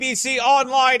BC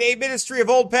Online, a ministry of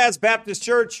Old Paths Baptist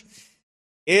Church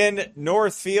in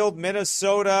Northfield,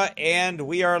 Minnesota. And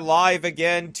we are live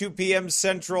again, 2 p.m.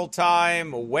 Central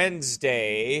Time,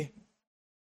 Wednesday.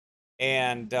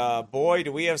 And boy,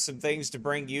 do we have some things to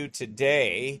bring you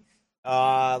today.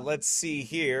 Let's see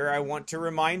here. I want to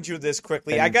remind you of this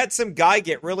quickly. I got some guy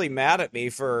get really mad at me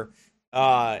for,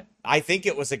 I think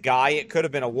it was a guy. It could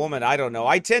have been a woman. I don't know.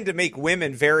 I tend to make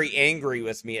women very angry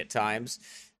with me at times.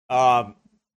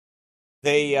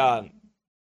 They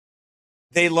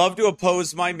love to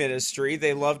oppose my ministry.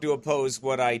 They love to oppose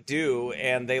what I do,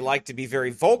 and they like to be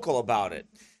very vocal about it.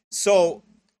 So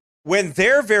when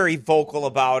they're very vocal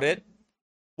about it,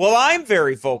 well, I'm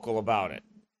very vocal about it.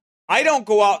 I don't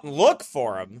go out and look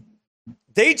for them.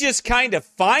 They just kind of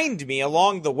find me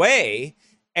along the way,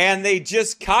 and they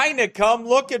just kind of come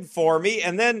looking for me,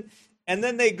 and then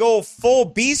they go full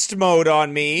beast mode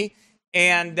on me,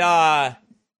 and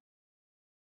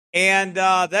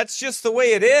that's just the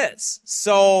way it is.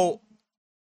 So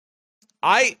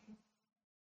I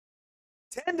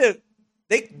tend to,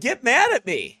 they get mad at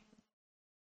me.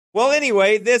 Well,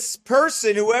 anyway, this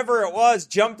person, whoever it was,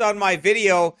 jumped on my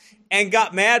video and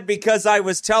got mad because I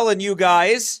was telling you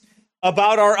guys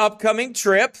about our upcoming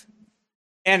trip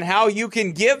and how you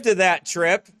can give to that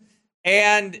trip.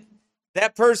 And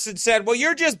that person said, well,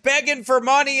 you're just begging for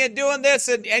money and doing this,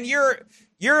 and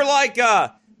you're like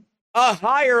a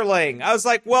hireling. I was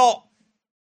like, well,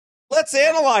 let's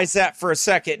analyze that for a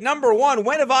second. Number one,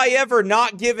 when have I ever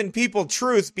not given people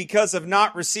truth because of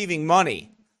not receiving money?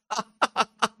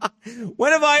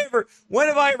 When have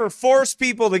I ever forced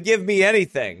people to give me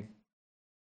anything?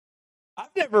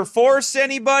 I've never forced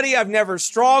anybody. I've never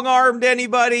strong-armed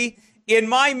anybody in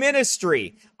my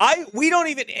ministry. We don't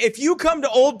even, if you come to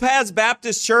Old Paths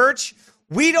Baptist Church,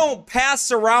 we don't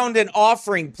pass around an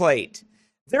offering plate.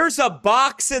 There's a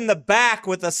box in the back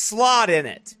with a slot in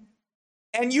it.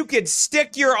 And you could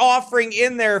stick your offering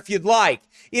in there if you'd like.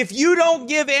 If you don't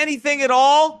give anything at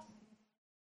all,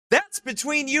 that's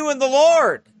between you and the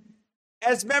Lord.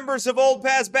 As members of Old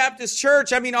Paths Baptist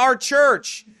Church, I mean, our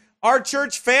church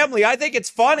family, I think it's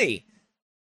funny.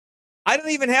 I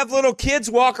don't even have little kids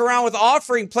walk around with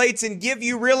offering plates and give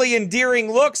you really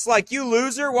endearing looks like, you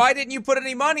loser, why didn't you put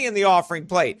any money in the offering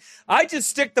plate? I just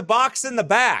stick the box in the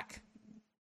back.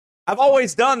 I've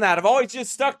always done that. I've always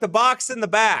just stuck the box in the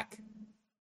back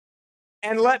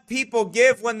and let people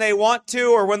give when they want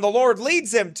to or when the Lord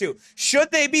leads them to. Should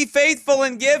they be faithful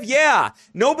and give? Yeah.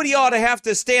 Nobody ought to have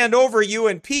to stand over you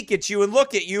and peek at you and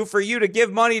look at you for you to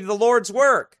give money to the Lord's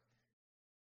work.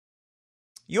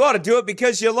 You ought to do it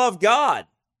because you love God.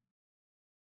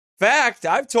 In fact,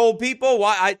 I've told people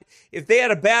if they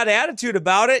had a bad attitude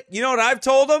about it, you know what I've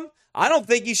told them? I don't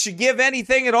think you should give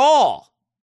anything at all.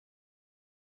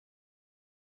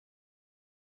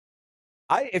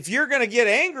 If you're going to get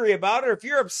angry about it, or if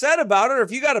you're upset about it, or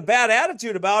if you got a bad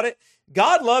attitude about it,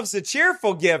 God loves a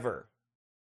cheerful giver.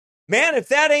 Man, if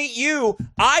that ain't you,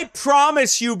 I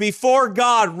promise you before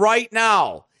God right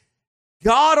now,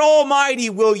 God Almighty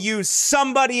will use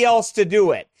somebody else to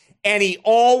do it. And he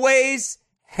always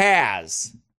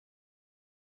has.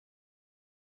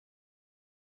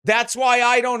 That's why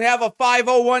I don't have a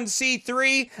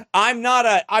 501c3. I'm not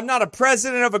a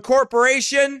president of a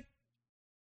corporation.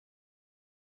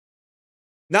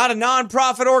 Not a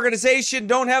nonprofit organization,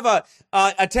 don't have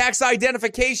a tax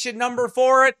identification number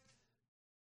for it.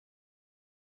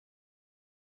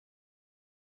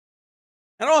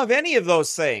 I don't have any of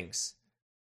those things.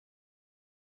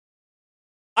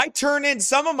 I turn in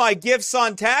some of my gifts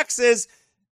on taxes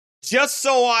just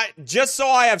so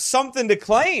I have something to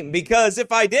claim, because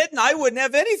if I didn't, I wouldn't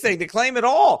have anything to claim at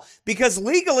all, because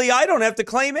legally I don't have to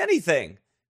claim anything.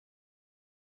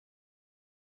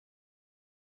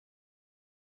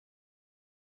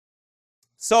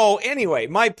 So anyway,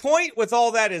 my point with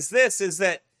all that is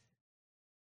that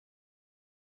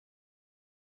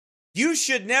you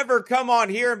should never come on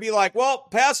here and be like, well,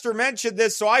 Pastor mentioned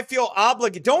this, so I feel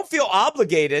obligated. Don't feel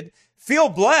obligated. Feel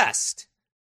blessed.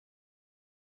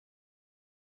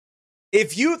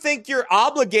 If you think you're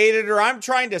obligated or I'm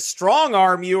trying to strong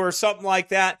arm you or something like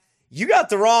that, you got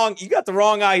the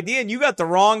wrong idea and you got the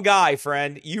wrong guy,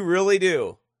 friend. You really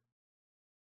do.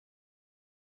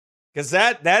 Because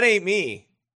that ain't me.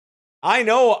 I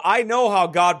know how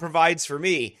God provides for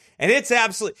me. And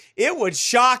it would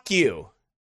shock you.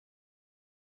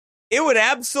 It would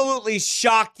absolutely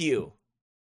shock you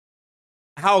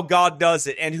how God does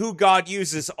it and who God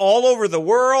uses all over the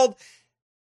world,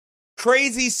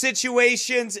 crazy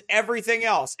situations, everything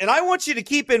else. And I want you to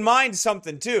keep in mind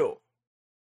something too.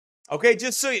 Okay,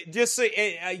 just so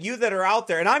you that are out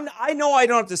there, and I know I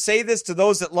don't have to say this to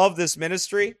those that love this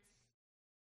ministry,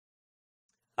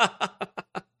 but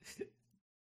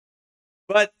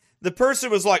the person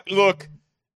was like, "Look,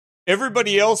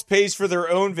 everybody else pays for their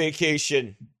own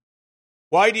vacation.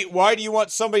 Why do you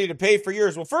want somebody to pay for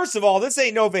yours?" Well, first of all, this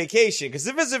ain't no vacation, because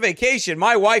if it's a vacation,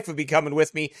 my wife would be coming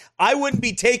with me. I wouldn't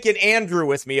be taking Andrew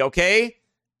with me, okay?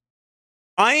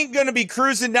 I ain't going to be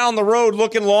cruising down the road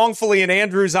looking longfully in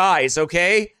Andrew's eyes,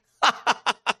 okay?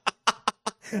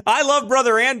 I love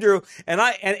brother Andrew, and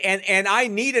I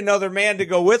need another man to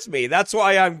go with me. That's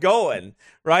why I'm going,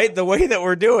 right? The way that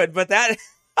we're doing. But that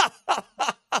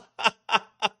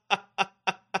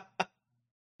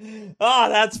oh,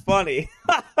 that's funny.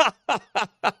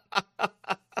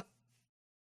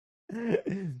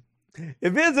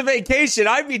 If it's a vacation,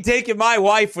 I'd be taking my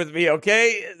wife with me,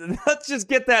 okay? Let's just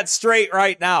get that straight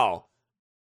right now.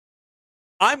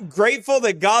 I'm grateful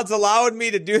that God's allowed me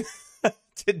to do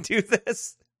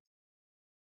this.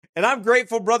 And I'm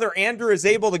grateful brother Andrew is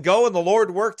able to go and the Lord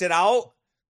worked it out.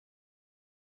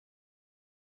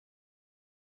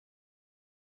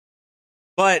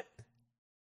 But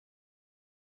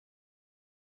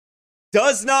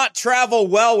does not travel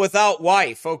well without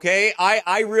wife, okay?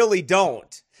 I really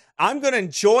don't. I'm going to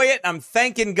enjoy it. I'm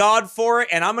thanking God for it,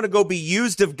 and I'm going to go be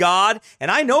used of God, and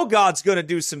I know God's going to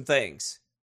do some things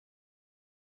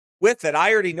with it.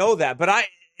 I already know that, but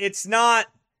it's not,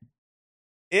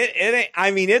 it ain't, I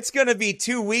mean, it's going to be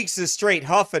 2 weeks of straight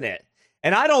huffing it,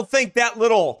 and I don't think that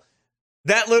little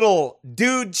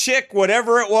dude chick,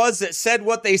 whatever it was that said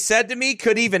what they said to me,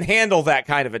 could even handle that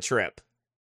kind of a trip.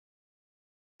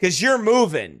 Because you're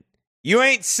moving. You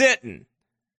ain't sitting.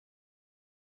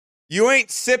 You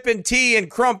ain't sipping tea and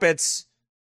crumpets.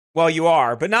 Well, you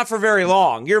are, but not for very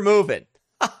long. You're moving.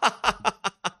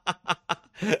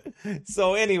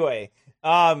 So anyway,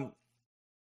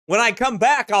 when I come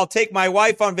back, I'll take my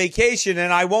wife on vacation,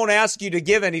 and I won't ask you to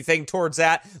give anything towards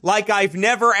that, like I've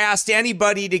never asked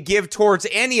anybody to give towards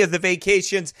any of the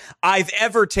vacations I've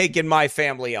ever taken my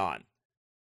family on.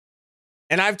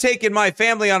 And I've taken my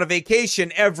family on a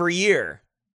vacation every year.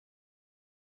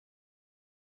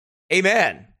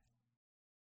 Amen.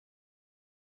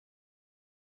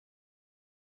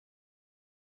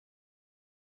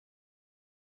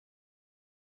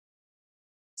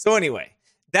 So anyway,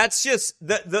 that's just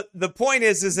the point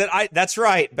is that that's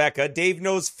right, Becca. Dave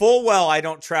knows full well I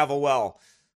don't travel well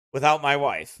without my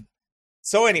wife.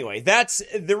 So anyway, that's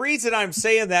the reason I'm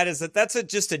saying that is that that's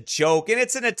just a joke and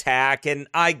it's an attack, and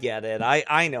I get it.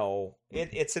 I know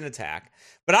it's an attack,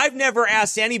 but I've never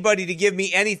asked anybody to give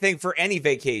me anything for any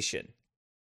vacation.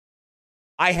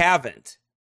 I haven't.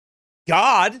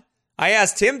 God, I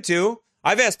asked him to.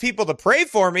 I've asked people to pray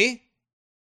for me.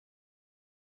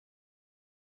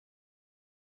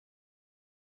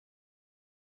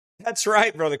 That's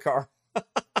right, Brother Carl.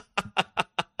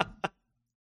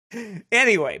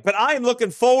 Anyway, but I'm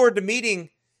looking forward to meeting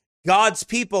God's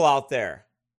people out there.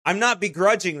 I'm not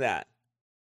begrudging that.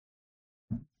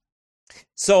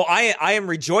 So I am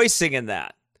rejoicing in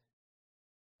that.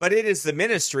 But it is the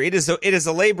ministry. It is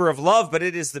a labor of love, but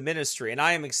it is the ministry. And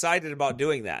I am excited about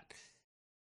doing that.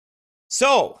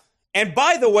 So, and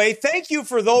by the way, thank you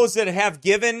for those that have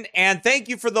given, and thank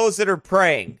you for those that are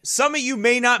praying. Some of you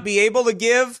may not be able to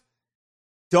give.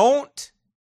 Don't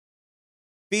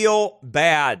feel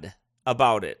bad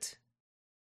about it.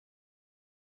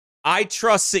 I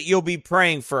trust that you'll be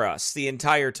praying for us the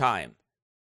entire time.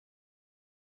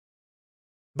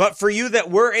 But for you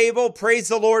that were able, praise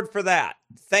the Lord for that.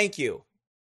 Thank you.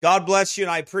 God bless you,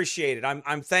 and I appreciate it.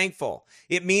 I'm thankful.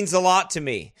 It means a lot to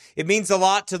me. It means a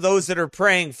lot to those that are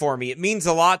praying for me. It means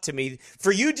a lot to me.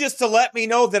 For you just to let me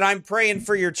know that I'm praying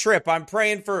for your trip. I'm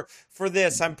praying for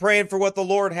this. I'm praying for what the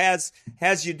Lord has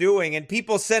you doing. And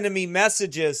people sending me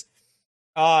messages,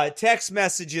 text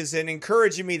messages, and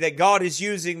encouraging me that God is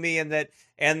using me, and that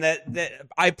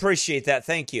I appreciate that.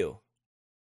 Thank you.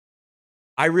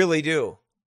 I really do.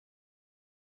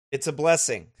 It's a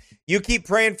blessing. You keep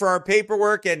praying for our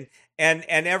paperwork and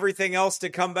everything else to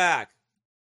come back.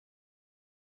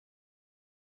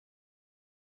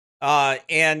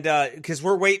 Because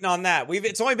we're waiting on that.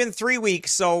 It's only been 3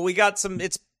 weeks, so we got some.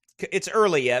 It's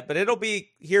early yet, but it'll be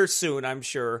here soon, I'm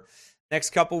sure. Next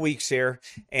couple weeks here,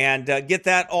 and get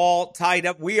that all tied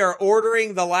up. We are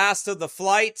ordering the last of the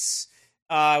flights.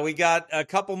 We got a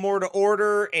couple more to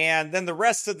order, and then the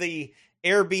rest of the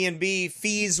Airbnb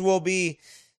fees will be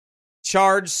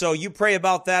charged, so you pray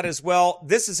about that as well.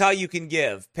 This is how you can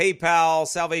give. PayPal,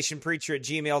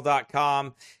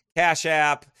 salvationpreacher@gmail.com, Cash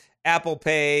App, Apple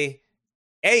Pay,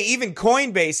 hey, even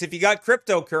Coinbase if you got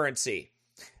cryptocurrency.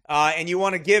 and you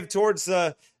want to give towards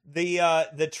the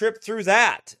trip through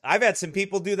that. I've had some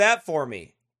people do that for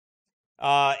me,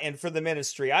 and for the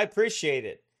ministry. I appreciate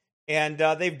it, and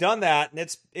they've done that,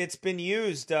 and it's been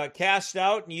used, cashed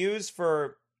out, and used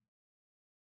for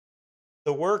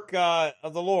the work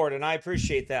of the Lord, and I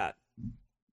appreciate that.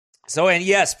 So, and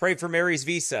yes, pray for Mary's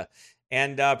visa.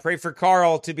 And pray for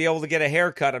Carl to be able to get a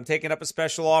haircut. I'm taking up a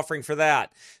special offering for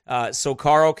that. So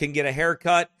Carl can get a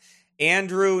haircut.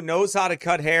 Andrew knows how to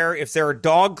cut hair. If there are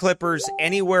dog clippers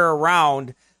anywhere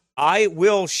around, I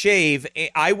will shave.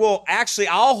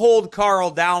 I'll hold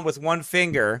Carl down with one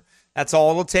finger. That's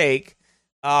all it'll take.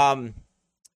 All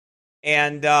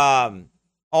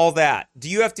that. Do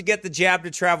you have to get the jab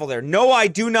to travel there? No, I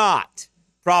do not.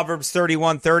 Proverbs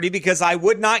 31:30, because I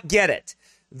would not get it.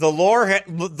 The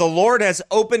Lord has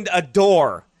opened a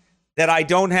door that I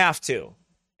don't have to.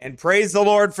 And praise the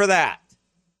Lord for that.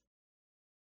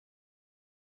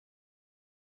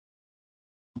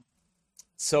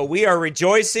 So we are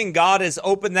rejoicing. God has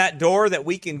opened that door that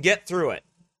we can get through it.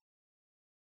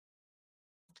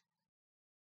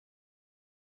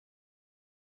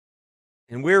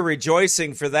 And we're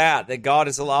rejoicing for that God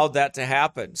has allowed that to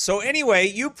happen. So anyway,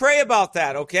 you pray about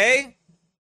that, okay?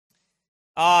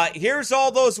 Here's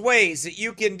all those ways that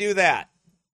you can do that.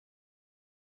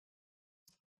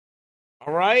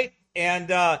 All right?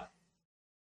 And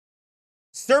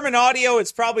sermon audio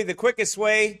is probably the quickest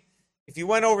way. If you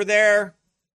went over there,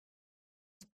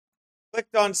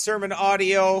 clicked on sermon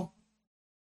audio,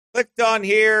 clicked on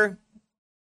here,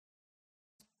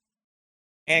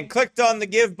 and clicked on the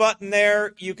give button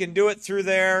there, you can do it through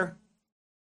there.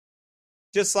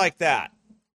 Just like that.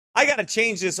 I got to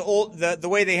change this the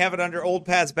way they have it under Old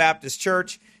Paths Baptist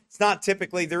Church. It's not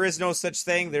typically, there is no such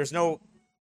thing. There is no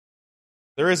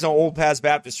Old Paths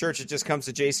Baptist Church. It just comes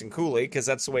to Jason Cooley because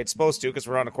that's the way it's supposed to, because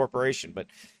we're on a corporation. But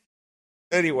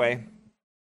anyway,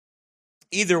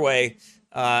 either way,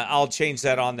 I'll change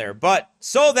that on there. But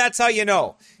so that's how you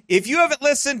know. If you haven't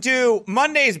listened to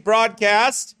Monday's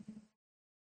broadcast,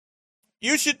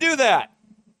 you should do that.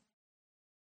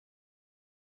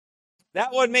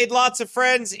 That one made lots of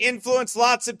friends, influenced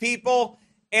lots of people,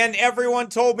 and everyone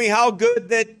told me how good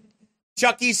that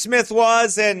Chucky Smith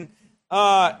was. And,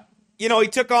 he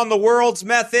took on the world's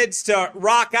methods to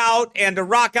rock out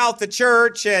the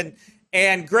church,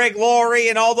 and Greg Laurie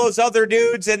and all those other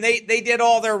dudes. And they did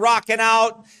all their rocking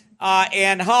out,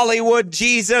 and Hollywood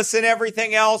Jesus and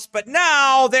everything else. But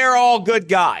now they're all good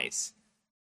guys.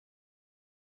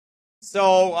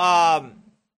 So,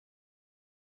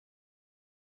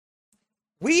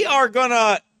 we're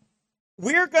gonna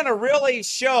really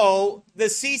show the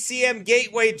CCM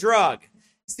gateway drug.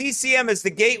 CCM is the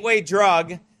gateway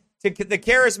drug to the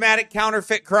charismatic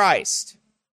counterfeit Christ.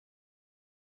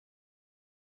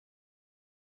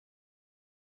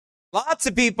 Lots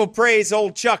of people praise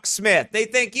old Chuck Smith. They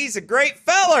think he's a great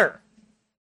feller,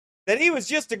 that he was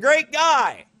just a great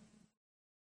guy.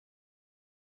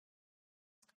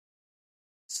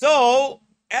 So,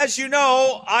 as you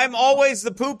know, I'm always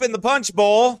the poop in the punch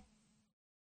bowl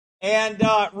and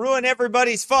ruin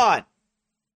everybody's fun.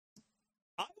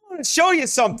 I want to show you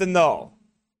something, though.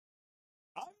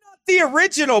 I'm not the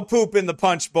original poop in the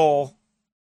punch bowl,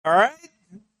 all right?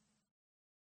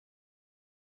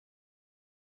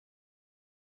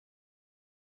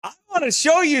 I want to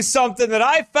show you something that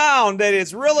I found that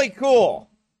is really cool.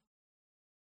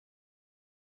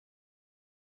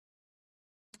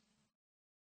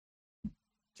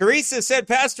 Teresa said,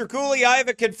 Pastor Cooley, I have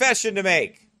a confession to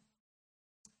make.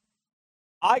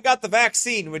 I got the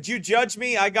vaccine. Would you judge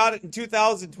me? I got it in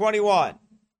 2021.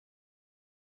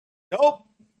 Nope.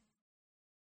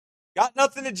 Got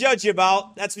nothing to judge you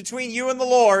about. That's between you and the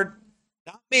Lord,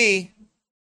 not me.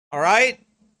 All right?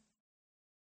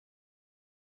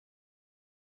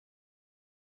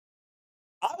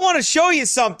 I want to show you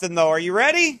something, though. Are you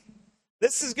ready?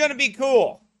 This is going to be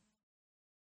cool.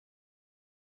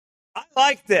 I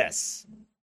like this.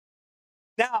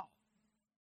 Now,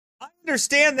 I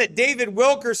understand that David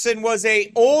Wilkerson was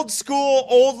a old school,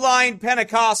 old line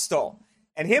Pentecostal,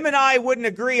 and him and I wouldn't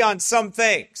agree on some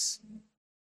things.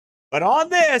 But on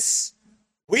this,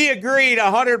 we agreed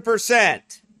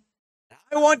 100%.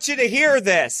 I want you to hear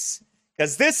this,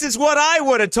 because this is what I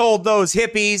would have told those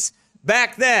hippies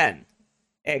back then.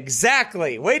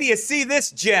 Exactly. Wait till you see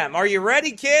this gem. Are you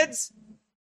ready, kids?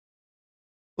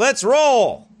 Let's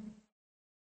roll.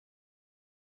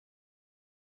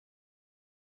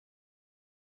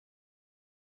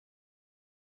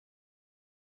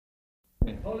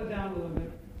 Hold it down a little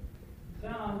bit.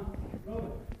 Sound. Roll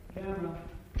it. Camera.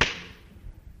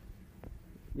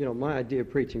 my idea of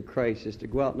preaching Christ is to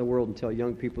go out in the world and tell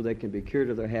young people they can be cured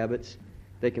of their habits,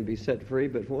 they can be set free.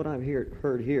 But from what I've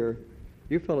heard here,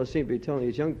 you fellows seem to be telling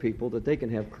these young people that they can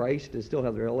have Christ and still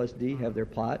have their LSD, have their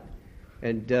pot,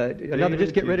 and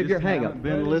just get rid of your hang-up. You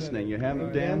haven't been listening. You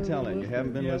haven't, Dan, telling. You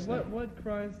haven't been listening. What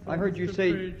Christ I heard you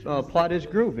say pot is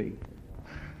groovy.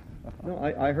 No,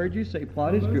 I heard you say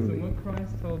pot is groovy. What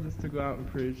Christ told us to go out and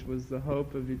preach was the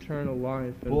hope of eternal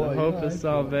life and the hope of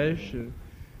salvation.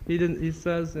 He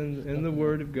says in the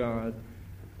Word of God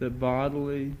that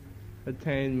bodily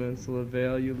attainments will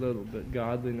avail you little, but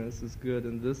godliness is good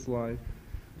in this life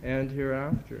and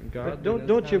hereafter. But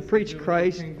don't you preach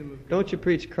Christ? Don't you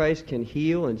preach Christ can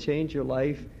heal and change your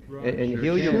life and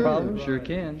heal your problems? Sure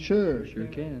can. Sure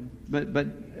can. But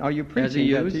are you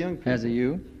preaching that to young people? Has he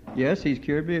you? Yes, he's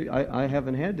cured me. I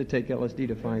haven't had to take LSD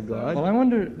to find God. Well, I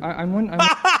wonder. I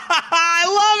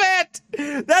love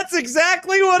it! That's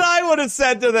exactly what I would have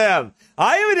said to them.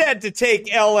 I haven't had to take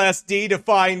LSD to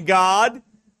find God.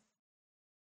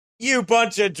 You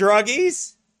bunch of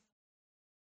druggies.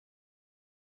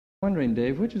 Wondering,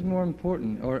 Dave, which is more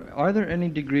important, or are there any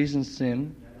degrees in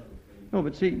sin? No,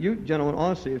 but see, you gentlemen,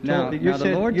 honestly, you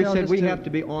said we have to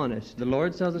be honest. The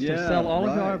Lord tells us to sell all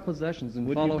of our possessions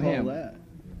and follow Him. That?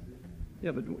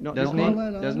 Yeah, but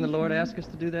doesn't the Lord ask us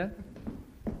to do that?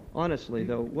 Honestly,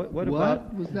 though, what about...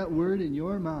 What was that word in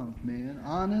your mouth, man?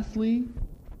 Honestly?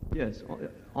 Yes,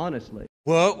 honestly.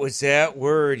 What was that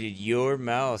word in your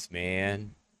mouth,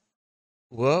 man?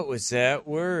 What was that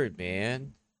word,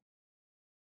 man?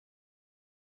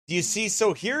 Do you see?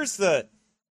 So here's the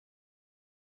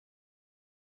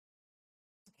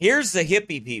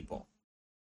hippie people.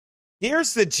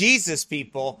 Here's the Jesus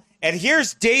people. And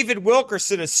here's David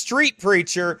Wilkerson, a street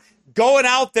preacher, going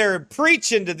out there and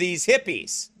preaching to these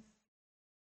hippies.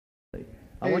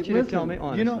 I want you to tell me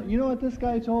honestly. You know what this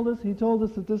guy told us? He told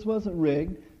us that this wasn't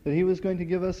rigged, that he was going to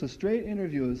give us a straight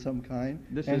interview of some kind.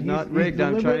 This is not rigged.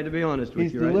 I'm trying to be honest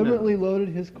with you right now. He's deliberately loaded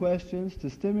his questions to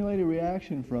stimulate a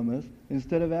reaction from us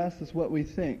instead of ask us what we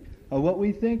think. What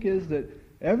we think is that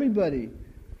everybody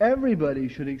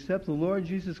should accept the Lord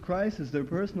Jesus Christ as their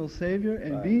personal Savior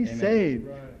and be saved.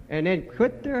 Right. And then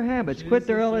quit their habits, quit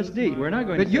their LSD. We're not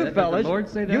going but to you say fellas, that. The Lord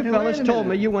say that. You fellas told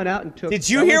me you went out and took Did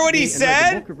you hear what he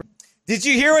said? Did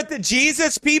you hear what the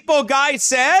Jesus people guy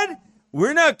said?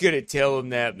 We're not going to tell him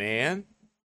that, man.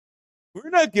 We're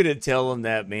not going to tell him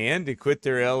that, man, to quit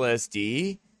their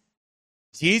LSD.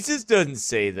 Jesus doesn't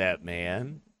say that,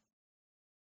 man.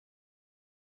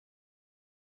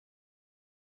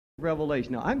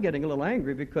 Revelation. Now, I'm getting a little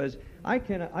angry because I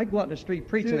go out in the street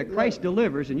preaching that Christ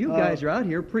delivers, and you guys are out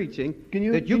here preaching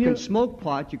that you can smoke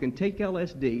pot, you can take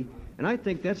LSD, and I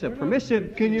think that's a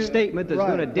permissive statement that's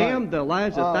going to damn the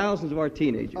lives of thousands of our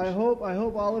teenagers. I hope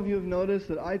all of you have noticed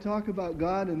that I talk about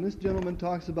God and this gentleman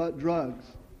talks about drugs.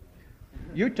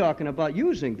 You're talking about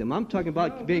using them. I'm talking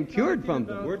about being cured from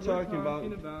them. We're talking about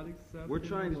we're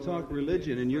trying to talk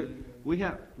religion, and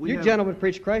you gentlemen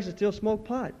preach Christ and still smoke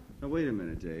pot. Now, wait a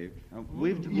minute, Dave.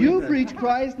 You preach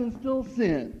Christ and still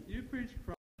sin. You preach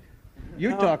Christ.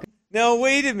 You're talking... No,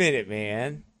 wait a minute,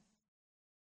 man.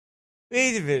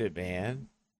 Wait a minute, man.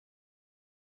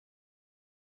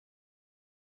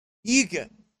 You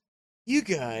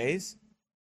guys,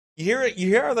 you hear it? You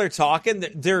hear how they're talking?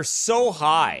 They're so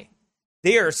high.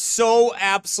 They are so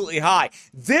absolutely high.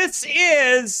 This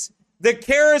is the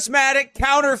charismatic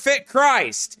counterfeit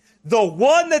Christ, the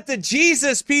one that the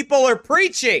Jesus people are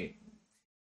preaching.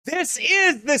 This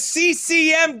is the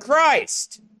CCM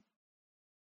Christ.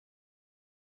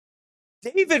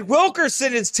 David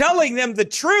Wilkerson is telling them the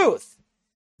truth.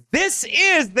 This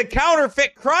is the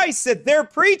counterfeit Christ that they're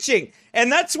preaching.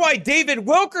 And that's why David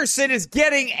Wilkerson is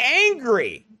getting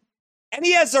angry. And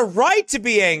he has a right to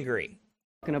be angry.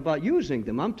 Talking about using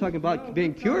them. I'm talking about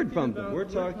being cured from them. We're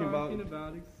talking about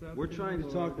we're trying to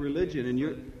talk religion, and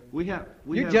you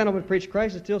gentlemen preach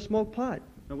Christ and still smoke pot.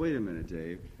 Now, wait a minute,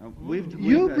 Dave.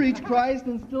 You preach Christ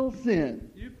and still sin.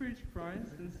 You preach Christ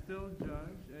and still judge,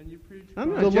 and you preach Christ.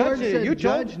 I'm not The Lord judging said, you.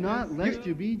 judge not, lest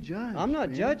you be judged. I'm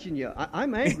not judging you.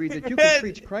 I'm angry that you can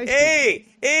preach Christ.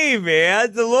 Hey,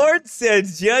 man. The Lord said,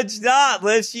 judge not,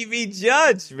 lest you be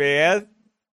judged, man.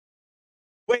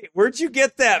 Wait, where'd you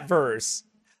get that verse?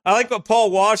 I like what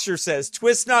Paul Washer says.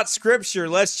 Twist not scripture,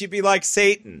 lest you be like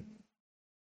Satan.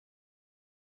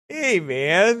 Hey,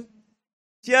 man.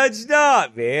 Judge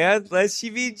not, man, lest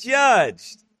you be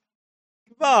judged.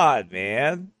 Come on,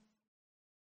 man.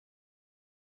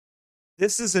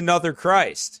 This is another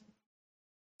Christ.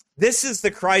 This is the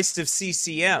Christ of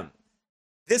CCM.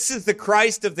 This is the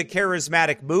Christ of the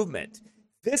charismatic movement.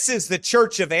 This is the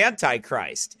Church of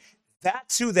Antichrist.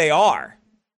 That's who they are.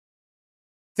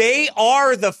 They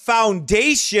are the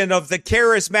foundation of the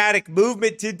charismatic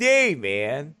movement today,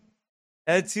 man.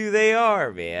 That's who they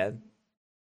are, man.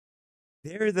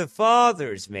 They're the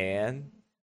fathers, man,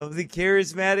 of the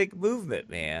charismatic movement,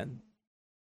 man.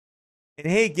 And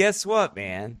hey, guess what,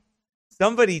 man?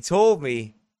 Somebody told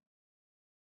me,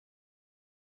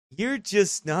 you're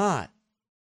just not.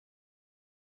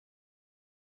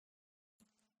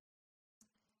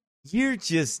 You're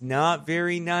just not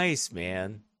very nice,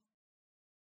 man.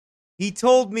 He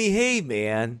told me, hey,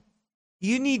 man,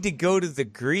 you need to go to the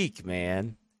Greek,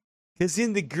 man. Because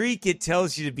in the Greek, it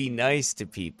tells you to be nice to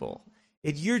people.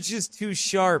 And you're just too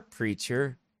sharp,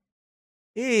 preacher.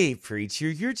 Hey,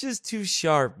 preacher, you're just too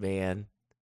sharp, man.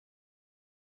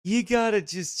 You gotta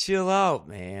just chill out,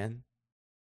 man.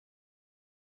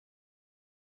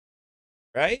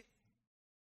 Right?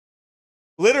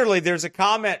 Literally, there's a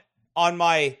comment on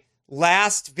my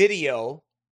last video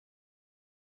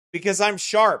because I'm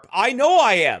sharp. I know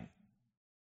I am.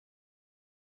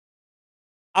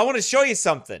 I want to show you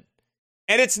something.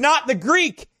 And it's not the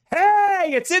Greek.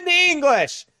 Hey, it's in the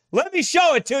English. Let me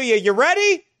show it to you. You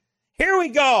ready? Here we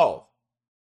go.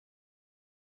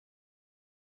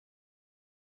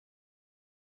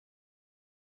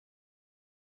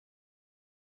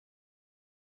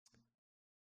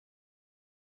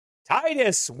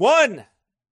 Titus 1:10,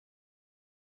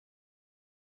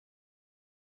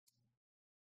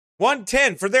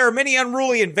 for there are many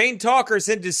unruly and vain talkers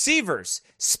and deceivers,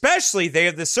 especially they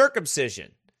of the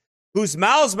circumcision, whose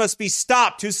mouths must be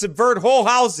stopped, who subvert whole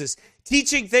houses,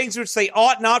 teaching things which they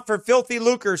ought not for filthy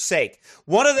lucre's sake.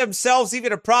 One of themselves,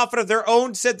 even a prophet of their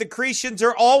own, said the Cretians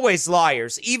are always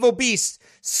liars, evil beasts,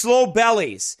 slow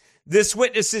bellies. This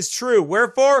witness is true.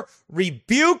 Wherefore,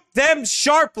 rebuke them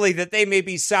sharply that they may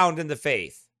be sound in the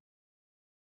faith.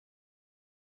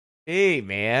 Hey,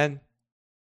 man.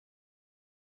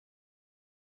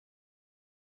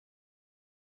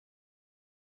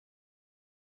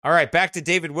 All right, back to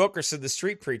David Wilkerson, the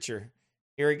street preacher.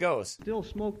 Here he goes. Still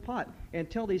smoke pot and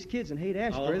tell these kids and hate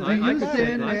Ashburn.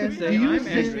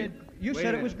 You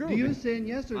said it was groovy. Do you sin,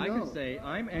 yes or no? I can say,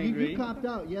 I'm angry. You copped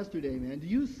out yesterday, man. Do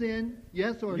you sin,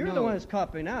 yes or no? You're the one that's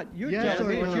copping out. You're yes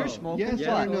telling me no? you're smoking yes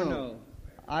pot. Or no?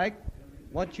 I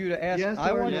want you to ask. Yes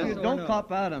I want no? you to don't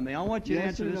cop out on me. I want you to Yes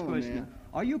answer or this no, question. man?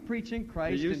 Are you preaching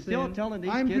Christ and still telling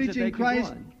these I'm kids that they preaching can go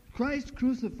on? Christ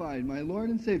crucified, my Lord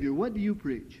and Savior. What do you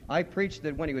preach? I preach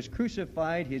that when he was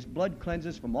crucified, his blood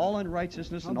cleanses from all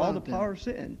unrighteousness and all the power of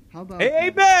sin. How about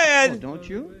Amen. that? Oh, don't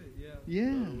you?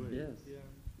 Yeah. Yes.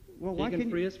 Well, He why can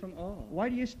free us from all. Why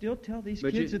do you still tell these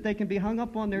But kids that they can be hung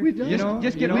up on their? We don't.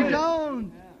 Just get we rid of it.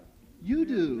 don't. You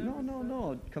do.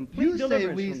 No. Complete You say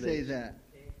deliverance we from say this. that.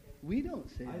 We don't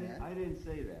say that. I didn't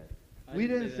say that. We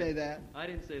didn't say that. I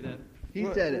didn't say that. He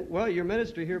Well, said it. Well, your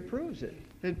ministry here proves it.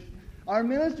 Our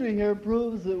ministry here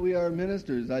proves that we are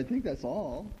ministers. I think that's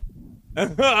all. I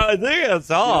think that's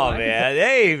all, man.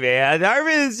 Hey, man. Our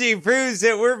ministry proves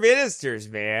that we're ministers,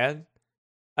 man.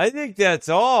 I think that's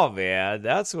all, man.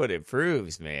 That's what it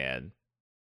proves, man.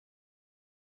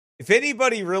 If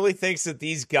anybody really thinks that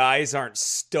these guys aren't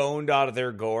stoned out of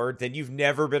their gourd, then you've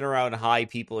never been around high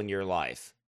people in your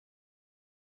life.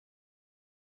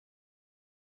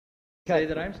 Say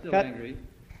that I'm still angry.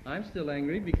 I'm still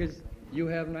angry because you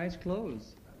have nice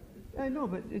clothes. I know,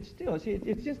 but it's still, see,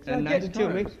 it's just And not getting nice to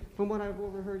me cars. from what I've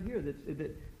overheard here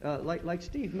that like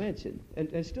Steve mentioned,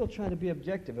 and still trying to be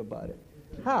objective about it.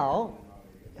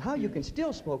 How you can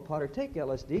still smoke pot or take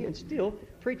LSD and still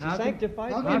preach a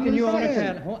sanctified? how How can you own a say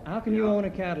it? How can you own a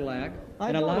Cadillac I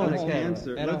and a don't lot own of a homes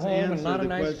Cadillac. and a Let's home and a answer lot of the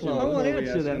nice question. I clothes? want to Before we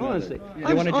answer ask that, another. honestly. Yeah.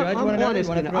 You wanna judge I'm one another? honest, You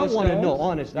wanna and throw I want to know, stones?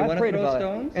 honest. You I wanna prayed throw about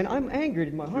stones? it. And I'm angry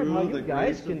in my heart how Through you the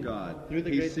guys grace can... of God, Through the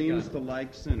he grace of seems God. to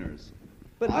like sinners.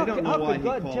 But I how don't could, know how why could he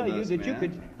God called tell you us, that you man.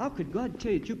 could... How could God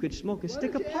tell you that you could smoke a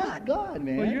stick of pot? God,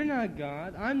 man. Well, you're not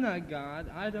God. I'm not God.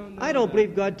 I don't know. I don't that.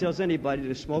 believe God tells anybody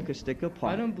to smoke a stick of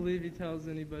pot. I don't believe He tells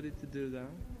anybody to do that.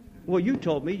 Well, you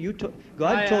told me.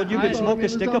 God told you I could smoke told me a it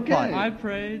was stick of okay. pot. I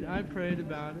prayed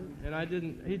about it, and I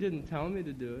didn't. He didn't tell me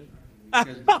to do it.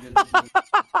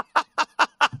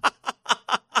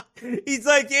 He's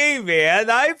like, hey,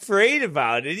 man, I prayed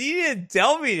about it. He didn't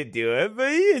tell me to do it,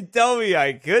 but he didn't tell me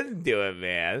I couldn't do it,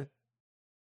 man.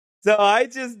 So I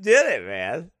just did it,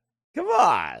 man. Come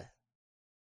on.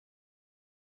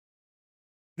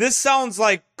 This sounds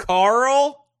like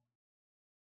Carl.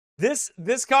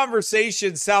 This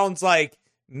conversation sounds like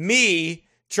me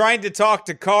trying to talk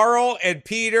to Carl and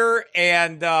Peter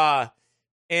and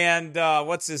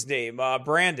what's his name?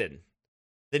 Brandon.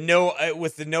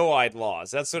 With the no-eyed laws.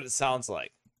 That's what it sounds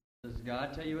like. Does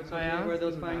God tell you it's I okay to wear asked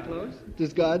those him fine about clothes?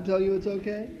 Does God tell you it's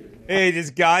okay? Hey,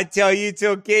 does God tell you it's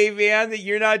okay, man, that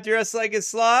you're not dressed like a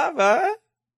Slav, huh?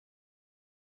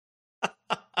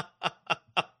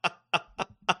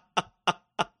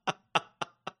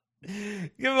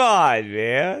 Come on,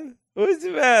 man. What's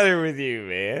the matter with you,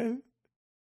 man?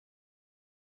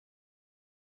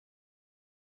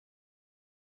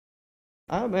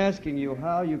 I'm asking you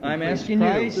how you can I'm preach asking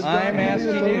Christ. you. I'm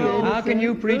asking you. How can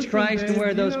you preach Christ and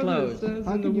wear those clothes? It says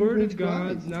in the Word of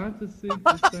God not to seek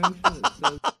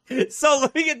dissension. So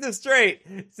let me get this straight.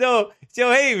 So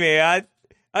hey, man.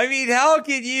 I mean, how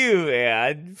can you,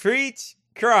 man, preach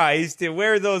Christ and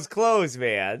wear those clothes,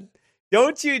 man?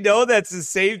 Don't you know that's the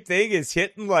same thing as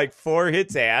hitting like 4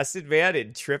 hits of acid, man,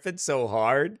 and tripping so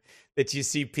hard that you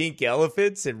see pink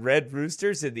elephants and red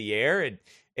roosters in the air,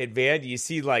 and man, you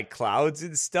see like clouds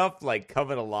and stuff like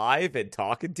coming alive and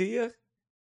talking to you?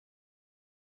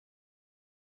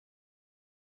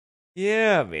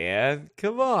 Yeah, man.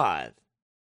 Come on.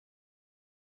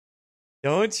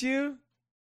 Don't you?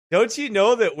 Don't you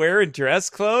know that wearing dress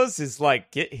clothes is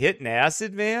like hitting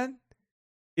acid, man?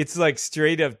 It's like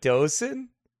straight up dosing.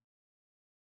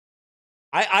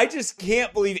 I just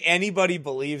can't believe anybody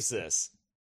believes this.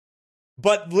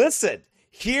 But listen,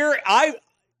 here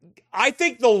I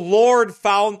think the Lord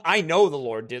I know the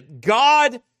Lord did.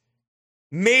 God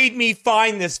made me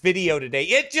find this video today.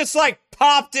 It just like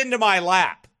popped into my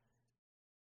lap.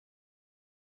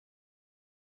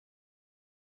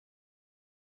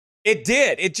 It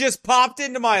did. It just popped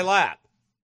into my lap.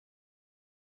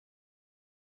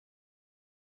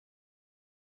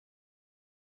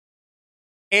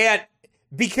 And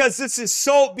because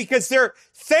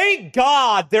thank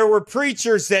God there were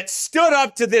preachers that stood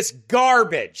up to this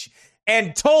garbage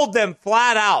and told them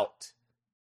flat out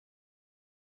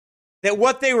that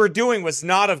what they were doing was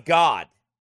not of God.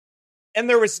 And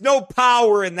there was no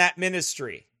power in that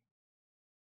ministry.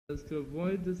 To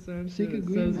avoid dissension. Seek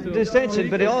agreement. Dissension,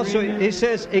 but he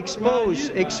says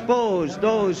expose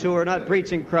those who are not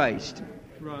preaching Christ.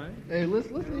 Right. Hey,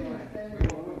 listen.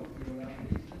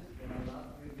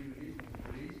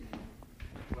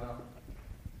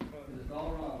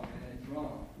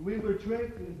 We were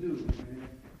tricked and duped.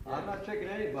 I'm not tricking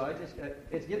anybody.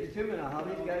 It's getting to me now how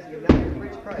these guys get down here and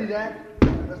preach Christ. See that?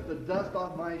 That's the dust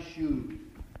off my shoes.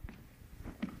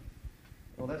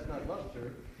 Well, that's not love,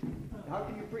 sir. How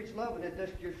can you preach love and then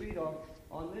dust your feet on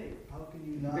me? How can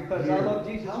you not Because hear? I love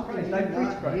Jesus How Christ. can I you preach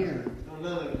not Christ. hear?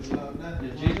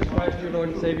 Is Jesus Christ your Lord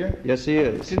and Savior? Yes, He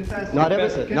is. Confess Not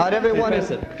it. not everyone.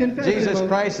 Confess it. Confess it, Jesus Lord.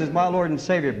 Christ is my Lord and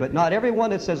Savior, but not everyone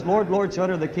that says Lord, Lord shall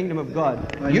enter the kingdom of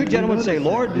God. I You didn't gentlemen say notice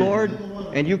Lord, that. Lord,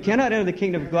 and you cannot enter the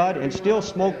kingdom of God and still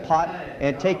smoke pot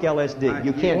and take LSD.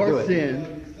 You can't do Or it.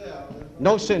 sin.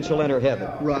 No sin shall enter heaven.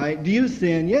 Right. Do you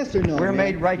sin? Yes or no? We're man?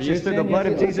 made righteous through the sin? blood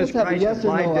of Let's Jesus have a Christ yes or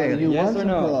applied no on daily. you Yes once or and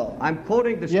no? for all. I'm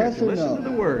quoting the Yes scripture. or Listen no? to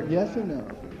the word. Yes or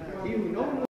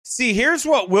no? See, here's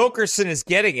what Wilkerson is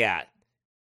getting at.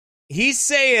 He's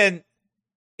saying,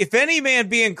 if any man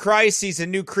be in Christ, he's a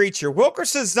new creature.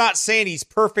 Wilkerson's not saying he's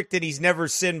perfect and he's never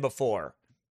sinned before.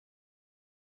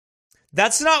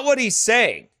 That's not what he's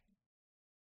saying.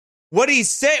 What he's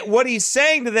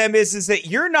saying to them is that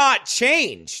you're not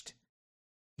changed.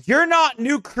 You're not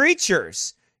new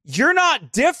creatures. You're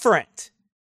not different.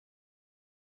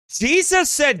 Jesus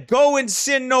said, go and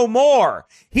sin no more.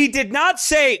 He did not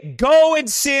say, go and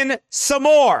sin some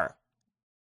more.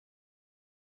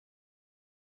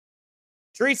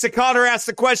 Teresa Connor asked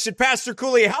the question, Pastor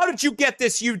Cooley, how did you get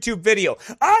this YouTube video?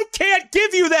 I can't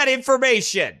give you that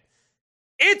information.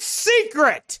 It's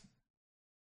secret.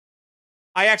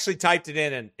 I actually typed it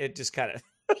in and it just kind of...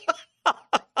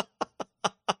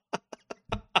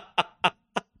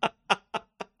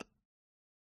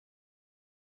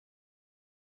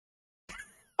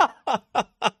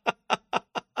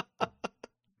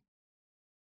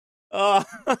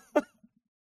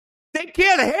 They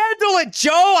can't handle it,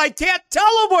 Joe. I can't tell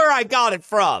them where I got it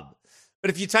from.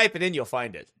 But if you type it in, you'll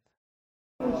find it.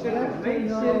 Made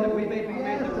sin that we may be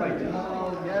made righteous.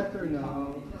 Yes or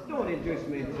no? Don't induce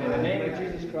me to In the sin. name of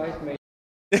Jesus Christ, may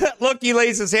Look, he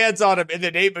lays his hands on him in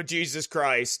the name of Jesus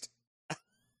Christ.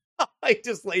 He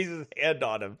just lays his hand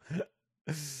on him.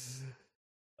 be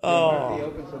Oh,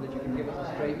 open so that you can give us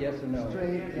a straight yes or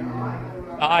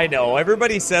no. I know.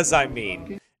 Everybody says I'm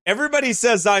mean. Everybody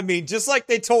says I'm mean, just like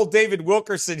they told David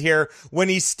Wilkerson here when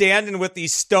he's standing with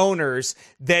these stoners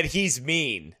that he's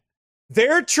mean.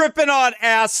 They're tripping on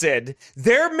acid.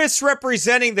 They're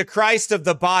misrepresenting the Christ of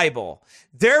the Bible.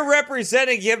 They're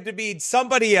representing him to be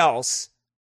somebody else,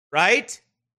 right?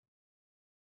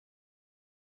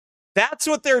 That's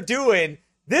what they're doing.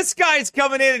 This guy's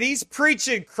coming in and he's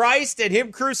preaching Christ and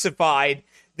him crucified.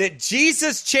 that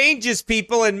Jesus changes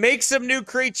people and makes them new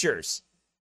creatures.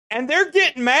 And they're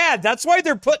getting mad. That's why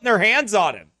they're putting their hands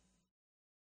on him.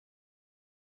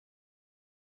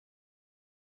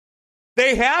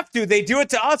 They have to. They do it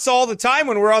to us all the time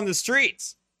when we're on the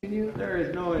streets. There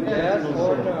is no intentional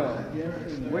or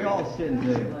sin. no? We all sin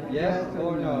there. Yes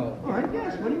or no? All right,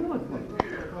 yes. What do you want from me?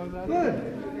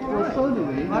 Good. Well, so do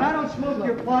we. But I don't smoke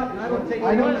your pot, and I don't take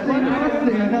I your don't think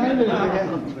nothing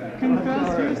either.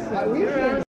 Confess your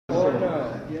sin. Or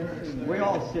no? We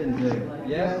all sin there.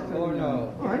 Yes or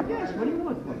no? All right, yes. What do you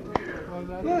want from me?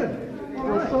 Good.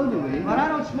 Well, so do we. But I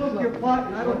don't smoke your pot,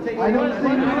 and I don't take your I don't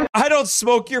think I don't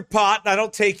smoke your pot and I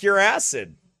don't take your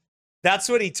acid. That's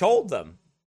what he told them.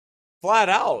 Flat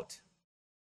out.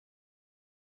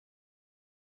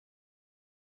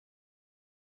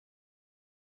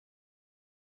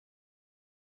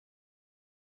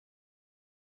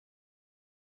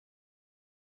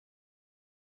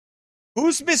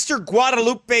 Who's Mr.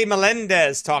 Guadalupe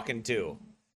Melendez talking to?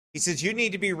 He says, you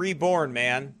need to be reborn,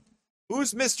 man.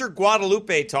 Who's Mr.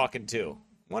 Guadalupe talking to?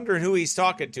 Wondering who he's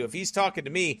talking to. If he's talking to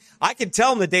me, I can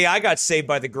tell him the day I got saved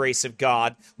by the grace of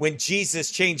God, when Jesus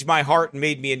changed my heart and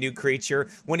made me a new creature,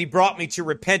 when he brought me to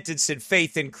repentance and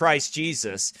faith in Christ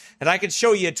Jesus. And I can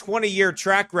show you a 20-year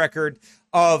track record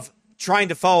of trying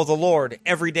to follow the Lord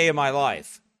every day of my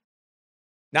life.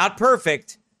 Not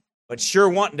perfect, but sure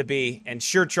wanting to be and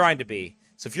sure trying to be.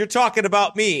 So if you're talking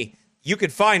about me, you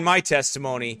can find my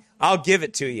testimony. I'll give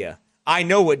it to you. I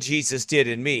know what Jesus did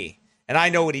in me, and I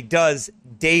know what he does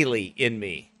daily in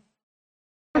me.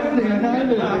 Confess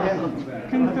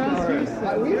your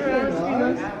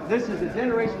sin. This is a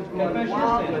generation's going Confess your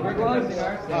wild sin. with We're drugs.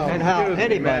 confessing our sin. And how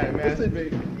anybody.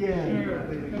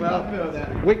 Well,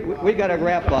 we got to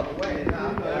wrap up.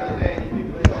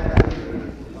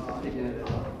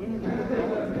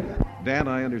 Dan,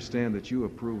 I understand that you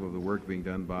approve of the work being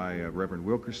done by Reverend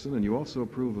Wilkerson, and you also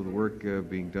approve of the work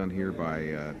being done here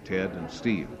by Ted and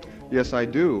Steve. Yes, I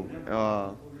do.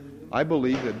 I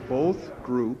believe that both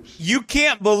groups. You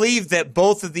can't believe that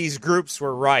both of these groups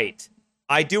were right.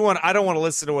 I don't want to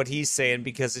listen to what he's saying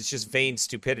because it's just vain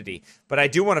stupidity. But I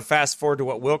do want to fast forward to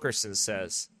what Wilkerson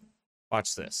says.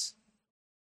 Watch this.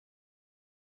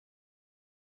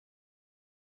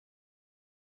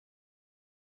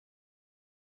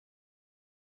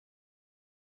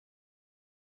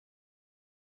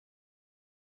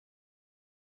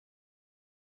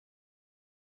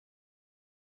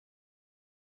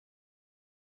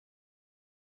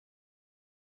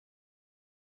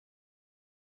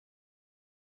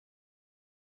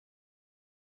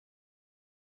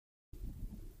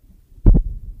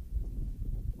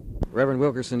 Reverend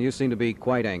Wilkerson, you seem to be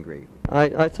quite angry.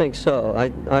 I think so.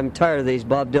 I'm tired of these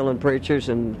Bob Dylan preachers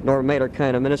and Norm Mailer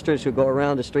kind of ministers who go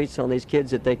around the streets telling these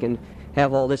kids that they can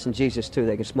have all this in Jesus too.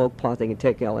 They can smoke pot, they can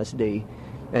take LSD.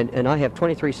 And I have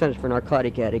 23 centers for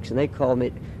narcotic addicts, and they call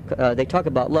me, they talk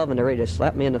about love and they're ready to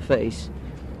slap me in the face.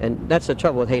 And that's the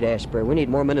trouble with Haight-Ashbury. We need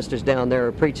more ministers down there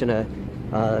preaching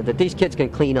that these kids can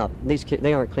clean up.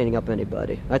 They aren't cleaning up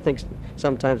anybody. I think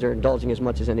sometimes they're indulging as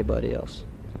much as anybody else.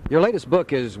 Your latest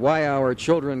book is Why Our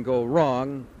Children Go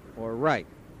Wrong or Right.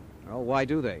 Well, why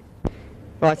do they?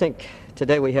 Well, I think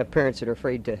today we have parents that are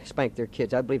afraid to spank their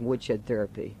kids. I believe in woodshed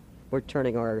therapy. We're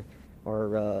turning our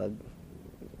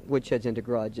woodsheds into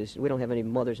garages. We don't have any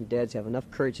mothers and dads have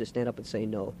enough courage to stand up and say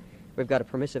no. We've got a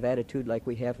permissive attitude like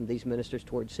we have from these ministers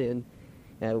towards sin.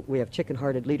 We have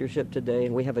chicken-hearted leadership today,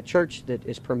 and we have a church that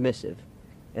is permissive.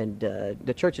 And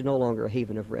the church is no longer a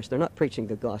haven of rest. They're not preaching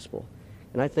the gospel.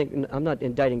 And I think, I'm not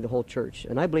indicting the whole church,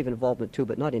 and I believe in involvement too,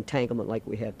 but not entanglement like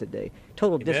we have today.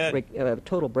 Total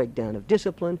breakdown of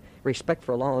discipline, respect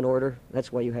for law and order.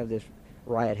 That's why you have this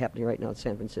riot happening right now in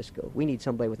San Francisco. We need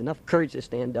somebody with enough courage to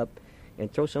stand up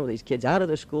and throw some of these kids out of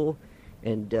the school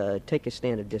and take a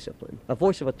stand of discipline. A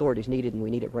voice of authority is needed, and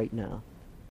we need it right now.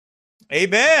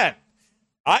 Amen.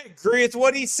 I agree with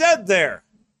what he said there.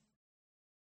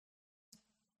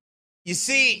 You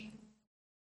see,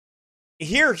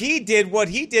 here what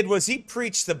he did was he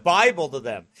preached the Bible to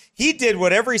them. He did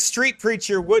what every street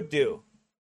preacher would do,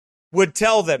 would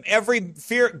tell them. Every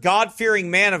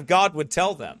God-fearing man of God would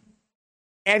tell them.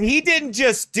 And he didn't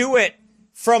just do it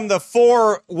from the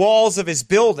four walls of his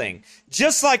building.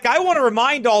 Just like I want to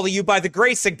remind all of you, by the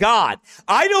grace of God,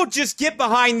 I don't just get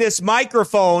behind this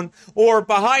microphone or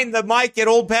behind the mic at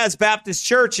Old Paths Baptist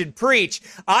Church and preach.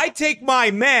 I take my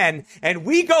men and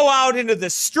we go out into the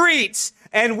streets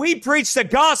and we preach the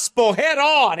gospel head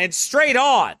on and straight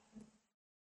on.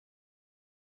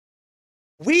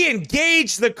 We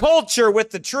engage the culture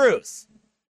with the truth.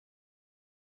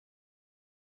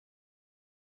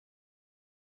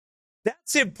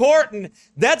 That's important.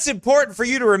 That's important for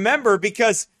you to remember,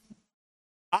 because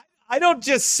I don't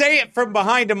just say it from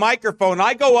behind a microphone.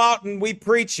 I go out and we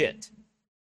preach it.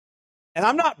 And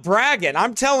I'm not bragging.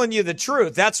 I'm telling you the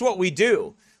truth. That's what we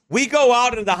do. We go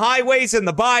out in the highways and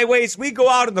the byways. We go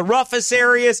out in the roughest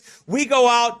areas. We go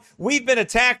out. We've been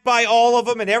attacked by all of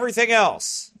them and everything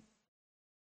else.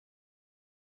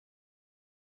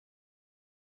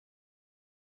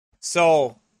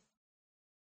 So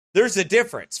there's a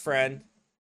difference, friend.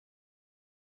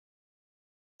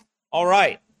 All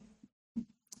right.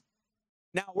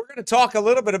 Now we're going to talk a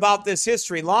little bit about this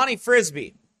history. Lonnie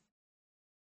Frisbee.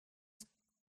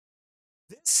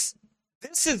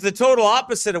 This is the total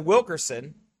opposite of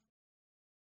Wilkerson.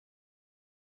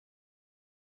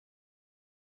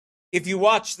 If you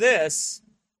watch this,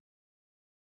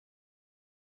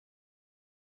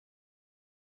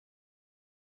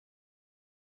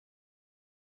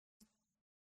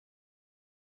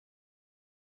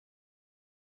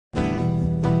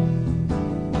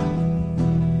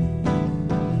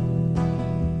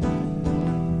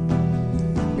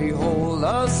 behold,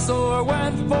 a sower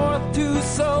went forth to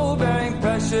sow, bearing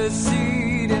precious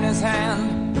seed in his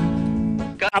hand.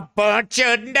 A bunch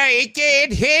of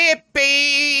naked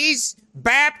hippies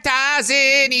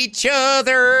baptizing each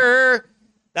other.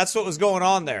 That's what was going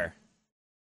on there.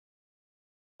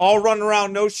 All running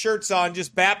around, no shirts on,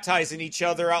 just baptizing each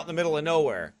other out in the middle of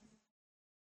nowhere.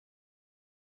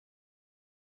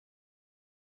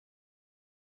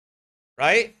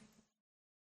 Right?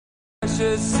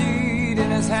 Precious seed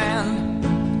in his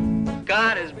hand.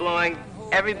 God is blowing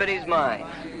everybody's mind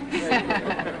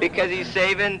because he's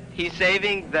saving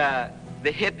the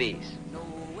hippies,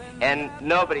 and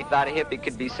nobody thought a hippie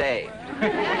could be saved.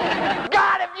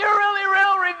 God, if you're really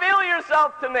real, reveal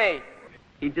yourself to me.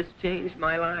 He just changed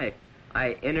my life.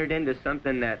 I entered into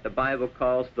something that the Bible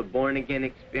calls the born-again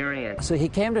experience. So he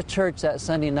came to church that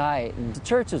Sunday night, and the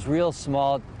church was real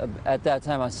small at that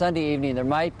time. On Sunday evening, there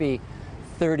might be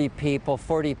 30 people,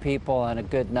 40 people on a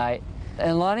good night.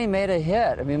 And Lonnie made a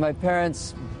hit. I mean, my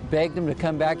parents begged him to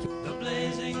come back. The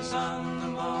blazing sun, the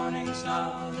morning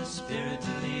star, the Spirit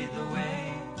to lead the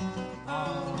way.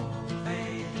 All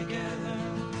fade together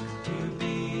to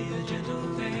be the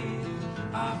gentle fade.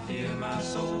 I fear my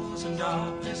soul's in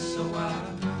darkness, so I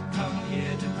come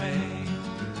here to pray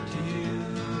to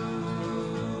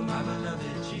you, my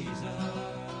beloved Jesus.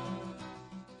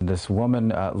 This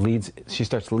woman she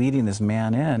starts leading this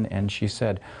man in, and she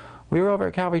said, we were over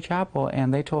at Calvary Chapel,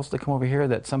 and they told us to come over here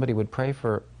that somebody would pray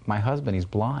for my husband. He's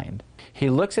blind. He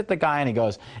looks at the guy and he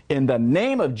goes, in the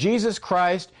name of Jesus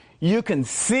Christ, you can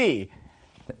see.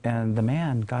 And the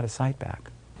man got his sight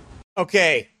back.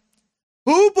 Okay.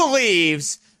 Who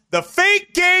believes the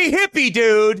fake gay hippie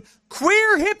dude,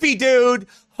 queer hippie dude,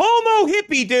 homo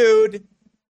hippie dude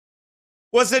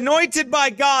was anointed by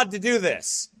God to do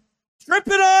this?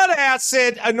 Tripping on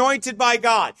acid, anointed by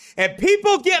God. And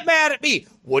people get mad at me.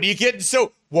 What are you getting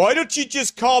so? Why don't you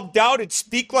just calm down and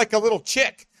speak like a little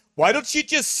chick? Why don't you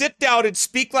just sit down and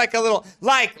speak like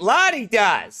Lonnie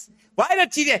does? Why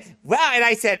don't you just, wow. And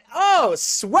I said, oh,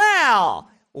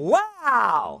 swell.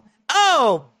 Wow.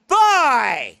 Oh,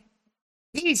 boy.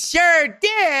 He sure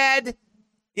did.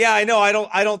 Yeah, I know.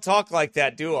 I don't talk like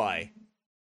that, do I?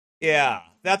 Yeah,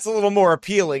 that's a little more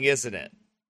appealing, isn't it?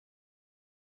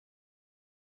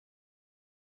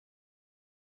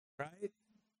 Right?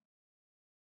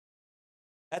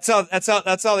 That's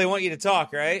how they want you to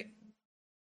talk, right?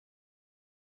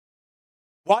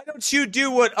 Why don't you do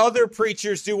what other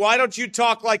preachers do? Why don't you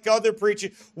talk like other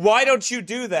preachers? Why don't you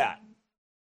do that?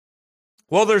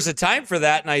 Well, there's a time for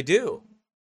that, and I do.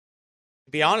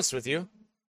 To be honest with you.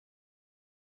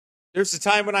 There's a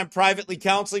time when I'm privately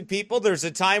counseling people. There's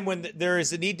a time when there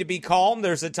is a need to be calm.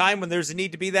 There's a time when there's a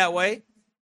need to be that way.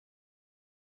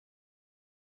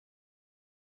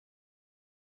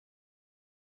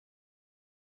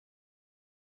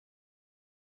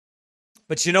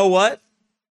 But you know what?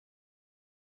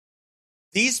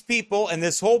 These people and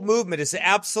this whole movement is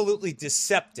absolutely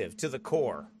deceptive to the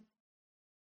core.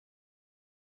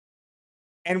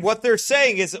 And what they're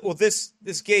saying is, well, this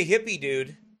gay hippie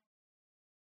dude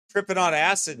tripping on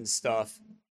acid and stuff,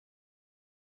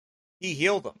 he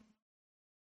healed them.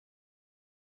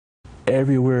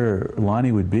 Everywhere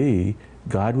Lonnie would be,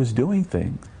 God was doing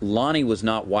things. Lonnie was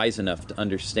not wise enough to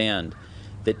understand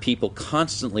that people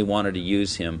constantly wanted to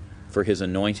use him for his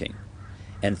anointing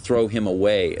and throw him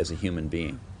away as a human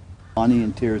being. Lonnie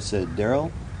in tears said,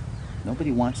 Daryl,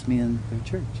 nobody wants me in their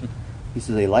church. He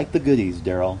said, they like the goodies,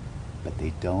 Daryl, but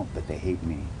they hate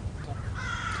me.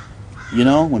 You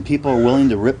know, when people are willing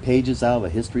to rip pages out of a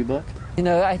history book, You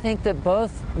know, I think that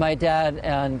both my dad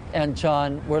and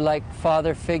John were like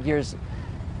father figures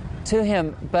to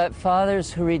him, but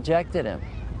fathers who rejected him.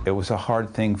 It was a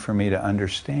hard thing for me to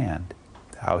understand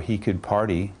how he could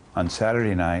party on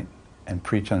Saturday night and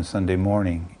preach on Sunday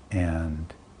morning,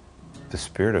 and the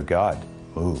Spirit of God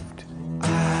moved.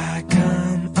 I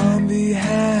come on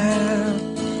behalf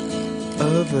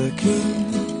of a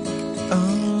king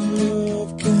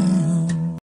of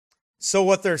kings. So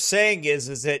what they're saying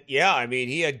is that, yeah, I mean,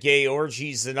 he had gay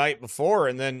orgies the night before,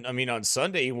 and then, I mean, on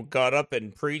Sunday, he got up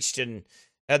and preached and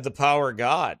had the power of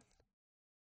God.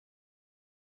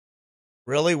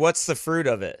 Really? What's the fruit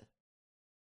of it?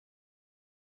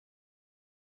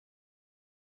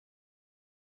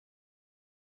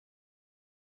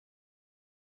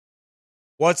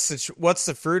 What's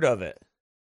the fruit of it?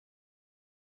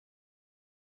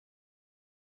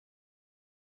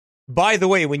 By the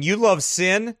way, when you love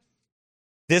sin,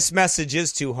 this message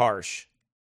is too harsh.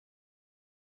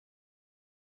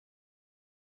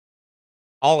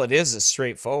 All it is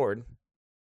straightforward.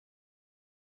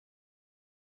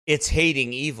 It's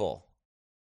hating evil.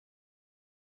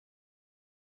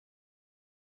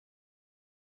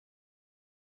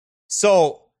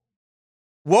 So,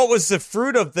 what was the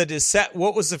fruit of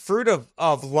what was the fruit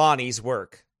of Lonnie's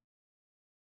work?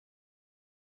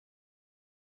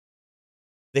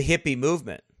 The hippie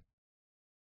movement.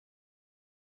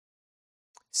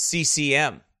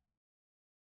 CCM.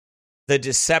 The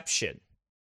deception.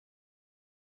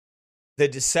 The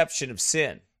deception of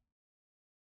sin.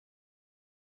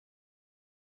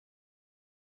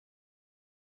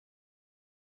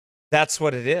 That's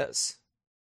what it is.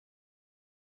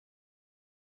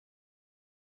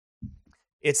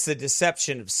 It's the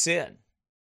deception of sin.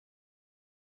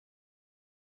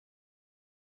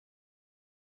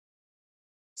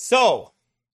 So,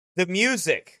 the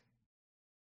music.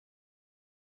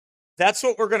 That's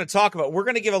what we're going to talk about. We're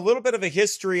going to give a little bit of a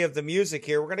history of the music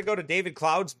here. We're going to go to David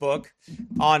Cloud's book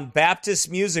on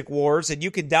Baptist Music Wars, and you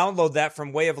can download that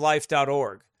from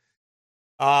wayoflife.org.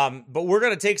 But we're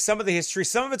going to take some of the history.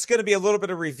 Some of it's going to be a little bit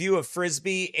of review of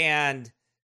Frisbee and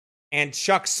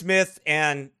Chuck Smith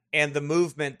and the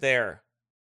movement there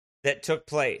that took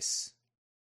place.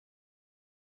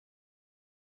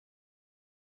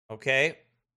 Okay?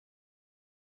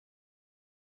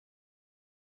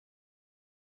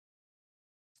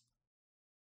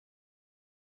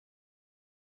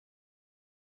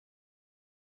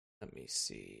 Let me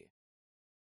see.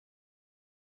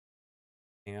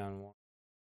 Hang on.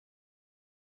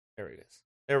 There it is.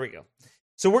 There we go.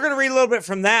 So we're going to read a little bit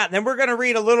from that. And then we're going to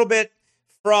read a little bit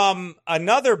from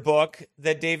another book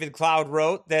that David Cloud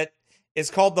wrote that is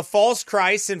called The False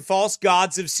Christ and False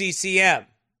Gods of CCM.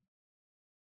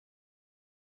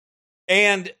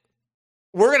 And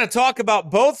we're going to talk about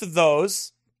both of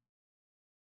those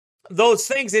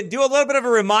things and do a little bit of a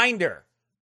reminder.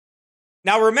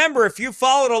 Now, remember, if you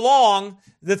followed along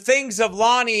the things of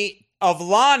Lonnie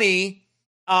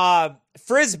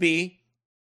Frisbee,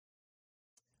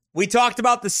 we talked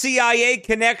about the CIA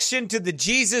connection to the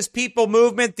Jesus People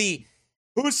movement.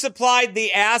 Who supplied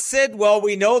the acid? Well,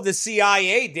 we know the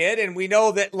CIA did, and we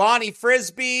know that Lonnie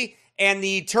Frisbee and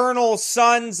the Eternal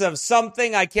Sons of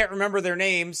something, I can't remember their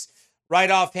names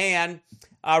right offhand,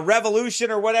 Revolution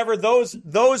or whatever,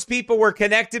 those people were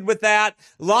connected with that.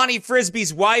 Lonnie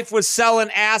Frisbee's wife was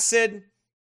selling acid,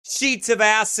 sheets of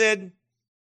acid.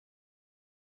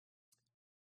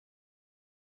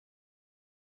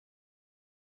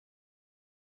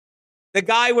 The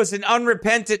guy was an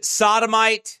unrepentant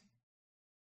sodomite.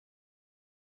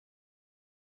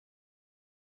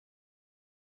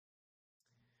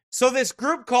 So this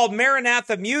group called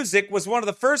Maranatha Music was one of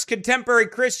the first contemporary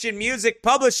Christian music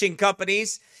publishing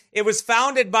companies. It was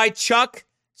founded by Chuck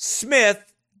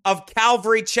Smith of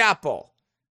Calvary Chapel,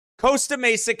 Costa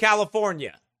Mesa,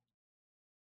 California,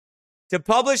 to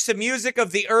publish the music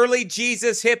of the early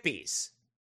Jesus hippies.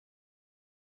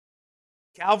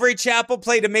 Calvary Chapel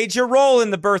played a major role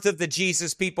in the birth of the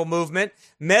Jesus People movement,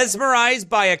 mesmerized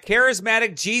by a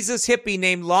charismatic Jesus hippie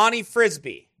named Lonnie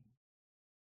Frisbee.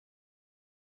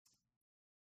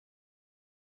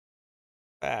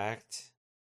 Fact.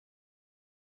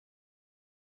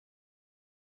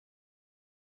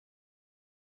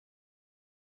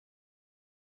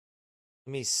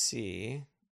 Let me see.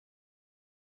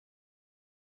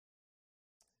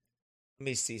 Let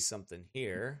me see something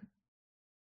here.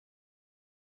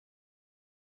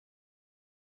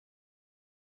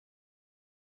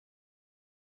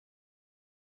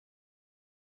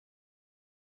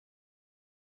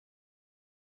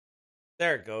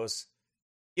 There it goes.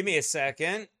 Give me a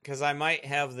second, because I might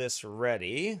have this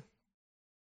ready.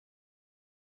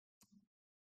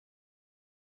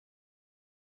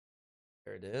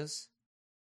 There it is.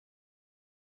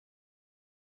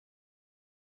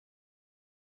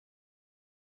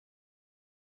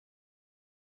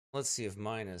 Let's see if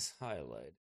mine is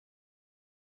highlighted.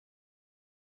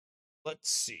 Let's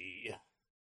see.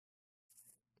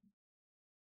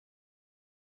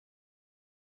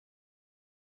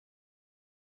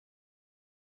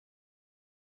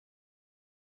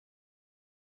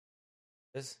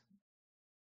 This.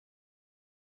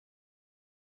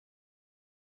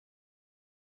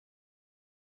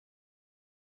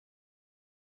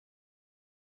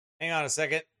 Hang on a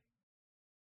second.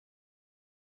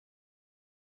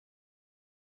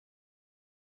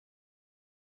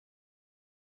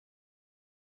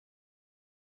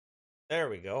 There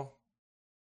we go.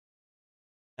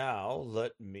 Now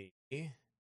let me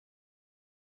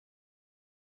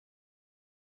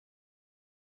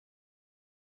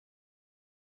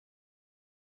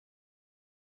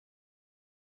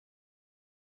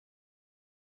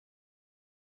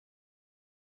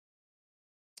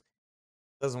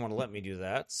doesn't want to let me do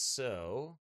that,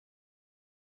 so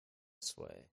this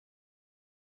way.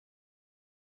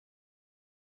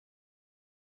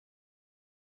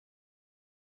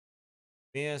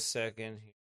 Give me a second.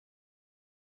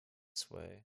 This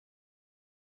way.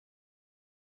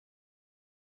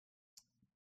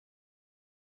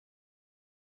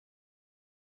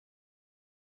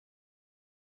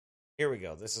 Here we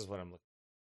go. This is what I'm looking.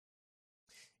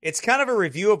 It's kind of a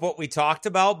review of what we talked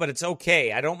about, but it's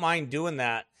okay. I don't mind doing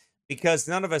that because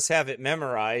none of us have it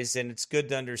memorized, and it's good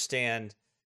to understand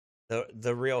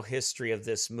the real history of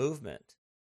this movement,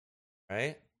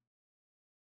 right?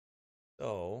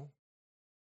 So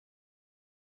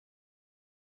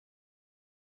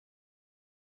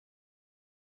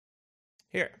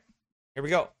here we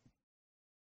go.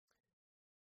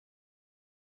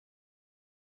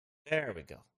 There we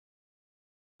go.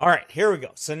 All right, here we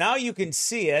go. So now you can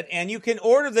see it, and you can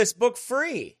order this book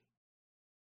free.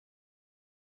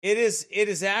 It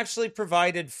is actually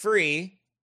provided free,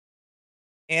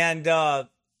 and all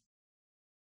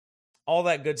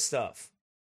that good stuff.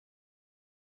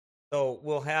 So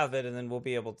we'll have it, and then you'll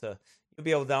be able to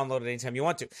download it anytime you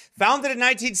want to. Founded in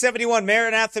 1971,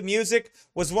 Maranatha Music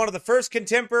was one of the first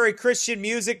contemporary Christian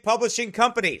music publishing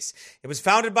companies. It was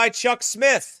founded by Chuck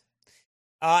Smith.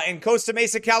 In Costa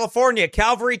Mesa, California.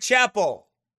 Calvary Chapel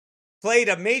played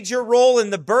a major role in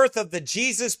the birth of the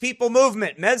Jesus People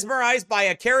movement. Mesmerized by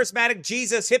a charismatic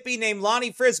Jesus hippie named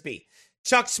Lonnie Frisbee,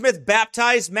 Chuck Smith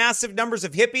baptized massive numbers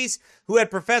of hippies who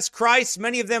had professed Christ.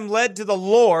 Many of them led to the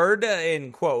Lord,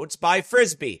 in quotes, by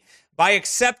Frisbee. By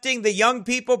accepting the young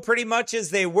people pretty much as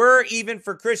they were, even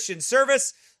for Christian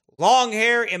service, long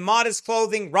hair, immodest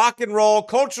clothing, rock and roll,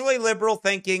 culturally liberal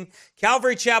thinking,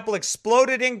 Calvary Chapel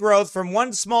exploded in growth from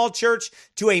one small church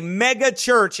to a mega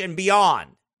church and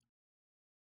beyond.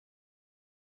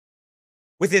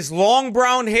 With his long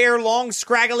brown hair, long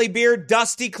scraggly beard,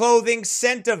 dusty clothing,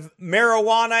 scent of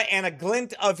marijuana, and a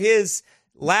glint of his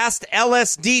last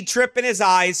LSD trip in his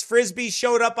eyes, Frisbee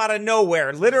showed up out of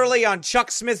nowhere, literally on Chuck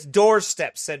Smith's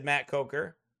doorstep, said Matt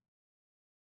Coker.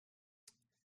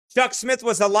 Chuck Smith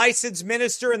was a licensed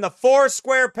minister in the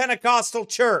Foursquare Pentecostal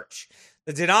Church,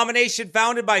 the denomination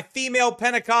founded by female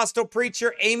Pentecostal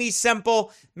preacher Amy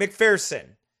Semple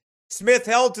McPherson. Smith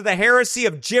held to the heresy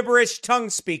of gibberish tongue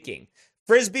speaking.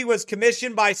 Frisbee was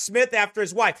commissioned by Smith after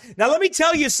his wife. Now let me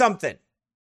tell you something.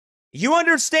 You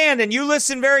understand and you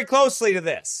listen very closely to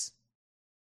this.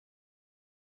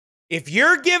 If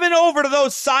you're given over to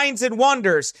those signs and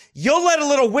wonders, you'll let a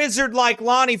little wizard like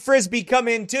Lonnie Frisbee come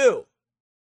in too.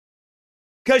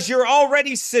 Because you're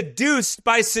already seduced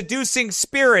by seducing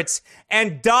spirits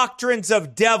and doctrines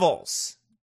of devils.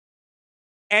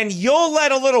 And you'll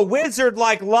let a little wizard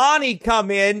like Lonnie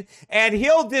come in and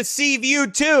he'll deceive you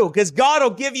too, because God will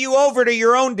give you over to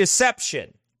your own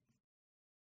deception.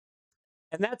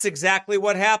 And that's exactly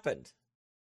what happened.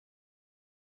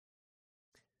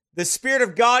 The Spirit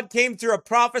of God came through a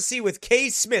prophecy with Kay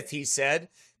Smith, he said,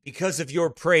 because of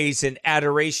your praise and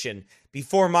adoration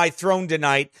before my throne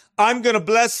tonight, I'm going to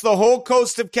bless the whole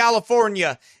coast of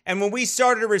California. And when we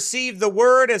started to receive the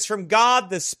word as from God,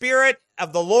 the Spirit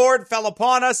of the Lord fell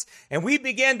upon us, and we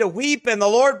began to weep, and the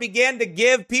Lord began to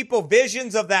give people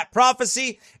visions of that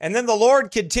prophecy. And then the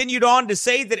Lord continued on to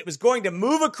say that it was going to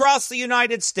move across the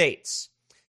United States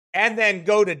and then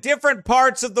go to different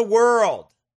parts of the world.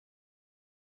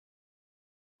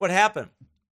 What happened?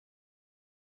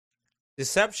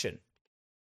 Deception.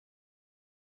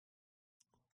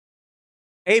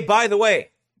 Hey, by the way,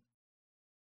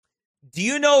 do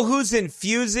you know who's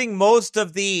infusing most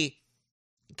of the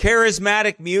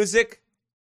charismatic music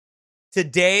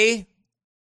today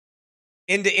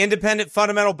into independent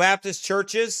fundamental Baptist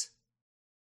churches.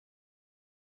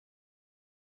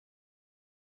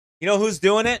 You know who's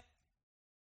doing it?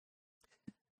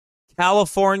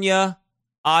 California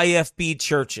IFB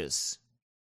churches.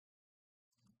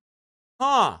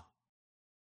 Huh.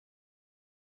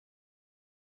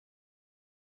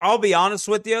 I'll be honest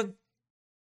with you.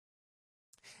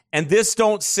 And this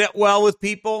don't sit well with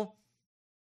people,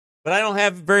 but I don't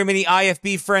have very many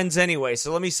IFB friends anyway,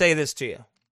 so let me say this to you.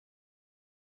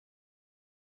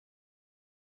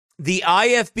 The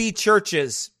IFB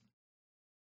churches,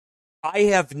 I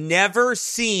have never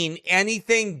seen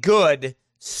anything good,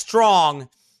 strong,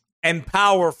 and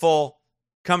powerful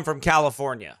come from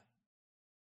California.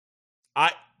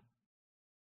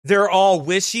 They're all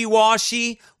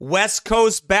wishy-washy. West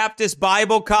Coast Baptist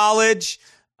Bible College,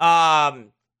 Paul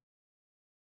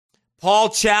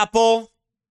Chapel,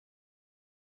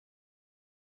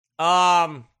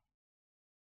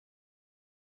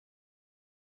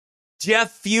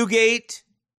 Jeff Fugate,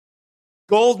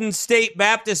 Golden State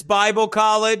Baptist Bible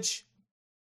College.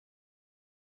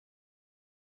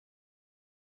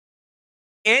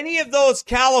 Any of those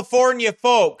California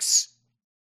folks.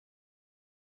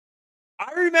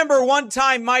 I remember one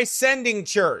time my sending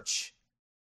church.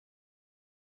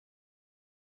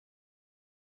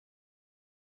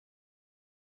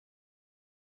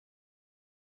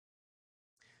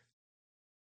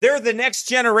 They're the next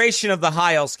generation of the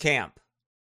Hiles camp.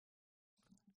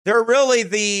 They're really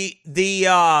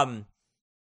the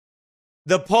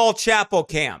Paul Chapel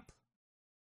camp.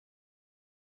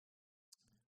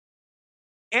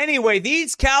 Anyway,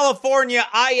 these California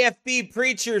IFB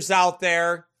preachers out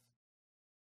there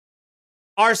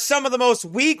are some of the most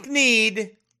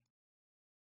weak-kneed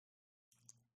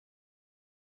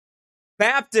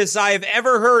Baptists I have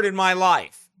ever heard in my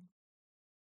life.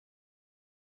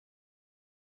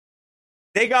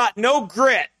 They got no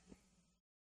grit.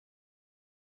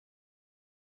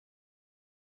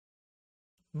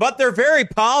 But they're very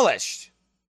polished.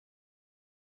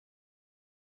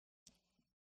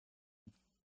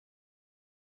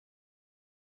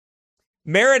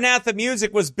 Maranatha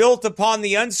music was built upon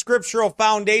the unscriptural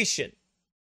foundation.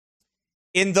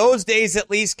 In those days, at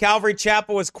least, Calvary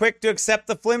Chapel was quick to accept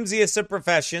the flimsiest of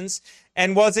professions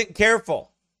and wasn't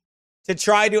careful to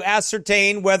try to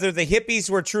ascertain whether the hippies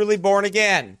were truly born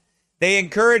again. They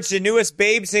encouraged the newest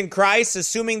babes in Christ,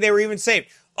 assuming they were even saved.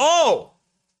 Oh!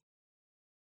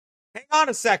 Hang on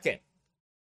a second.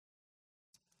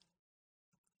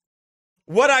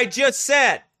 What I just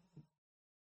said.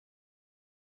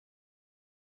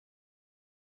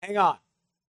 Hang on.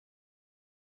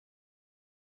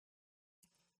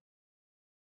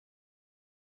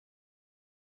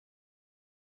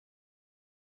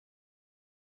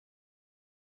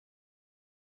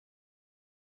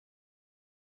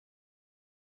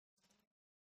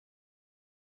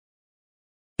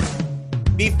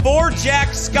 Before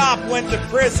Jack Scott went to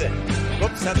prison.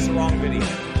 Whoops, that's the wrong video.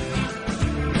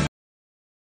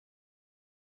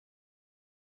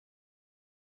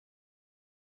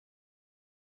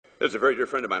 There's a very dear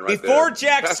friend of mine right there. Before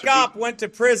Jack Pastor Scott G. went to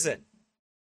prison.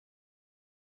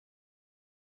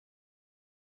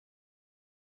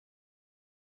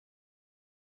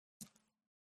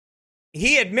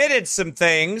 He admitted some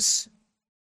things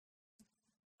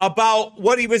about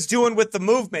what he was doing with the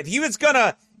movement. He was going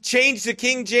to change the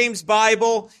King James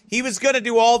Bible. He was going to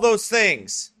do all those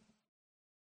things.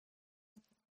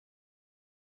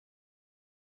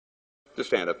 Just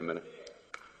stand up a minute.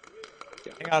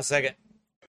 Yeah. Hang on a second.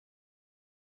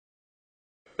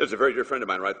 There's a very dear friend of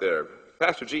mine right there.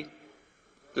 Pastor G,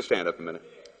 just stand up a minute.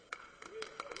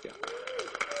 Yeah.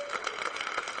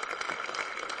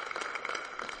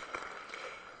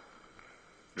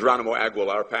 Geronimo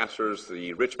Aguilar pastors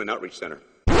the Richmond Outreach Center.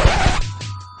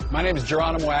 My name is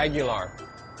Geronimo Aguilar.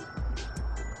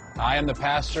 I am the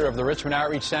pastor of the Richmond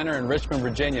Outreach Center in Richmond,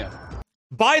 Virginia.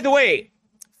 By the way,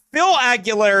 Phil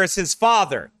Aguilar is his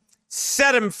father.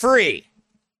 Set him free.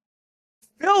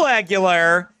 Phil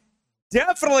Aguilar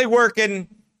definitely working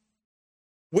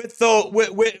with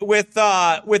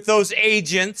those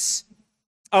agents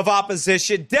of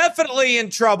opposition. Definitely in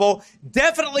trouble.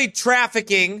 Definitely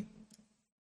trafficking.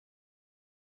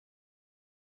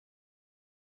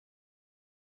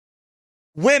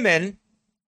 Women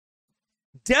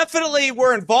definitely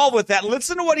were involved with that.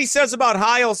 Listen to what he says about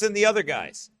Hiles and the other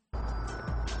guys.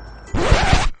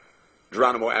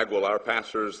 Geronimo Aguilar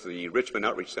pastors the Richmond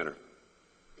Outreach Center.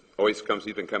 He's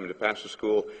been coming to pastor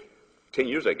school 10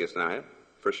 years, I guess, now,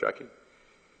 for shucking.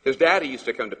 His daddy used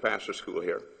to come to pastor school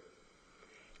here.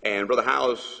 And Brother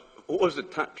Hiles, what was the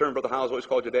term Brother Hiles always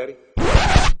called your daddy?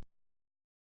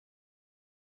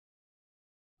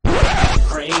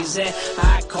 crazy.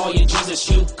 I call you Jesus,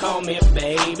 you call me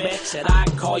baby. Said I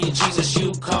call you Jesus,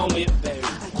 you call me baby.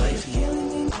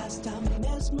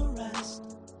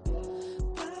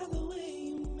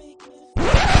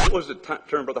 What was the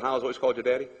term Brother Howells always called your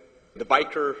daddy? The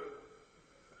biker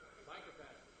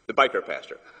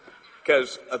pastor.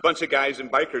 Because a bunch of guys in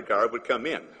biker garb would come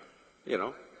in,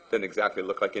 didn't exactly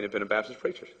look like independent Baptist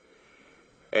preachers.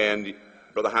 And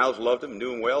Brother Howells loved him,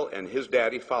 knew him well, and his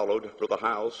daddy followed Brother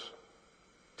Howells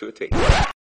to a T.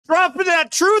 Dropping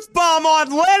that truth bomb on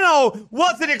Leno.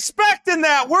 Wasn't expecting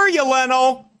that, were you,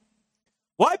 Leno?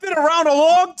 Well, I've been around a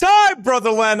long time,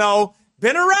 Brother Leno.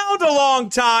 Been around a long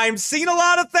time, seen a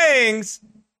lot of things.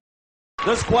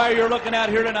 This choir you're looking at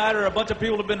here tonight are a bunch of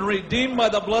people who have been redeemed by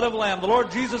the blood of the Lamb. The Lord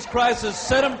Jesus Christ has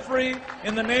set them free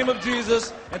in the name of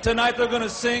Jesus, and tonight they're going to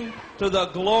sing to the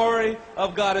glory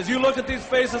of God. As you look at these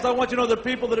faces, I want you to know they're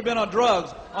people that have been on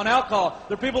drugs, on alcohol.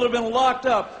 They're people that have been locked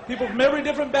up, people from every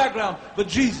different background, but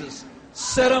Jesus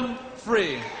set them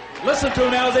free. Listen to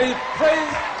them now as they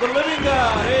praise the living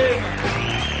God. Amen.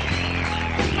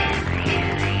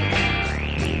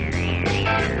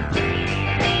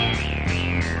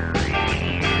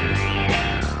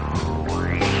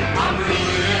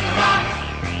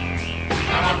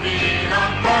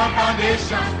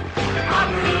 Foundation.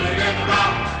 I'm rooted in the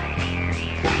rock.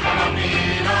 I'm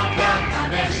being on firm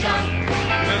foundation.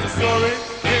 There's a story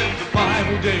in the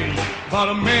Bible days about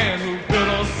a man who built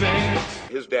on sand.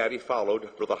 His daddy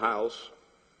followed Brother Howells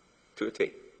to a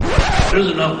T. There's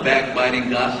enough backbiting,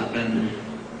 gossiping,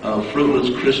 fruitless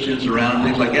Christians around and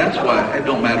things like that. That's why it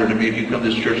don't matter to me if you come to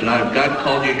this church tonight. If God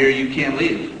called you here, you can't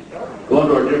leave. Going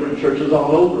to our different churches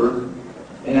all over,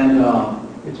 and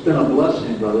it's been a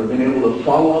blessing, brother, being able to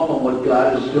follow up on what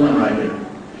God is doing right here.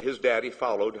 His daddy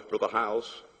followed Brother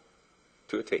Howells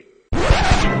to a T.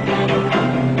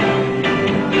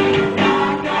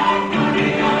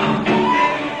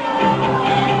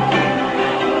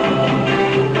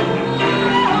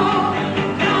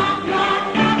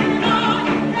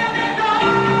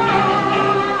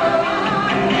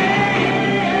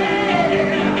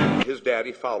 His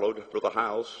daddy followed Brother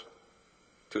Howells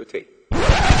to a T.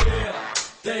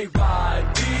 They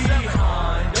ride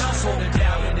behind us, holding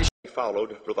down in the He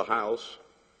followed Brother Howells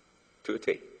to a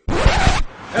T.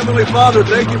 Heavenly Father,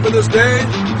 thank you for this day.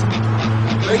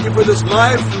 Thank you for this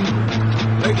life.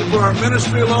 Thank you for our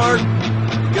ministry, Lord.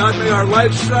 God, may our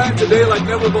lights shine today like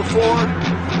never before,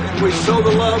 and we show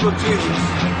the love of Jesus.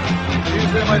 In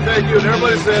Jesus' name I thank you. And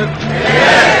everybody said,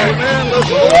 Amen. Let's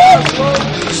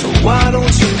so why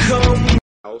don't you come?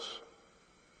 Howells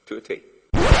to a T.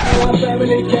 My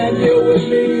family can't deal with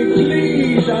me,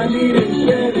 please. I need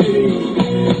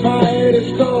insanity. My head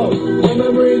is cold. The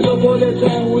memories of all the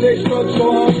time when they struck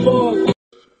so hard for.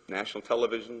 National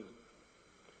television.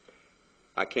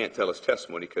 I can't tell his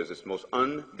testimony because it's the most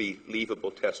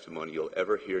unbelievable testimony you'll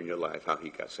ever hear in your life, how he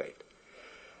got saved.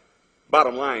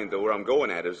 Bottom line, though, where I'm going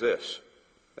at is this.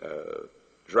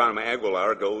 Geronimo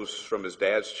Aguilar goes from his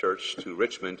dad's church to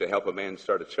Richmond to help a man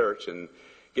start a church and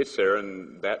gets there,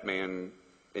 and that man,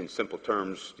 in simple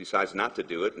terms, decides not to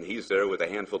do it, and he's there with a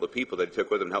handful of people that he took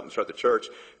with him to help him start the church,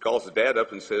 calls his dad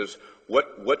up and says,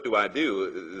 what do I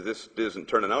do? This isn't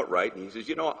turning out right. And he says,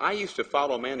 I used to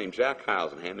follow a man named Jack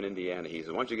Howells in Hammond, Indiana. He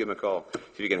says, why don't you give him a call, see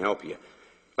if he can help you.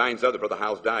 Finds out that Brother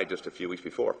Howells died just a few weeks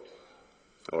before,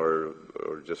 or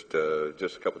just a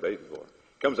couple of days before.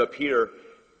 Comes up here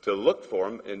to look for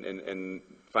him and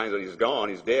finds out he's gone,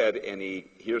 he's dead, and he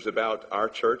hears about our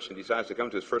church and decides to come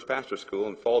to his first pastor school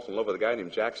and falls in love with a guy named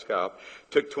Jack Scopp.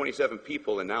 Took 27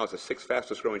 people, and now it's the 6th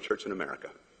fastest growing church in America.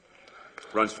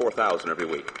 Runs 4,000 every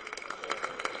week.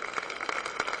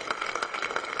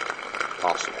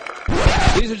 Awesome.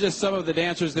 These are just some of the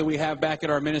dancers that we have back at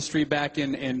our ministry back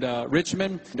in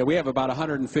Richmond. We have about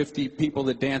 150 people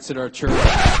that dance at our church.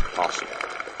 Awesome.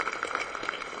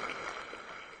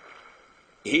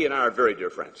 He and I are very dear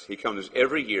friends. He comes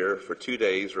every year for 2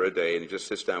 days or a day, and he just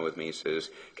sits down with me and says,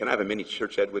 can I have a mini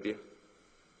church ed with you?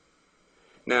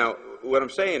 Now, what I'm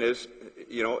saying is,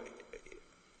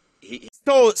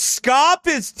 So Scopp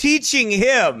is teaching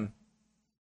him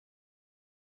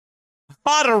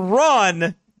how to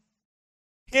run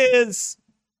his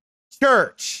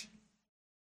church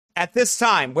at this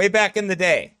time, way back in the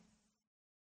day,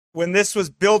 when this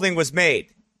building was made,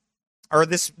 or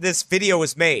this video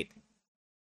was made.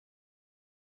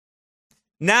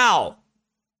 Now,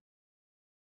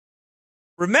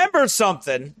 remember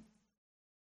something.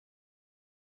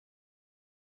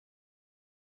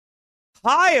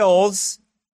 Hiles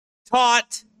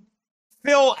taught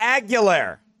Phil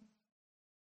Aguilar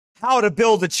how to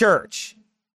build a church.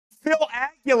 Phil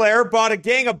Aguilar brought a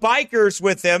gang of bikers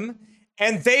with him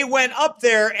And they went up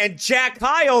there and Jack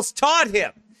Hyles taught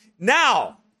him.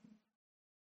 Now,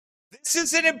 this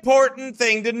is an important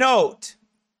thing to note.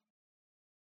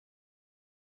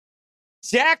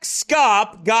 Jack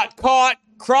Schaap got caught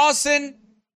crossing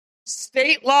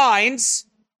state lines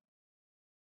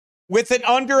with an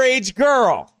underage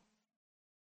girl.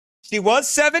 She was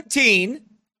 17,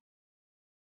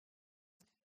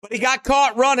 but he got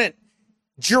caught running.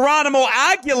 Geronimo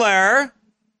Aguilar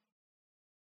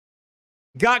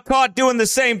got caught doing the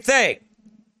same thing.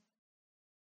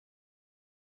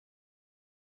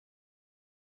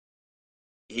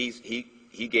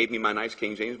 He gave me my nice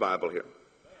King James Bible here.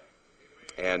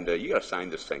 And you got to sign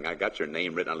this thing. I got your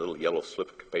name written on a little yellow slip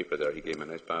of paper there. He gave me a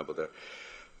nice Bible there.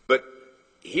 But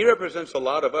he represents a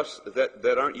lot of us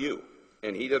that aren't you.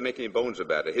 And he doesn't make any bones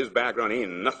about it. His background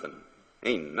ain't nothing.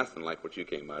 Ain't nothing like what you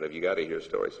came out of. You got to hear a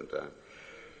story sometime.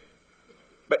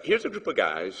 But here's a group of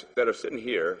guys that are sitting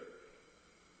here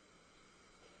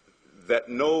that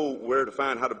know where to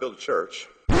find how to build a church.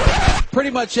 Pretty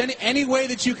much any way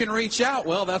that you can reach out,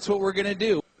 well, that's what we're going to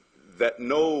do. That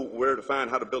know where to find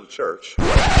how to build a church.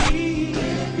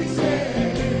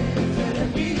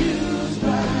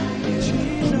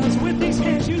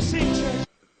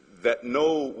 That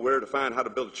know where to find how to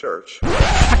build a church.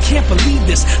 I can't believe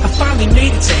this. I finally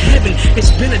made it to heaven.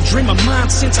 It's been a dream of mine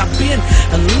since I've been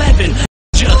 11.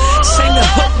 Sang the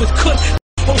hook with Cook.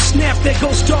 Oh snap, there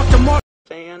goes Dr. Mark.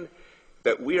 Understand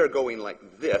that we are going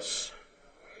like this,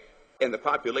 and the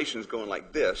population is going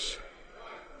like this,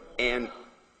 and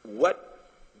what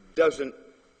doesn't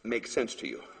make sense to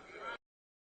you?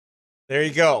 There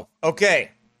you go. Okay.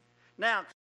 Now,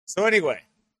 so anyway,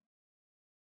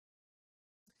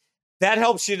 that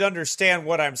helps you to understand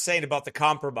what I'm saying about the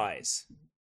compromise.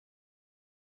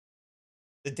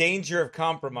 The danger of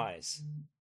compromise.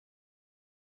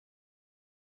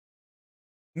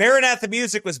 Maranatha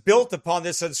Music was built upon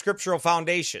this unscriptural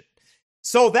foundation.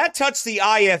 So that touched the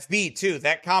IFB too,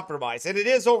 that compromise. And it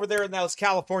is over there in those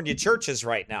California churches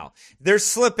right now. They're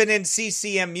slipping in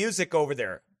CCM music over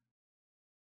there.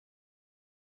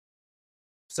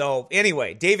 So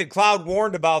anyway, David Cloud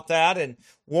warned about that and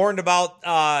warned about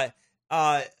that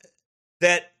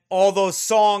all those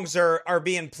songs are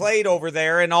being played over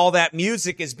there and all that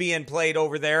music is being played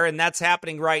over there, and that's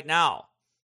happening right now.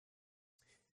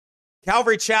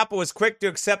 Calvary Chapel was quick to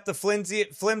accept the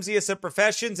flimsiest of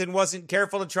professions and wasn't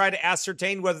careful to try to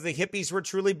ascertain whether the hippies were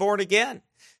truly born again.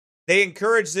 They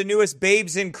encouraged the newest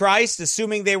babes in Christ,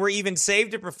 assuming they were even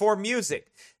saved, to perform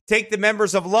music. Take the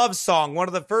members of Love Song, one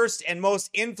of the first and most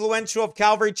influential of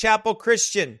Calvary Chapel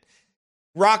Christian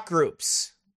rock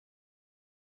groups.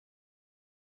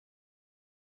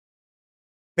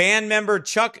 Band member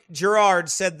Chuck Girard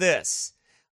said this: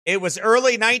 "It was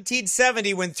early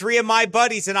 1970 when three of my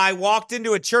buddies and I walked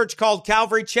into a church called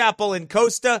Calvary Chapel in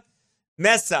Costa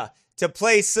Mesa to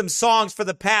play some songs for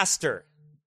the pastor.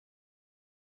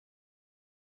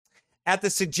 At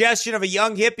the suggestion of a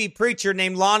young hippie preacher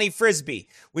named Lonnie Frisbee.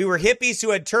 We were hippies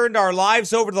who had turned our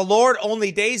lives over to the Lord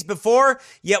only days before,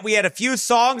 yet we had a few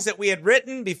songs that we had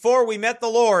written before we met the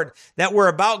Lord that were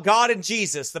about God and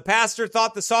Jesus. The pastor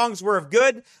thought the songs were of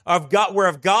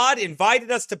God,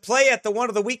 invited us to play at one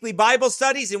of the weekly Bible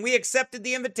studies, and we accepted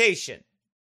the invitation."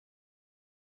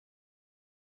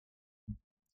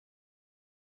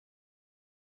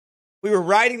 We were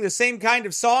writing the same kind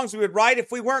of songs we would write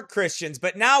if we weren't Christians,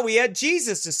 but now we had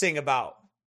Jesus to sing about.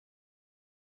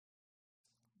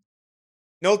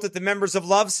 Note that the members of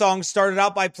Love Song started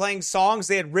out by playing songs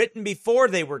they had written before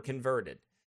they were converted,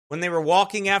 when they were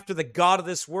walking after the God of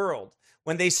this world.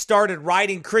 When they started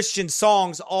writing Christian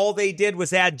songs, all they did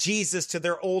was add Jesus to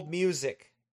their old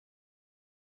music.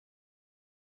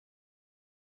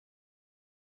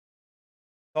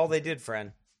 That's all they did,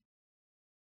 friend.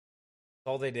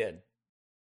 That's all they did.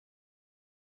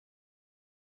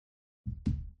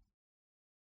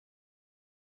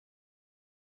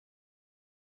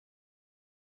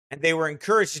 And they were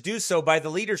encouraged to do so by the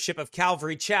leadership of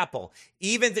Calvary Chapel.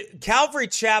 Even Calvary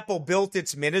Chapel built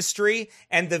its ministry,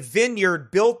 and the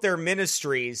Vineyard built their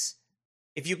ministries,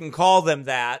 if you can call them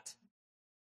that,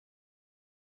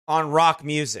 on rock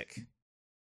music.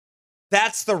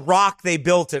 That's the rock they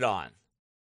built it on.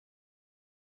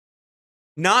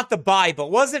 Not the Bible.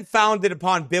 It wasn't founded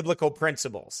upon biblical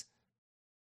principles.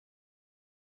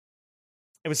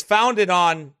 It was founded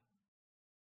on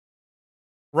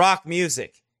rock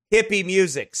music, hippie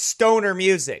music, stoner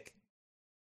music,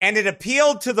 and it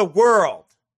appealed to the world.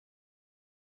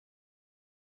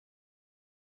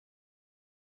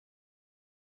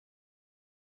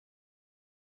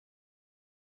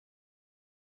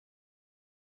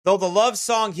 Though the love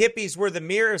song hippies were the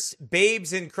merest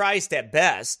babes in Christ at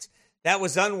best, that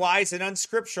was unwise and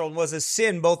unscriptural and was a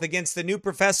sin both against the new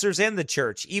professors and the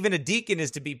church. Even a deacon is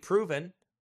to be proven.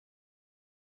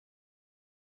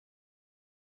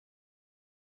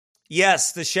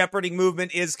 Yes, the shepherding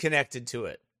movement is connected to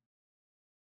it.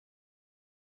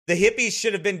 The hippies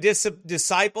should have been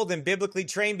discipled and biblically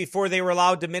trained before they were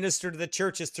allowed to minister to the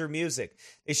churches through music.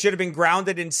 They should have been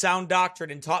grounded in sound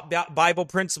doctrine and taught Bible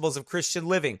principles of Christian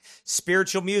living,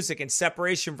 spiritual music, and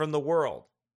separation from the world.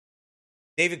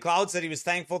 David Cloud said he was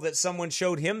thankful that someone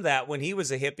showed him that when he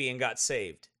was a hippie and got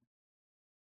saved.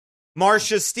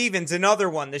 Marcia Stevens, another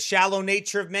one. The shallow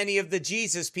nature of many of the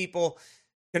Jesus people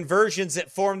conversions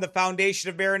that formed the foundation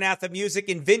of Maranatha music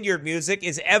and vineyard music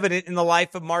is evident in the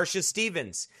life of Marcia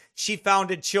Stevens. She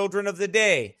founded Children of the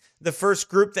Day, the first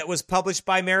group that was published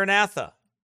by Maranatha.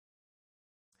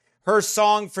 Her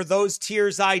song, For Those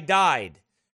Tears I Died,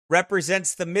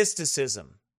 represents the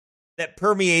mysticism that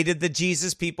permeated the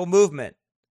Jesus People movement.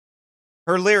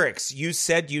 Her lyrics, you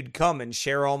said you'd come and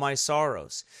share all my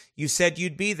sorrows. You said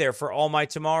you'd be there for all my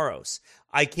tomorrows.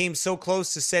 I came so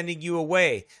close to sending you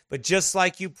away, but just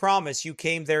like you promised, you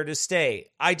came there to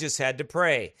stay. I just had to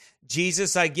pray.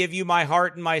 Jesus, I give you my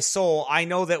heart and my soul. I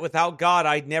know that without God,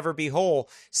 I'd never be whole.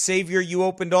 Savior, you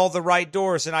opened all the right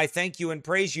doors, and I thank you and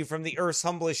praise you from the earth's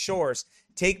humblest shores.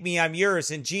 Take me, I'm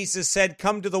yours. And Jesus said,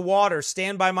 come to the water,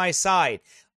 stand by my side.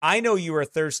 I know you are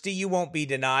thirsty, you won't be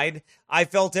denied. I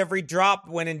felt every drop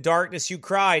when in darkness you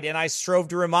cried, and I strove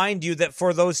to remind you that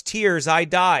for those tears I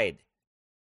died.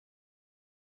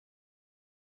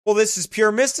 Well, this is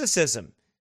pure mysticism.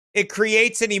 It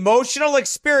creates an emotional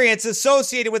experience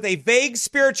associated with a vague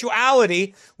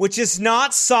spirituality which is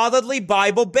not solidly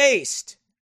Bible-based.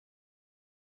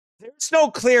 There's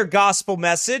no clear gospel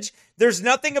message. There's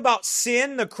nothing about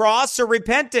sin, the cross, or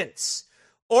repentance,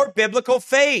 or biblical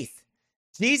faith.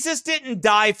 Jesus didn't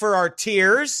die for our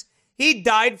tears. He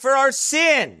died for our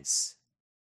sins.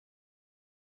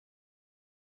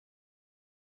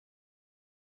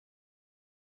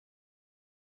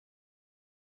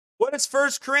 What does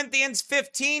 1 Corinthians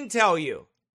 15 tell you?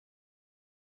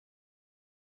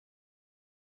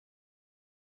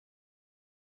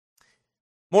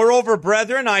 Moreover,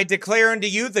 brethren, I declare unto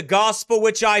you the gospel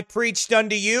which I preached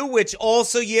unto you, which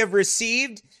also ye have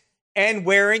received, and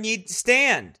wherein ye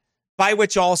stand, by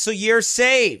which also ye are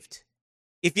saved,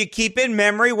 if ye keep in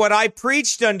memory what I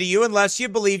preached unto you, unless ye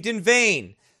believed in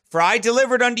vain. For I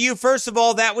delivered unto you first of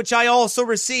all that which I also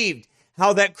received,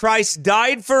 how that Christ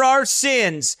died for our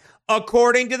sins,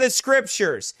 according to the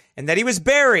Scriptures, and that he was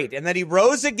buried, and that he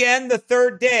rose again the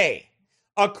third day,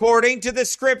 according to the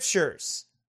Scriptures.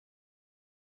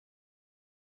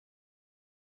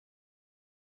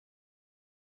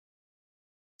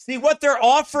 See, what they're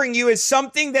offering you is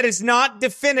something that is not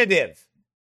definitive.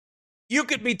 You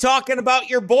could be talking about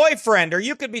your boyfriend, or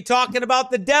you could be talking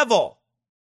about the devil,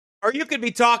 or you could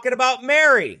be talking about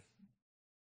Mary.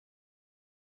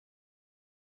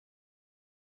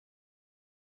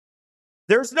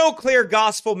 There's no clear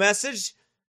gospel message.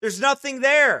 There's nothing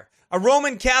there. A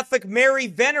Roman Catholic Mary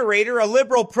venerator, a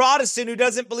liberal Protestant who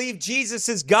doesn't believe Jesus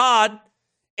is God,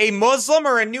 a Muslim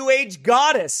or a New Age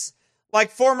goddess,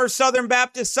 like former Southern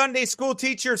Baptist Sunday school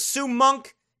teacher Sue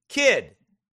Monk Kidd,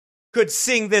 could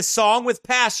sing this song with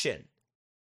passion.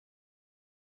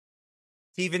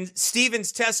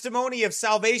 Stephen's testimony of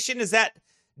salvation is that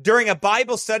during a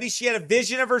Bible study, she had a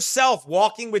vision of herself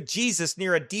walking with Jesus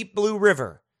near a deep blue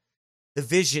river. The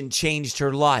vision changed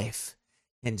her life,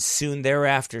 and soon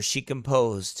thereafter she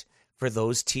composed, For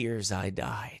Those Tears I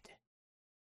Died.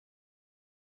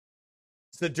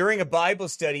 So during a Bible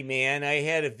study, man, I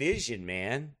had a vision,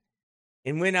 man.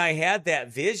 And when I had that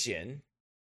vision,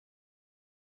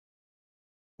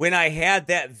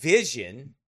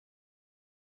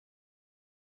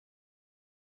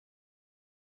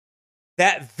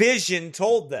 that vision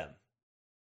told them.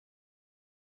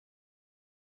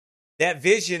 That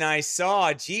vision, I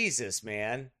saw Jesus,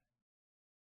 man,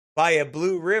 by a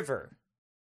blue river.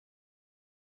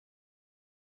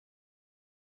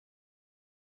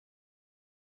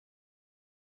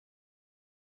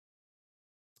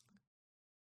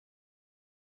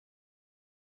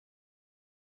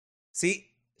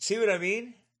 See what I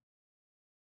mean?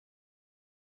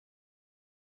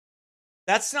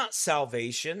 That's not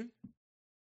salvation.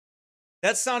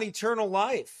 That's not eternal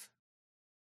life.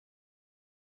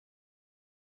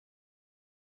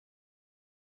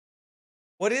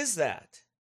 What is that?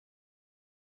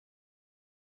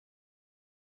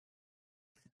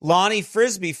 Lonnie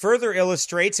Frisbee further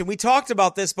illustrates, and we talked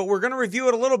about this, but we're going to review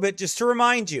it a little bit just to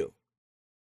remind you.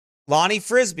 Lonnie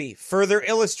Frisbee further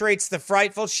illustrates the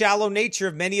frightful, shallow nature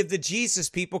of many of the Jesus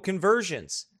people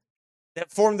conversions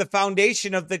that formed the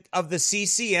foundation of the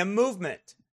CCM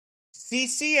movement.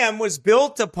 CCM was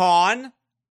built upon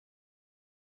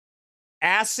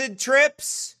acid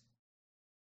trips,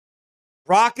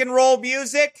 rock and roll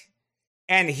music,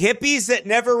 and hippies that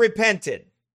never repented.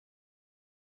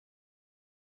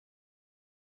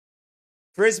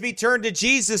 Frisbee turned to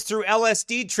Jesus through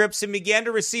LSD trips and began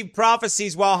to receive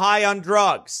prophecies while high on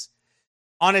drugs.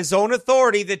 On his own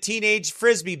authority, the teenage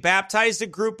Frisbee baptized a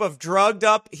group of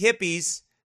drugged-up hippies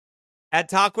at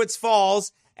Tahquitz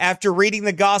Falls after reading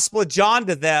the Gospel of John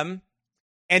to them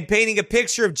and painting a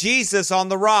picture of Jesus on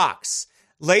the rocks.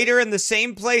 Later in the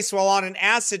same place, while on an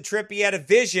acid trip, he had a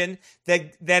vision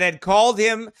that had called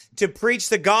him to preach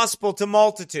the gospel to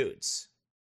multitudes.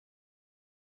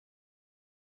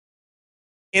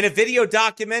 In a video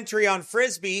documentary on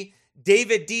Frisbee,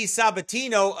 David D.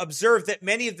 Sabatino observed that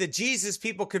many of the Jesus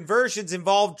people conversions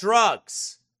involved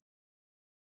drugs.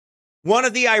 One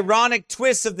of the ironic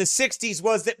twists of the 60s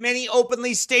was that many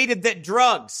openly stated that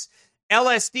drugs,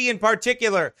 LSD in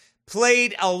particular,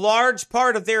 played a large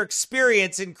part of their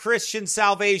experience in Christian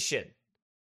salvation.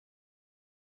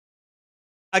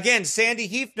 Again, Sandy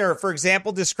Hefner, for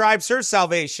example, describes her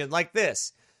salvation like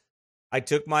this. I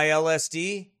took my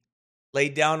LSD,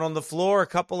 laid down on the floor a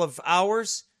couple of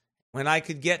hours. When I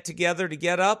could get together to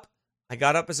get up, I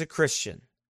got up as a Christian.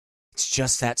 It's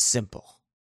just that simple.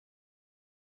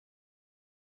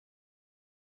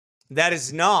 That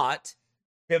is not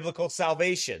biblical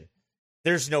salvation.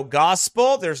 There's no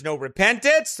gospel. There's no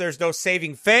repentance. There's no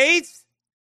saving faith.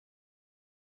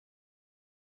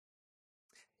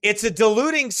 It's a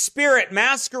deluding spirit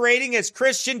masquerading as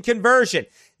Christian conversion.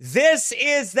 This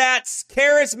is that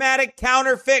charismatic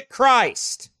counterfeit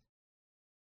Christ.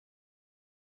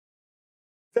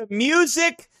 The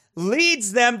music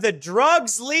leads them, the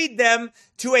drugs lead them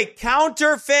to a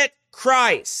counterfeit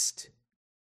Christ,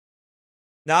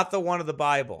 not the one of the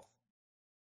Bible.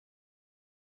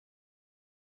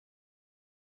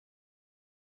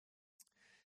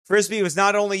 Frisbee was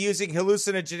not only using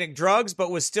hallucinogenic drugs, but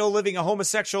was still living a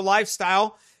homosexual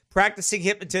lifestyle, practicing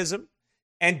hypnotism,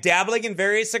 and dabbling in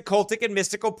various occultic and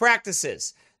mystical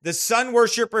practices. The Sun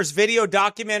Worshippers video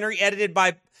documentary edited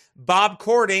by Bob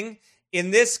Cording.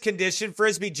 In this condition,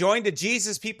 Frisbee joined a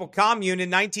Jesus People commune in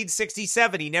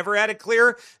 1967. He never had a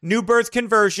clear new birth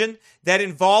conversion that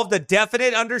involved a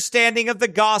definite understanding of the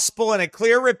gospel and a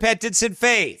clear repentance and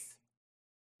faith.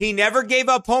 He never gave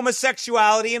up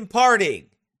homosexuality and partying.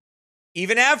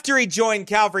 Even after he joined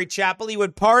Calvary Chapel, he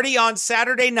would party on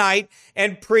Saturday night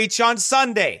and preach on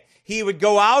Sunday. He would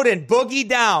go out and boogie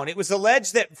down. It was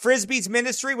alleged that Frisbee's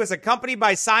ministry was accompanied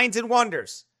by signs and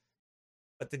wonders.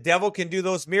 But the devil can do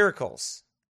those miracles.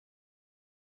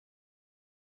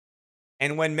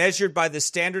 And when measured by the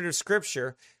standard of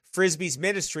Scripture, Frisbee's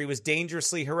ministry was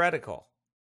dangerously heretical.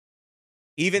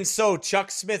 Even so, Chuck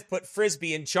Smith put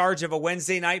Frisbee in charge of a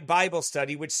Wednesday night Bible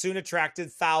study, which soon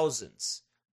attracted thousands.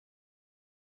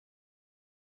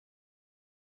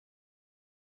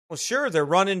 Well, sure, they're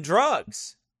running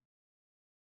drugs.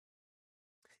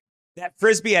 That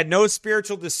Frisbee had no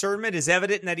spiritual discernment is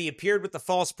evident in that he appeared with the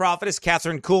false prophetess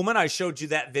Catherine Kuhlman. I showed you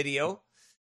that video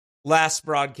last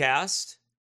broadcast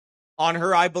on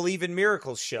her I Believe in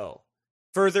Miracles show.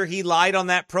 Further, he lied on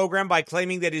that program by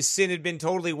claiming that his sin had been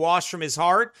totally washed from his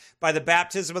heart by the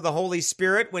baptism of the Holy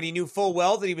Spirit when he knew full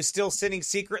well that he was still sinning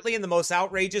secretly in the most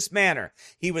outrageous manner.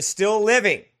 He was still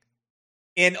living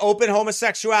in open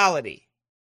homosexuality.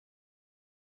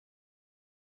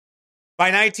 By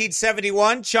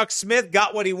 1971, Chuck Smith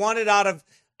got what he wanted out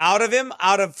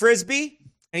of Frisbee,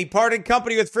 and he parted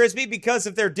company with Frisbee because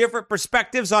of their different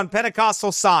perspectives on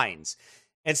Pentecostal signs,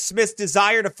 and Smith's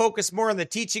desire to focus more on the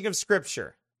teaching of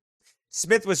Scripture.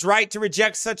 Smith was right to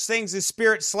reject such things as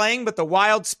spirit slaying, but the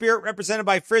wild spirit represented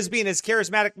by Frisbee and his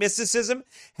charismatic mysticism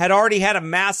had already had a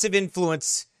massive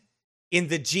influence in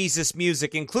the Jesus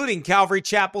music, including Calvary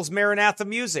Chapel's Maranatha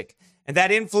music, and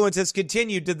that influence has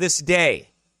continued to this day.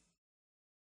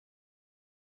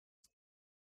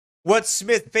 What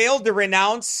Smith failed to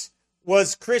renounce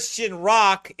was Christian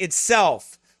rock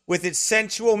itself, with its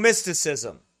sensual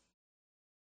mysticism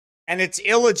and its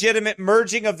illegitimate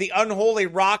merging of the unholy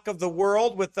rock of the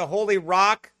world with the holy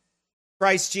rock,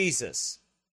 Christ Jesus.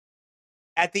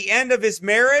 At the end of his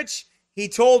marriage, he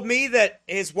told me that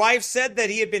his wife said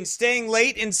that he had been staying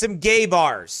late in some gay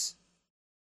bars.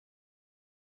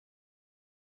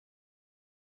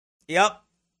 Yep.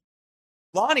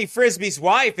 Lonnie Frisbee's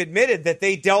wife admitted that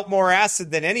they dealt more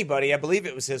acid than anybody. I believe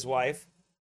it was his wife.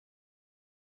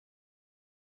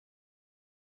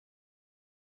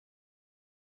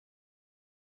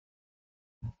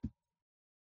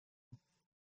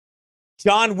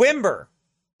 John Wimber,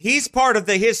 he's part of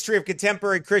the history of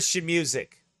contemporary Christian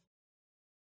music.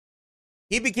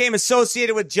 He became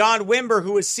associated with John Wimber,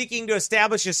 who was seeking to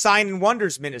establish a sign and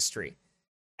wonders ministry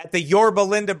at the Yorba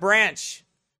Linda branch.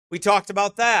 We talked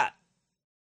about that.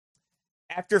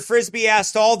 After Frisbee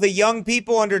asked all the young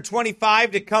people under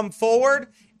 25 to come forward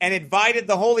and invited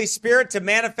the Holy Spirit to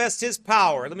manifest his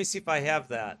power. Let me see if I have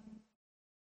that.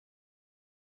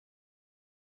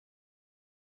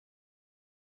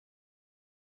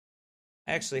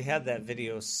 I actually had that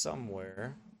video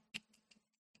somewhere.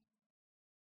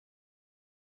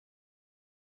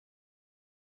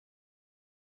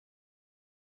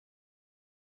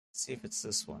 Let's see if it's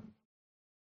this one.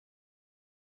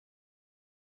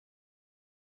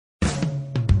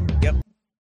 Yep.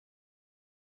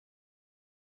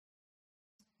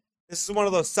 This is one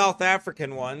of those South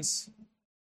African ones.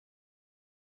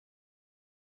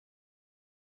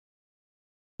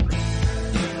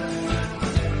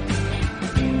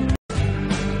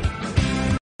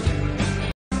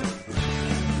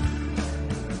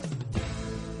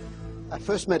 I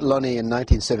first met Lonnie in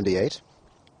 1978.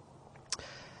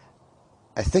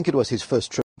 I think it was his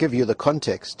first trip. I'll give you the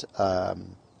context,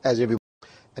 as everyone,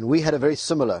 and we had a very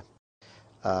similar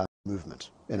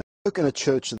movement. I work in a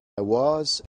church, and I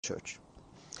was a church.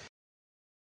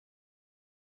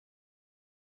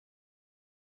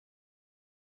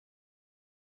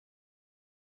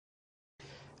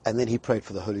 And then he prayed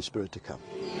for the Holy Spirit to come.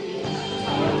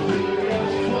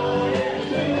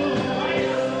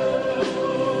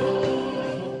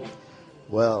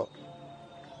 Well,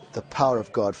 the power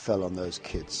of God fell on those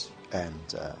kids,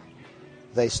 and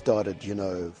they started,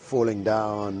 falling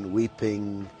down,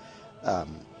 weeping,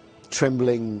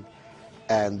 trembling,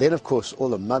 and then, of course, all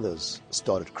the mothers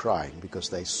started crying because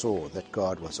they saw that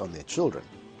God was on their children.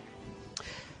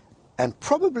 And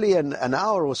probably an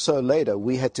hour or so later,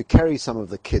 we had to carry some of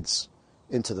the kids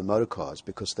into the motor cars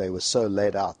because they were so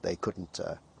laid out they couldn't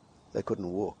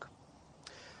walk.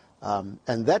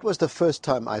 And that was the first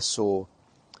time I saw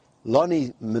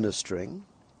Lonnie ministering,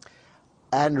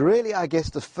 and really, I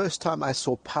guess, the first time I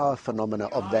saw power phenomena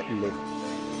of that level.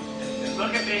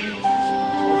 Look at me. Open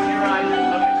your eyes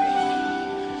and look at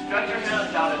me. Stretch your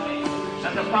hands out at me.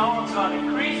 And the power of God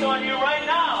increase on you right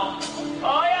now.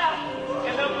 Oh, yeah.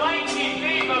 In the mighty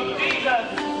name of Jesus.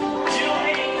 You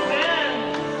hate sin.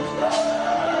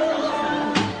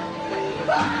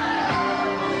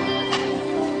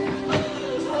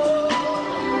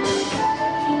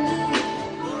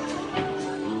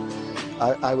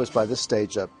 I was by this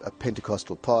stage a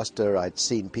Pentecostal pastor. I'd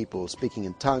seen people speaking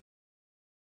in tongues.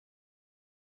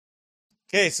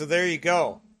 Okay, so there you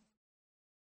go.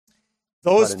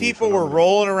 Those people were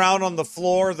rolling around on the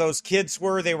floor. Those kids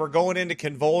were. They were going into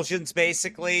convulsions,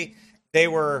 basically. They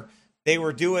were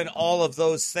doing all of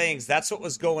those things. That's what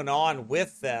was going on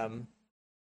with them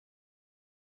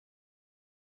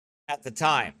at the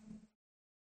time.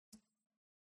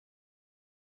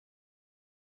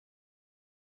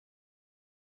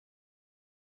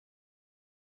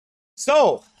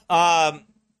 So, John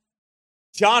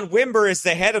Wimber is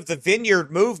the head of the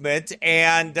Vineyard movement,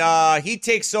 and he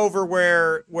takes over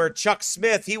where Chuck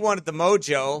Smith, he wanted the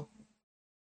mojo,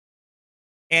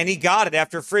 and he got it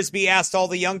after Frisbee asked all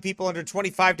the young people under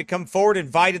 25 to come forward,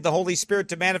 invited the Holy Spirit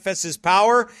to manifest his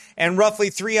power, and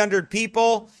roughly 300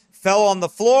 people fell on the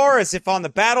floor as if on the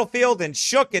battlefield and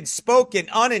shook and spoke in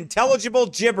unintelligible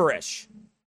gibberish.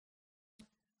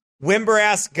 Wimber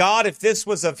asked God if this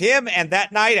was of him, and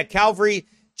that night a Calvary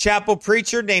Chapel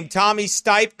preacher named Tommy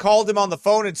Stipe called him on the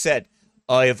phone and said,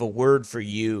 "I have a word for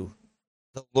you.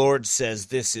 The Lord says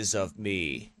this is of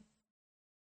me."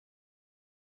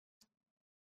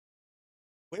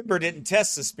 Wimber didn't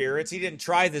test the spirits. He didn't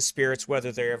try the spirits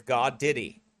whether they're of God, did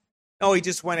he? No, he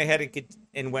just went ahead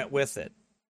and went with it.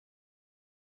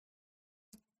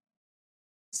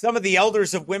 Some of the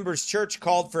elders of Wimber's church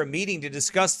called for a meeting to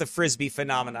discuss the Frisbee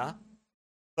phenomena,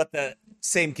 but the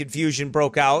same confusion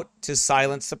broke out to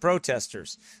silence the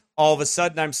protesters. All of a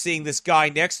sudden, I'm seeing this guy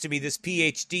next to me, this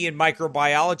PhD in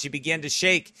microbiology, begin to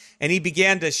shake, and he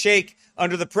began to shake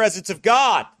under the presence of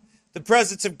God. The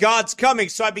presence of God's coming,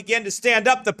 so I began to stand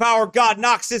up. The power of God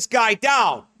knocks this guy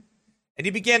down, and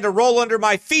he began to roll under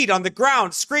my feet on the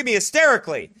ground, screaming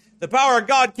hysterically. The power of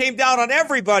God came down on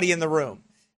everybody in the room.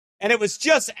 And it was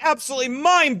just absolutely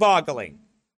mind-boggling.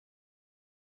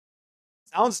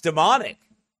 Sounds demonic.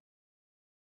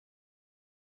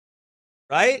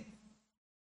 Right?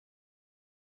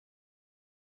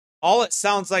 All it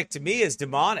sounds like to me is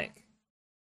demonic.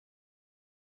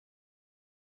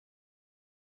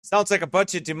 Sounds like a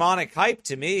bunch of demonic hype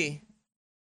to me.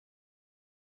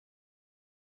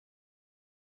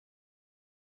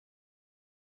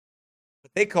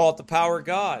 But they call it the power of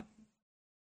God.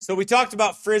 So we talked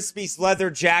about Frisbee's leather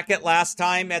jacket last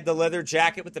time. Had the leather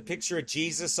jacket with the picture of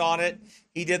Jesus on it.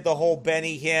 He did the whole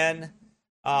Benny Hinn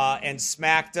and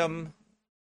smacked him.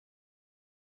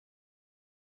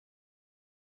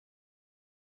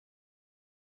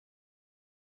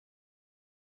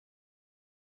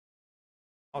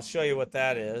 I'll show you what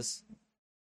that is.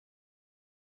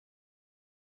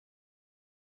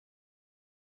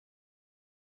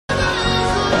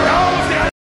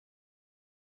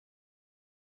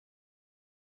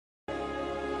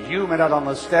 You may not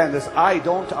understand this. I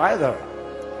don't either.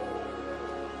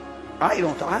 I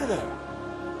don't either.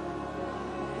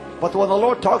 But when the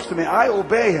Lord talks to me, I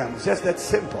obey Him. It's just that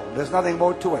simple. There's nothing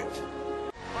more to it.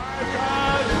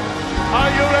 Are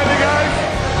you ready, guys?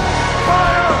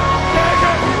 Fire! Take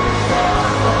it!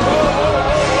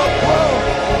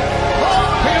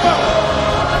 Pick him up!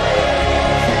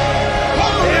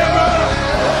 Here, brother!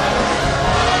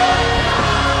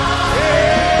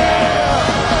 Yeah!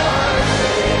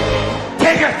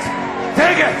 Take it!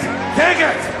 Take it! Take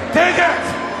it! Take it!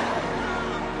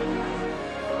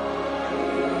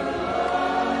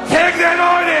 Take the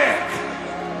anointing!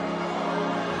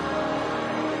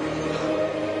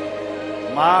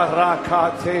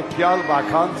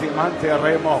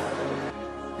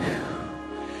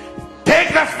 Take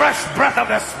the fresh breath of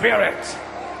the Spirit.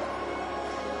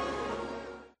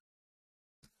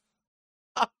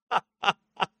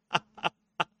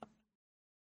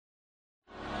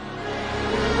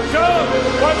 Joe,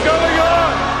 what's going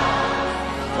on?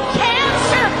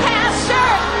 Cancer, Pastor!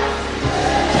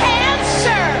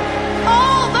 Cancer!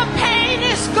 All the pain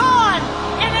is gone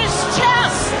in his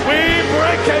chest! We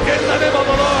break it in the name of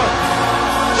the Lord.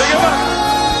 Take him up.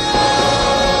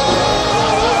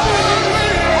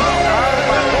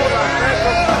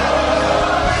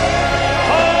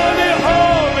 Holy,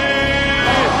 holy.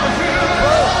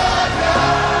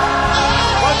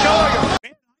 What's going on? I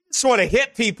just want to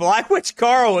hit people. I wish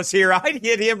Carl was here. I'd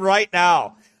hit him right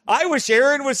now. I wish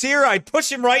Aaron was here. I'd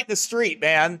push him right in the street,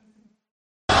 man.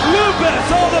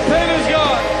 Lupus, all the pain is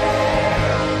gone.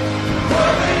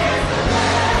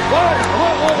 Whoa,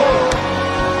 whoa, whoa, whoa.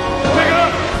 Pick it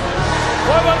up.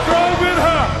 What's wrong with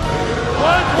her?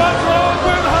 What's wrong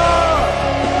with her?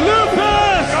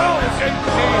 Lupus! Oh, Jesus.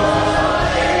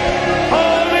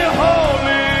 Holy,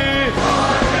 holy.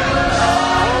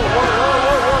 Whoa, whoa,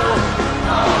 whoa, whoa.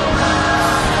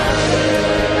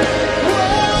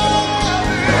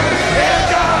 Here,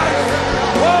 guys.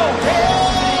 Whoa.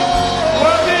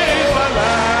 Worthy is the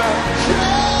Lamb.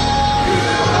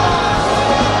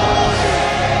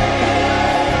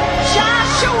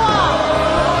 Joshua,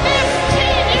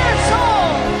 15 years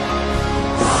old.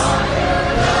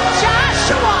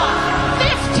 Joshua,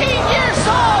 15 years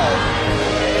old.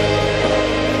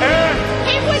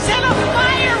 He was in a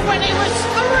fire when he was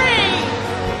 3.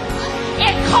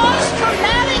 It caused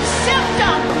traumatic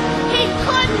symptoms. He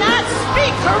could not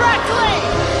speak correctly.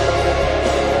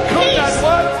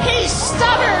 He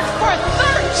stuttered for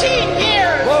 13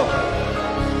 years.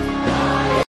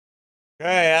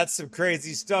 Okay, that's some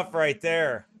crazy stuff right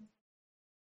there.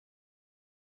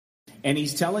 And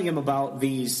he's telling him about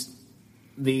these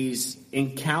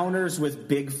encounters with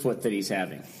Bigfoot that he's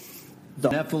having. The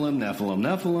Nephilim.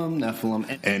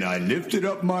 And I lifted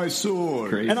up my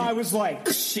sword. And I was like,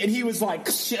 and he was like,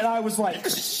 and I was like,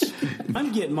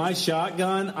 I'm getting my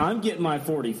shotgun. I'm getting my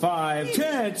 45.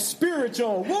 Tense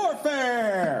spiritual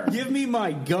warfare. Give me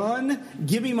my gun.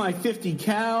 Give me my 50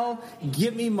 cal.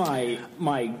 Give me my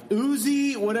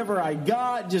Uzi, whatever I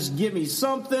got. Just give me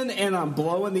something, and I'm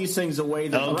blowing these things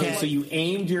away. Okay, so you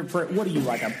aimed your prayer. What are you,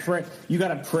 like a prayer? You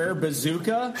got a prayer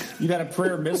bazooka? You got a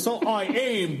prayer missile? I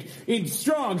aimed in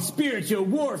strong spiritual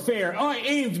warfare. I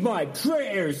aimed my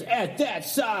prayers at that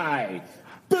side.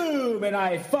 Boom, and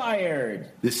I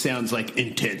fired. This sounds like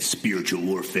intense spiritual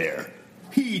warfare.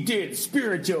 He did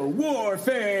spiritual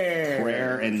warfare.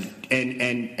 Prayer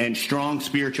and strong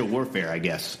spiritual warfare, I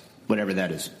guess. Whatever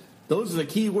that is. Those are the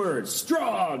key words.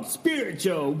 Strong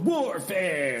spiritual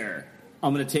warfare.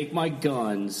 I'm going to take my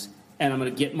guns, and I'm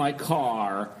going to get my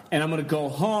car, and I'm going to go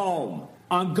home.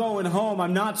 I'm going home.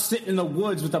 I'm not sitting in the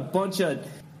woods with a bunch of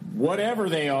whatever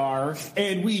they are.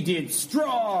 And we did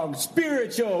strong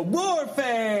spiritual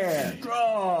warfare.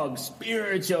 Strong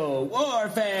spiritual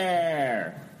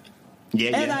warfare.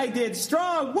 And I did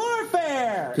strong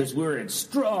warfare. Because we're in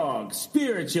strong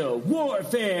spiritual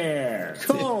warfare.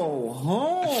 Go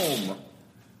home.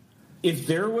 If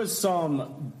there was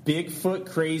some Bigfoot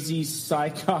crazy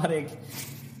psychotic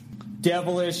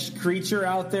devilish creature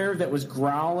out there that was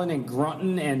growling and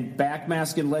grunting and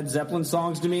backmasking Led Zeppelin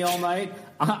songs to me all night,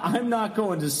 I'm not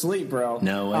going to sleep, bro.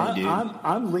 No way, dude.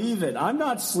 I'm leaving. I'm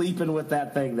not sleeping with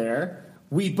that thing there.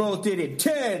 We both did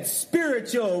intense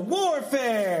spiritual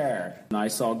warfare. And I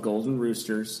saw golden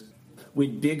roosters.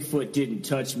 When Bigfoot didn't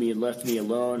touch me and left me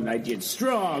alone, I did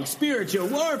strong spiritual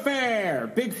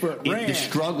warfare. Bigfoot ran. The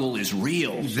struggle is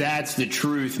real. That's the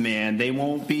truth, man. They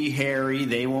won't be hairy.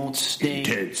 They won't stink.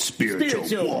 Intense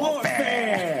spiritual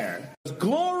warfare.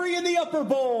 Glory in the upper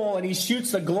bowl, and he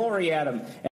shoots the glory at him.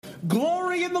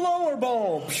 Glory in the lower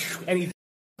bowl, and he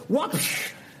what?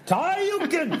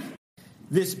 Tayukin.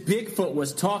 This Bigfoot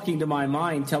was talking to my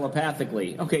mind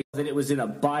telepathically. Okay, that it was in a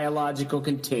biological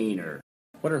container.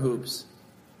 What are hoops?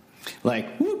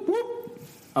 Like whoop whoop.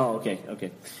 Oh, okay.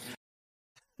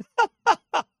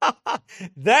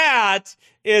 That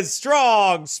is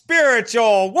strong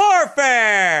spiritual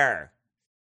warfare.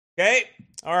 Okay?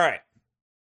 All right.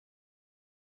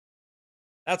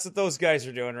 That's what those guys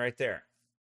are doing right there.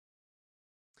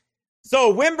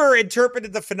 So Wimber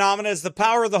interpreted the phenomena as the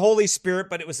power of the Holy Spirit,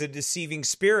 but it was a deceiving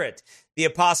spirit. The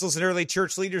apostles and early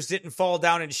church leaders didn't fall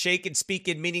down and shake and speak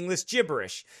in meaningless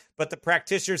gibberish, but the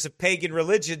practitioners of pagan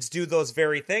religions do those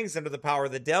very things under the power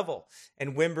of the devil.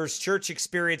 And Wimber's church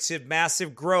experienced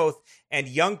massive growth, and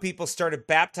young people started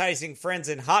baptizing friends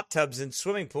in hot tubs and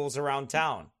swimming pools around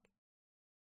town.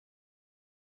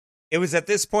 It was at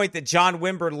this point that John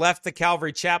Wimber left the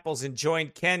Calvary Chapels and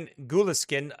joined Ken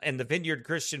Guliskin and the Vineyard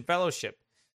Christian Fellowship.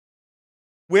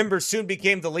 Wimber soon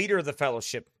became the leader of the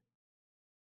fellowship.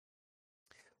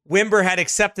 Wimber had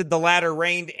accepted the latter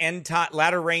rain end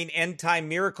time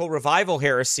miracle revival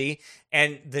heresy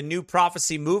and the new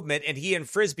prophecy movement, and he and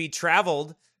Frisbee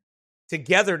traveled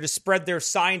together to spread their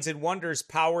signs and wonders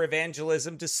power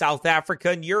evangelism to South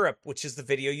Africa and Europe, which is the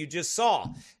video you just saw.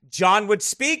 John would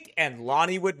speak and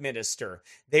Lonnie would minister.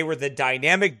 They were the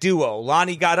dynamic duo.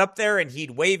 Lonnie got up there and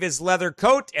he'd wave his leather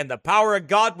coat and the power of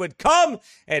God would come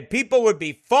and people would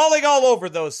be falling all over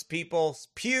those people's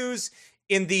pews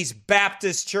in these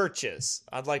Baptist churches.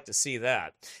 I'd like to see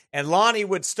that. And Lonnie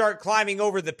would start climbing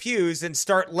over the pews and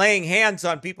start laying hands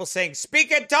on people saying,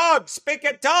 "Speak in tongues, speak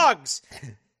in tongues."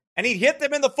 And he'd hit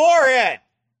them in the forehead.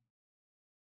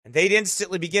 And they'd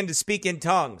instantly begin to speak in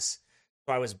tongues.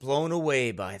 So I was blown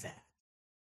away by that.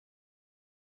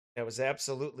 I was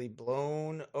absolutely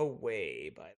blown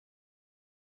away by that.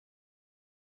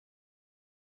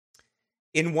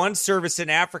 In one service in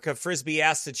Africa, Frisbee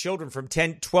asked the children from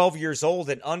 12 years old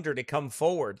and under to come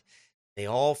forward. They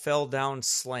all fell down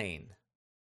slain.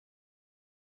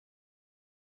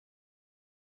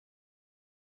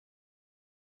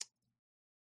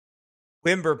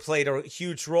 Wimber played a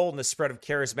huge role in the spread of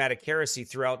charismatic heresy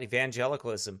throughout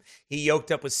evangelicalism. He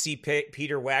yoked up with C.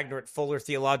 Peter Wagner at Fuller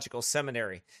Theological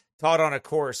Seminary, taught on a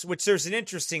course, which there's an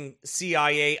interesting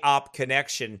CIA op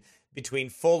connection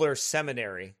between Fuller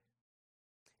Seminary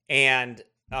and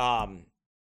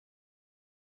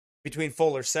between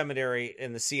Fuller Seminary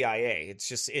and the CIA. It's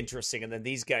just interesting. And then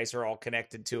these guys are all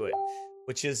connected to it,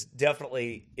 which is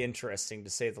definitely interesting to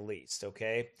say the least,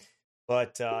 okay?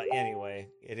 But anyway,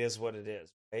 it is what it is,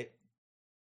 right?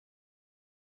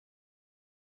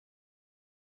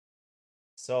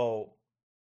 So,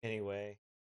 anyway.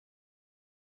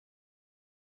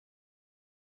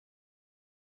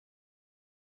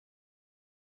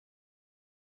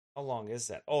 How long is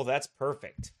that? Oh, that's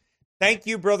perfect. Thank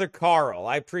you, Brother Carl.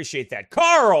 I appreciate that.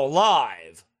 Carl,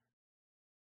 live!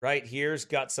 Right here's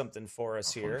got something for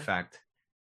us here. In fact.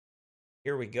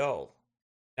 Here we go.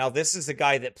 Now, this is the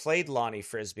guy that played Lonnie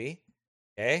Frisbee.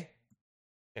 Okay?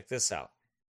 Check this out.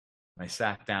 I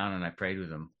sat down and I prayed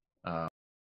with him.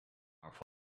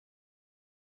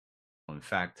 In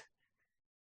fact,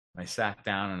 I sat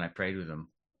down and I prayed with him.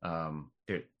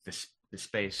 The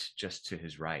space just to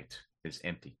his right is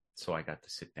empty. So I got to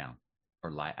sit down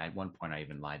or lie. At one point, I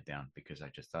even lied down because I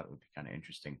just thought it would be kind of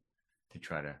interesting to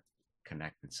try to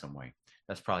connect in some way.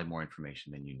 That's probably more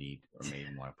information than you need or may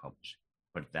even want to publish.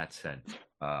 But that said,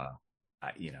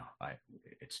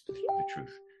 it's the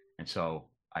truth. And so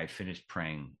I finished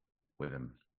praying with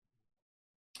him.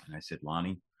 And I said,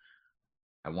 Lonnie,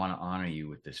 I want to honor you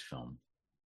with this film.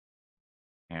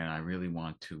 And I really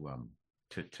want to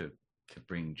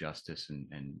bring justice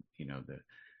and the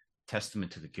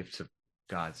testament to the gifts of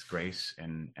God's grace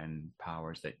and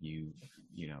powers that you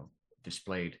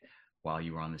displayed while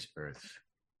you were on this earth.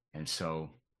 And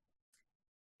so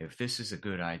if this is a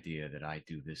good idea that I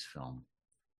do this film,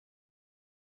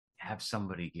 have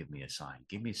somebody give me a sign.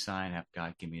 Give me a sign, have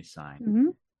God give me a sign. Mm-hmm.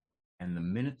 And the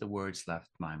minute the words left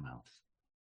my mouth,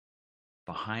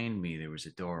 behind me there was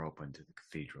a door open to the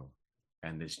cathedral,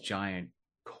 and this giant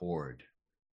cord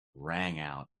rang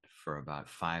out for about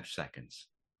 5 seconds.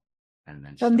 and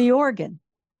then From the organ.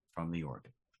 from the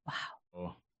organ. Wow.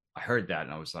 Oh, I heard that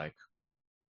and I was like,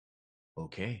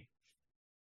 okay,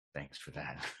 thanks for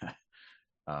that.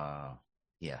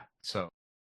 Yeah. So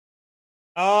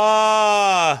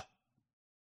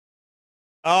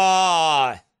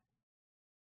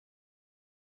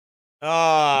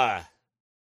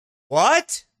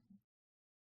what?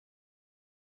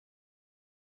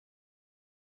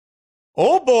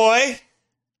 Oh boy.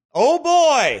 Oh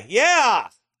boy. Yeah.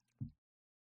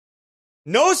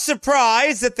 No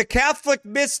surprise that the Catholic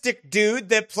mystic dude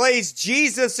that plays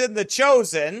Jesus in The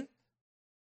Chosen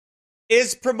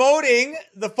is promoting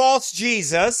the false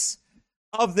Jesus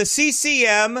of the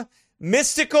CCM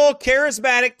mystical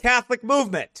charismatic Catholic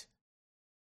movement.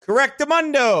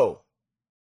 Correctamundo.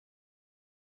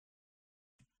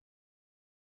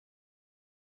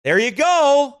 There you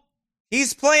go.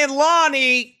 He's playing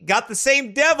Lonnie. Got the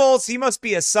same devils. He must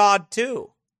be Assad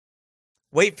too.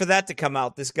 Wait for that to come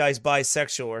out. This guy's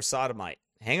bisexual or sodomite.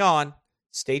 Hang on.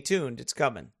 Stay tuned. It's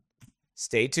coming.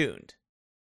 Stay tuned.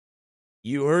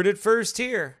 You heard it first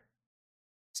here.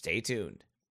 Stay tuned.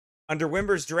 Under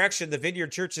Wimber's direction, the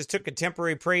Vineyard Churches took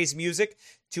contemporary praise music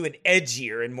to an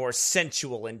edgier and more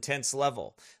sensual, intense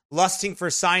level. Lusting for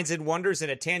signs and wonders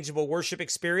and a tangible worship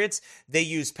experience, they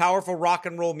used powerful rock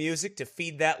and roll music to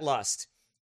feed that lust.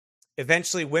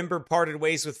 Eventually, Wimber parted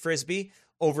ways with Frisbee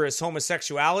over his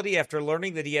homosexuality after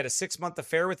learning that he had a 6-month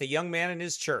affair with a young man in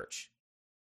his church.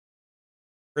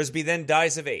 Frisbee then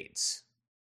dies of AIDS.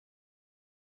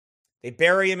 They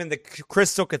bury him in the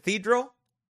Crystal Cathedral.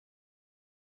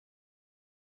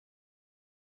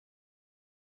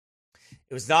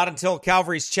 It was not until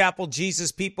Calvary's Chapel,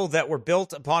 Jesus People, that were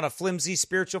built upon a flimsy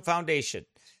spiritual foundation.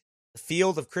 The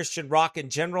field of Christian rock in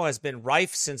general has been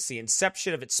rife since the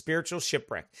inception of its spiritual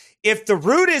shipwreck. If the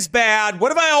root is bad,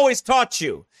 what have I always taught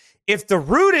you? If the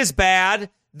root is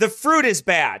bad, the fruit is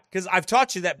bad. Because I've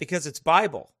taught you that because it's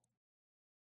Bible.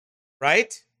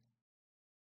 Right?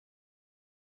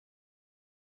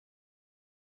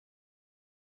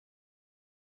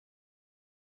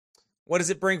 What does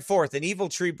it bring forth? An evil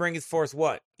tree bringeth forth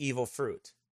what? Evil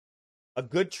fruit. A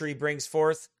good tree brings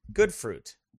forth good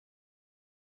fruit.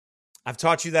 I've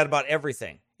taught you that about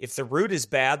everything. If the root is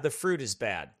bad, the fruit is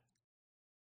bad.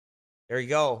 There you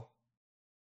go.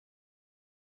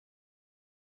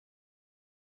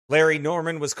 Larry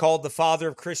Norman was called the father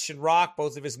of Christian rock.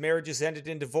 Both of his marriages ended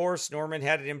in divorce. Norman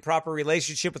had an improper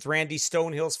relationship with Randy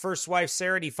Stonehill's first wife,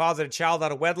 Sarah. He fathered a child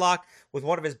out of wedlock with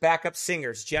one of his backup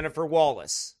singers, Jennifer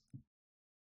Wallace.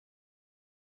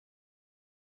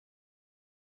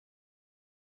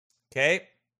 Okay.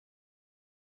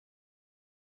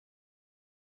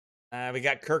 We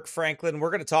got Kirk Franklin.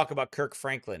 We're going to talk about Kirk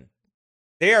Franklin.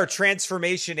 They are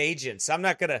transformation agents. I'm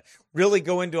not going to really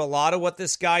go into a lot of what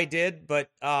this guy did, but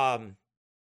I'm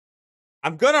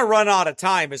going to run out of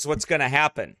time is what's going to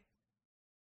happen.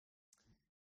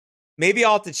 Maybe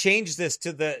I'll have to change this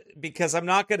because I'm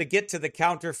not going to get to the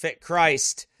counterfeit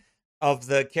Christ of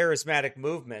the charismatic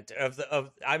movement.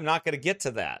 I'm not going to get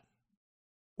to that.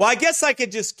 Well, I guess I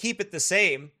could just keep it the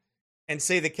same and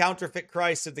say the counterfeit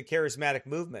Christ of the charismatic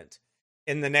movement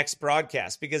in the next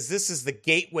broadcast, because this is the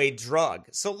gateway drug.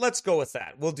 So let's go with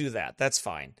that. We'll do that. That's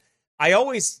fine. I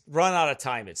always run out of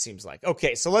time, it seems like.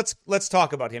 Okay, so let's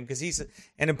talk about him because he's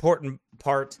an important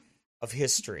part of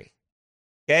history.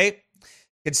 Okay?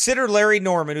 Consider Larry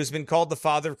Norman, who's been called the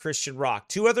father of Christian rock.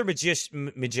 Two other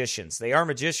magicians. They are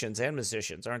magicians and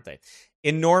musicians, aren't they?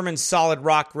 In Norman's solid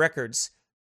rock records,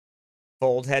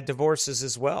 Fold had divorces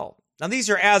as well. Now, these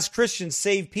are as Christians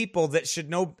saved people that should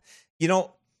know,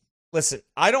 listen,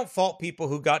 I don't fault people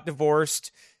who got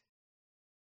divorced,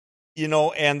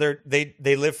 and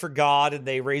they live for God and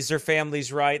they raise their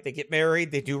families right. They get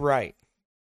married, they do right.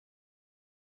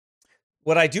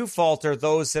 What I do fault are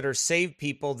those that are saved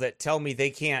people that tell me they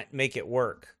can't make it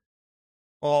work.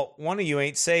 Well, one of you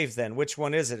ain't saved then. Which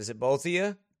one is it? Is it both of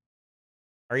you?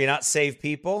 Are you not saved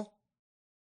people?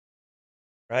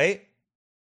 Right?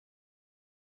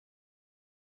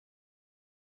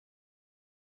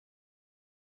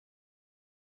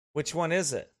 Which one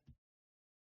is it?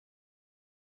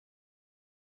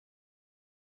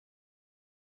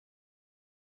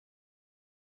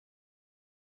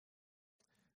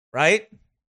 Right?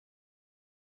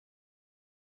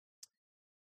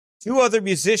 Two other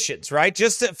musicians, right?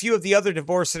 Just a few of the other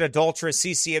divorced and adulterous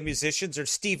CCM musicians are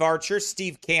Steve Archer,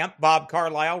 Steve Camp, Bob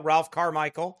Carlisle, Ralph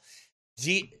Carmichael,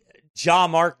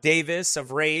 John Mark Davis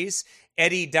of Rays,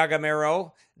 Eddie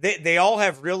Dagamero. They all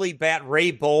have really bad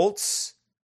Ray Boltz.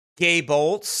 Gay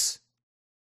Boltz,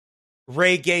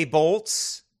 Ray Gay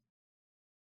Boltz.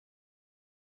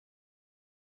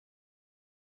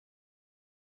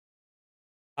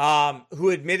 who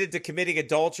admitted to committing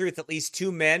adultery with at least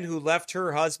 2 men who left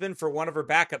her husband for one of her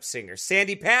backup singers.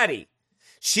 Sandy Patty.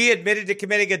 She admitted to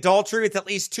committing adultery with at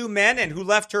least 2 men and who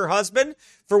left her husband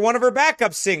for one of her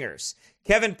backup singers.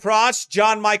 Kevin Prosch,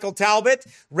 John Michael Talbot,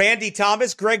 Randy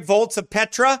Thomas, Greg Volz of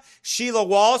Petra, Sheila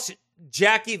Walsh,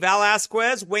 Jackie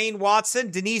Velasquez, Wayne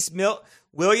Watson, Denise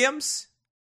Williams,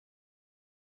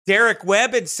 Derek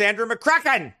Webb, and Sandra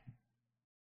McCracken.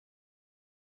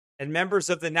 And members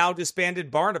of the now disbanded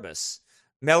Barnabas.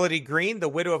 Melody Green, the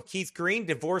widow of Keith Green,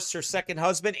 divorced her second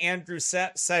husband, Andrew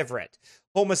Severett.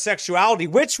 Homosexuality,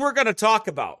 which we're going to talk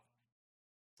about.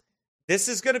 This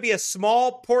is going to be a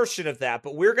small portion of that,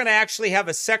 but we're going to actually have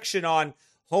a section on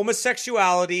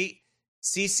homosexuality,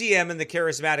 CCM, and the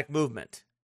charismatic movement.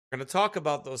 We're going to talk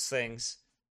about those things,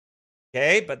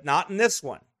 okay, but not in this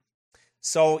one.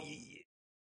 So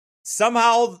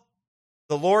somehow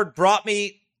the Lord brought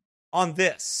me on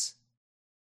this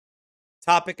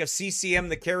topic of CCM,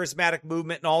 the charismatic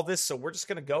movement, and all this, so we're just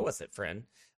going to go with it, friend.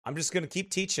 I'm just going to keep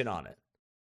teaching on it.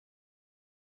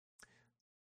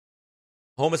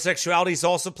 Homosexuality has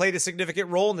also played a significant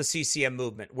role in the CCM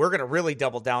movement. We're going to really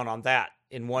double down on that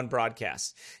in one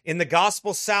broadcast. In the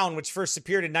Gospel Sound, which first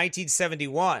appeared in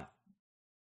 1971,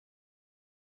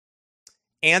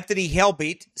 Anthony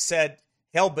Heilbutt said,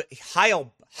 Heilbutt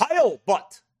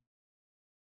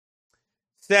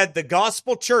said, the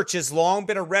gospel church has long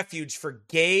been a refuge for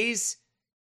gays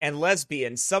and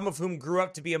lesbians, some of whom grew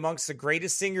up to be amongst the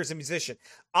greatest singers and musicians.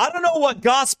 I don't know what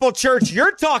gospel church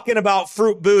you're talking about,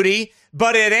 Fruit Booty,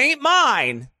 but it ain't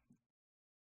mine.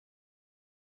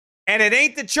 And it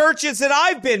ain't the churches that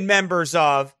I've been members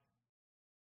of.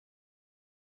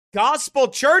 Gospel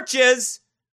churches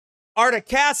are to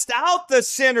cast out the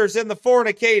sinners and the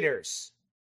fornicators.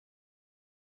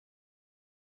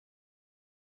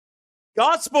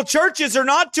 Gospel churches are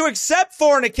not to accept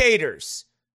fornicators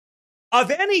of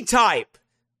any type,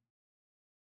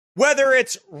 whether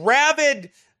it's rabid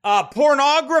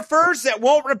pornographers that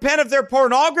won't repent of their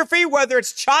pornography, whether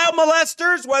it's child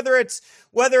molesters, whether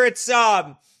it's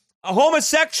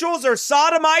homosexuals or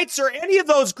sodomites or any of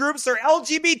those groups or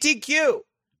LGBTQ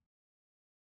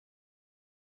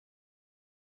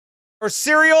or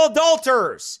serial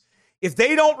adulterers. If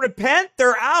they don't repent,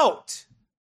 they're out.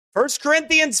 1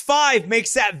 Corinthians 5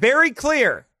 makes that very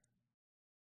clear.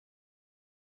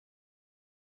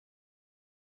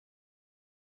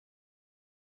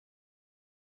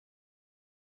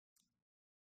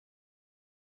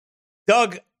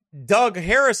 Doug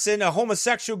Harrison, a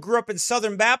homosexual, grew up in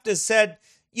Southern Baptist, said,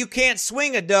 you can't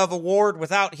swing a Dove Award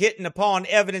without hitting upon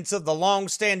evidence of the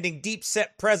long-standing,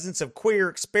 deep-set presence of queer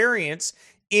experience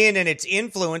in and its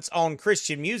influence on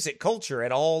Christian music culture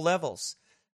at all levels.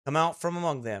 Come out from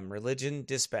among them, Religion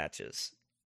Dispatches.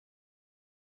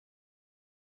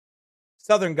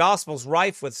 Southern Gospel's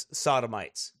rife with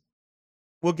sodomites.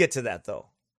 We'll get to that, though.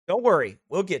 Don't worry,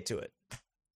 we'll get to it.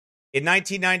 In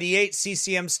 1998,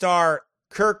 CCM star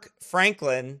Kirk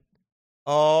Franklin,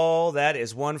 oh, that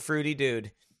is one fruity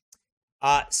dude,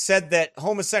 said that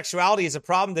homosexuality is a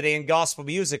problem today in gospel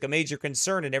music, a major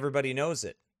concern, and everybody knows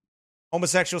it.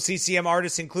 Homosexual CCM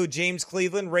artists include James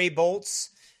Cleveland, Ray Boltz,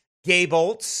 Gay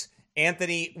Boltz,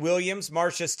 Anthony Williams,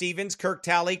 Marcia Stevens, Kirk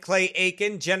Talley, Clay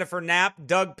Aiken, Jennifer Knapp,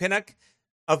 Doug Pinnock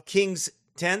of King's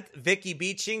 10th, Vicky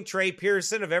Beeching, Trey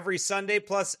Pearson of Every Sunday,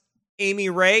 plus Amy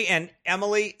Ray and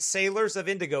Emily Sailors of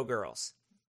Indigo Girls.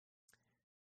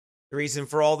 The reason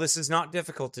for all this is not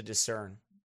difficult to discern.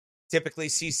 Typically,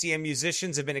 CCM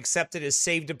musicians have been accepted as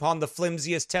saved upon the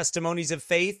flimsiest testimonies of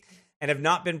faith and have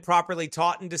not been properly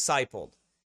taught and discipled.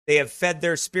 They have fed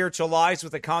their spiritual lives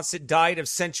with a constant diet of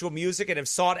sensual music and have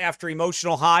sought after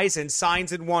emotional highs and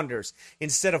signs and wonders.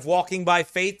 Instead of walking by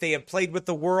faith, they have played with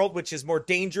the world, which is more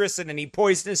dangerous than any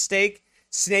poisonous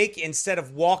snake, instead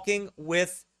of walking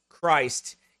with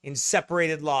Christ in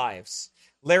separated lives.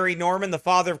 Larry Norman, the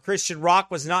father of Christian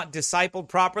rock, was not discipled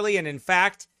properly and, in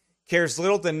fact, cares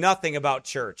little to nothing about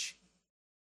church.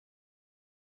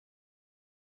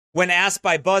 When asked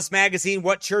by Buzz Magazine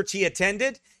what church he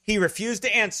attended, he refused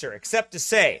to answer, except to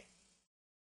say,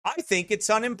 I think it's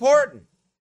unimportant.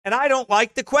 And I don't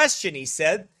like the question, he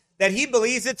said, that he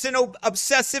believes it's an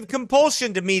obsessive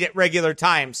compulsion to meet at regular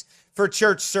times for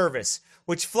church service,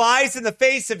 which flies in the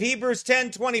face of Hebrews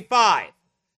 10:25.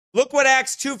 Look what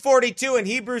Acts 2:42 and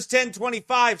Hebrews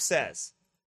 10:25 says.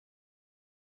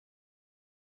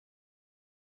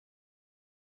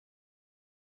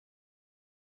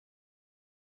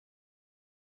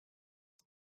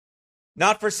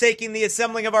 Not forsaking the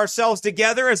assembling of ourselves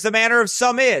together as the manner of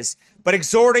some is, but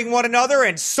exhorting one another,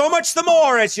 and so much the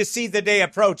more as you see the day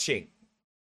approaching.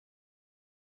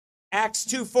 Acts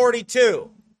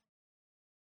 2:42.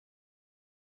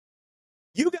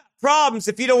 You got problems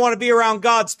if you don't want to be around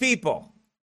God's people.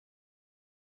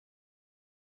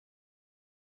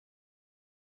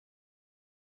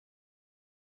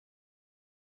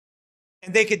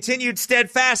 And they continued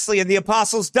steadfastly in the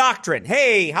apostles' doctrine.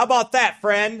 Hey, how about that,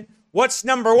 friend? What's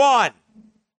number one?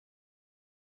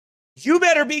 You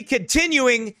better be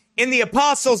continuing in the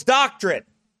apostles' doctrine.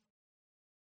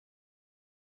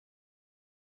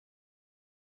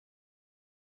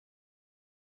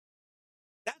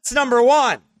 That's number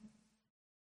one.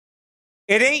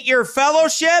 It ain't your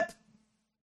fellowship.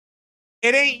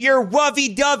 It ain't your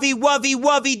wovey-dovey,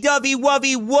 wovey-dovey,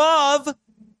 wovey-wov.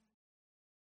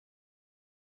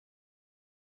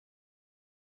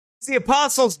 It's the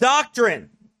apostles'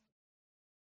 doctrine.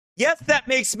 Yes, that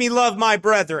makes me love my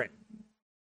brethren.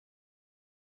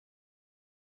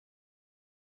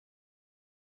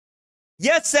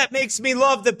 Yes, that makes me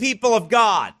love the people of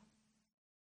God.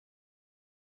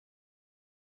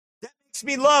 That makes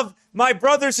me love my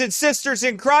brothers and sisters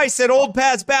in Christ at Old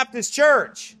Paths Baptist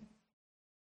Church.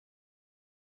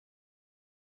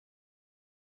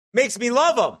 Makes me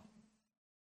love them.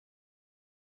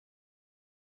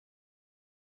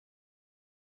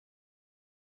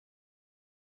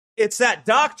 It's that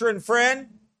doctrine, friend.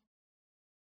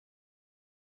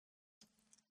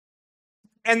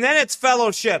 And then it's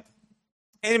fellowship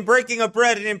and in breaking of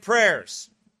bread and in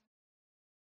prayers.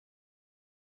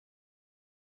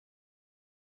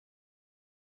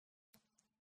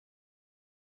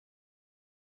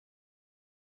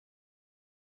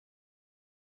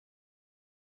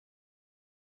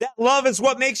 That love is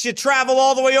what makes you travel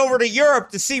all the way over to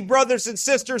Europe to see brothers and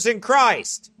sisters in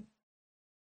Christ.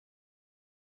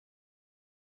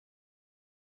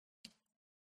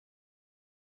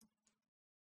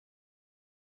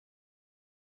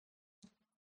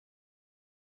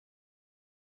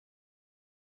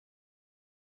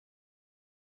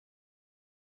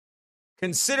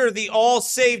 Consider the All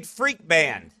Saved Freak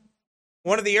Band,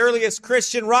 one of the earliest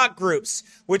Christian rock groups,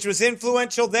 which was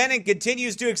influential then and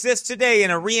continues to exist today in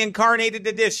a reincarnated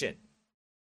edition.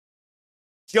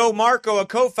 Joe Marco, a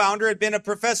co-founder, had been a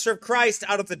professor of Christ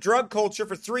out of the drug culture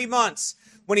for 3 months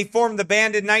when he formed the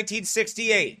band in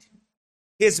 1968.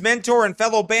 His mentor and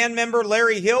fellow band member,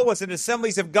 Larry Hill, was an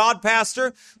Assemblies of God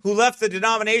pastor who left the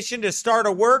denomination to start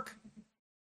a work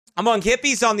among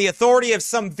hippies on the authority of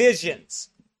some visions.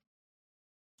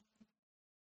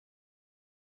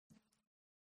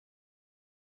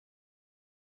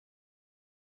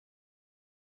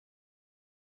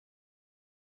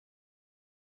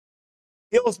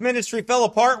 Hill's ministry fell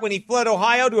apart when he fled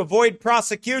Ohio to avoid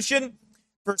prosecution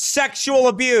for sexual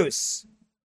abuse.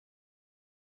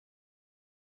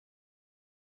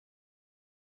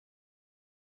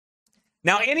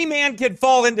 Now, any man can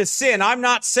fall into sin. I'm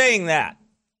not saying that.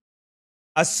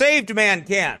 A saved man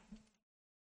can't.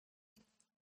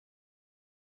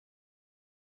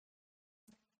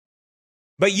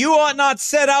 But you ought not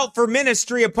set out for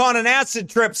ministry upon an acid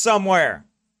trip somewhere.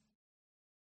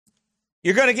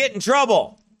 You're going to get in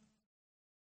trouble.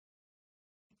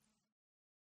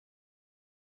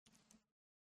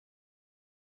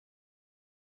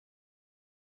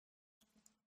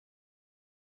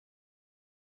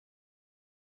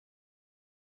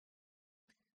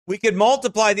 We could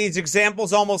multiply these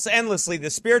examples almost endlessly. The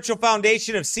spiritual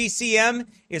foundation of CCM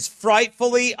is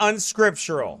frightfully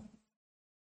unscriptural.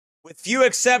 With few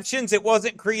exceptions, it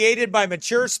wasn't created by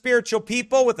mature spiritual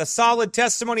people with a solid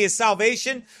testimony of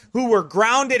salvation who were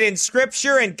grounded in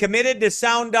Scripture and committed to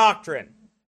sound doctrine.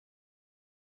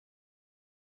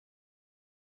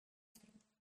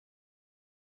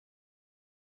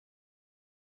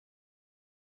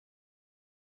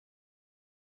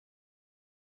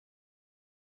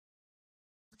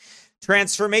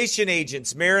 Transformation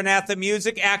agents. Maranatha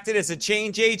Music acted as a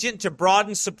change agent to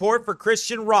broaden support for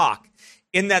Christian rock,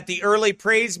 in that the early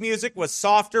praise music was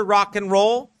softer rock and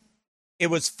roll. It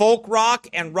was folk rock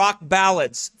and rock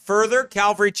ballads. Further,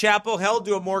 Calvary Chapel held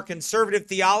to a more conservative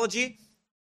theology,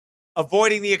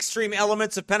 avoiding the extreme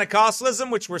elements of Pentecostalism,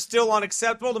 which were still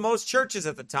unacceptable to most churches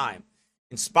at the time.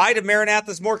 In spite of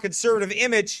Maranatha's more conservative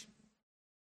image,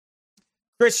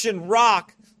 Christian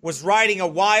rock was riding a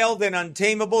wild and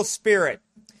untamable spirit.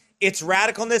 Its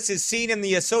radicalness is seen in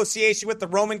the association with the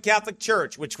Roman Catholic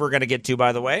Church, which we're going to get to,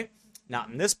 by the way. Not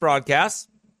in this broadcast.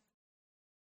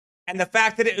 And the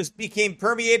fact that it became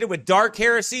permeated with dark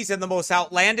heresies and the most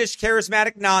outlandish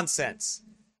charismatic nonsense.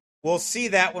 We'll see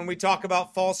that when we talk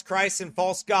about false Christs and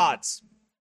false gods.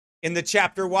 In the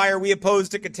chapter, Why Are We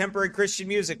Opposed to Contemporary Christian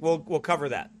Music? We'll cover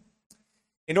that.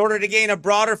 In order to gain a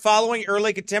broader following,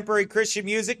 early contemporary Christian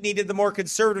music needed the more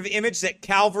conservative image that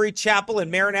Calvary Chapel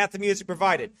and Maranatha Music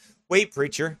provided. Wait,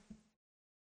 preacher.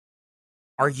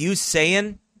 Are you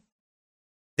saying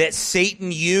that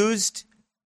Satan used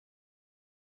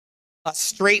a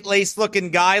straight-laced looking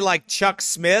guy like Chuck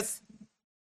Smith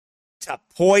to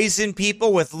poison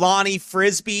people with Lonnie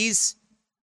Frisbee's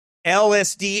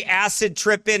LSD, acid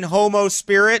tripping, homo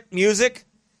spirit music?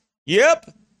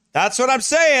 Yep, that's what I'm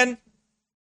saying.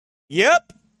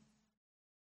 Yep.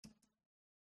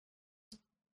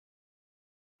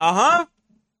 Uh-huh.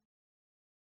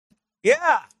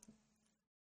 Yeah.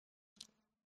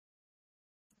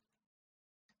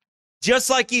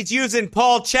 Just like he's using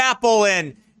Paul Chappell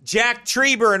and Jack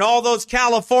Trieber and all those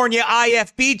California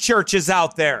IFB churches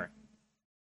out there.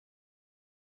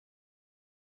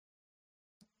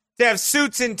 To have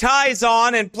suits and ties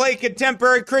on and play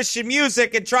contemporary Christian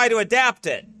music and try to adapt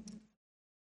it.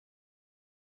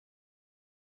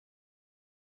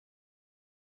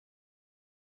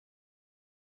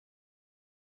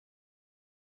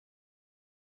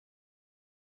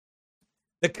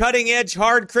 The cutting-edge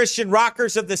hard Christian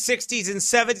rockers of the 60s and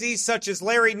 70s, such as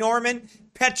Larry Norman,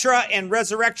 Petra, and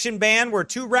Resurrection Band, were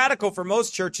too radical for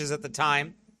most churches at the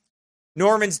time.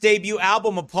 Norman's debut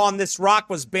album, Upon This Rock,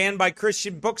 was banned by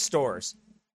Christian bookstores.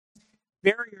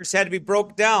 Barriers had to be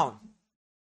broken down.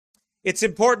 It's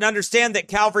important to understand that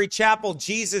Calvary Chapel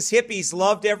Jesus hippies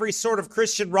loved every sort of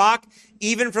Christian rock,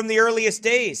 even from the earliest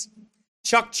days.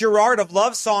 Chuck Girard of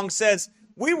Love Song says,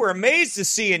 "We were amazed to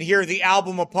see and hear the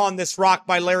album Upon This Rock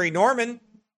by Larry Norman.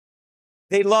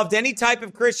 They loved any type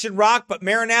of Christian rock, but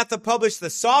Maranatha published the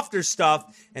softer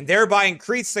stuff and thereby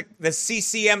increased the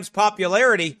CCM's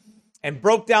popularity and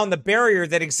broke down the barrier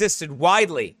that existed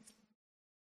widely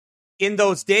in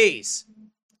those days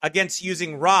against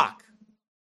using rock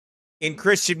in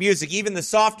Christian music. Even the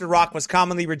softer rock was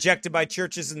commonly rejected by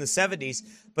churches in the 70s,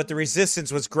 but the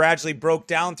resistance was gradually broke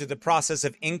down through the process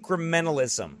of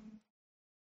incrementalism."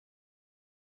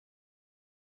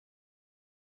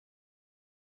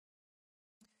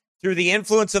 Through the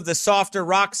influence of the softer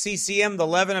rock CCM, the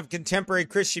leaven of contemporary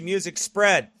Christian music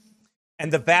spread,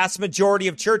 and the vast majority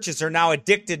of churches are now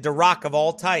addicted to rock of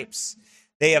all types.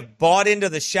 They have bought into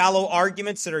the shallow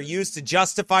arguments that are used to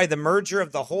justify the merger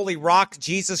of the holy rock,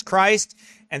 Jesus Christ,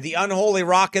 and the unholy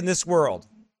rock in this world.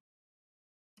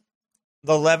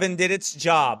 The leaven did its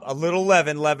job. A little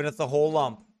leaven leaveneth the whole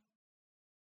lump.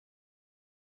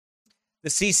 The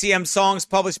CCM songs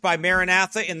published by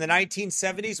Maranatha in the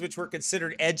 1970s, which were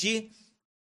considered edgy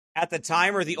at the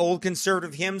time, are the old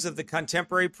conservative hymns of the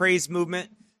contemporary praise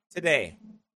movement today.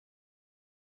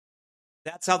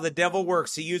 That's how the devil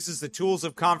works. He uses the tools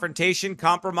of confrontation,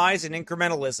 compromise, and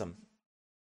incrementalism.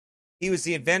 He was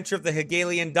the inventor of the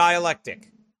Hegelian dialectic,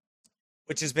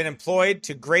 which has been employed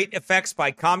to great effects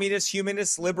by communists,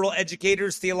 humanists, liberal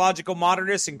educators, theological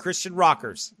modernists, and Christian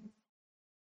rockers,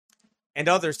 and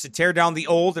others to tear down the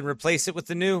old and replace it with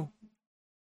the new.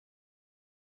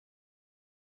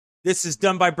 This is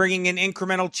done by bringing in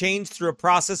incremental change through a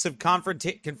process of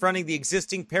confronting the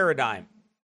existing paradigm,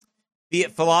 be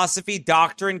it philosophy,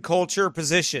 doctrine, culture, or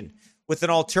position, with an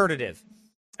alternative.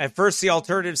 At first, the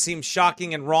alternative seems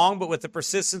shocking and wrong, but with the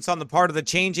persistence on the part of the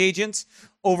change agents,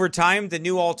 over time, the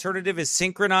new alternative is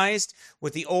synchronized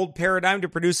with the old paradigm to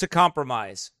produce a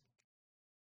compromise.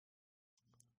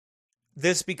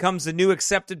 This becomes the new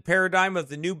accepted paradigm of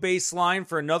the new baseline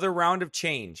for another round of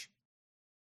change.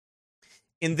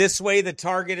 In this way, the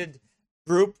targeted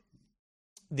group,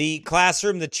 the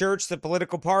classroom, the church, the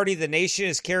political party, the nation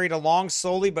is carried along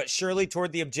slowly but surely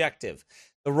toward the objective.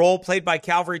 The role played by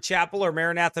Calvary Chapel or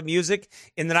Maranatha Music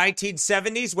in the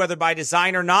 1970s, whether by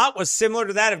design or not, was similar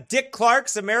to that of Dick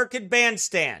Clark's American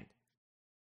Bandstand.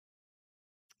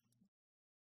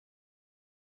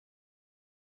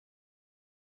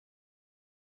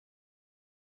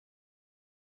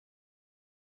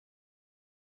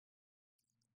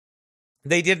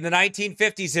 They did in the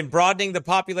 1950s in broadening the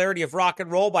popularity of rock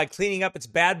and roll by cleaning up its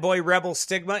bad boy rebel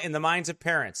stigma in the minds of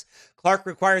parents. Clark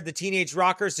required the teenage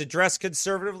rockers to dress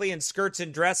conservatively in skirts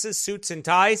and dresses, suits and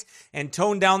ties, and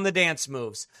tone down the dance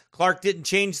moves. Clark didn't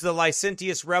change the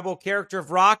licentious rebel character of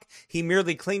rock. He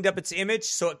merely cleaned up its image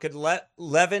so it could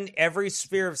leaven every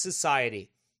sphere of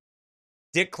society.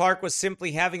 Dick Clark was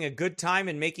simply having a good time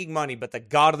and making money, but the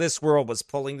god of this world was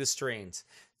pulling the strings.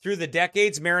 Through the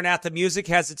decades, Maranatha Music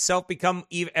has itself become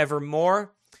ever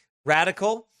more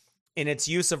radical in its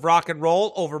use of rock and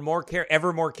roll, ever more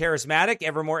charismatic,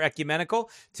 ever more ecumenical.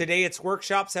 Today, its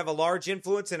workshops have a large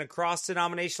influence in a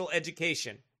cross-denominational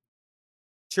education.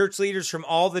 Church leaders from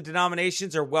all the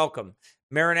denominations are welcome.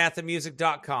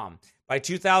 MaranathaMusic.com. By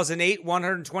 2008,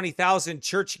 120,000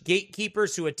 church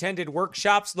gatekeepers who attended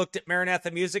workshops looked at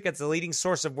Maranatha Music as the leading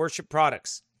source of worship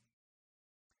products.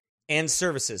 and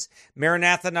services.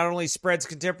 Maranatha not only spreads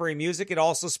contemporary music, it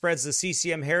also spreads the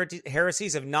CCM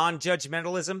heresies of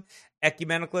non-judgmentalism,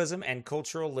 ecumenicalism, and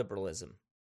cultural liberalism.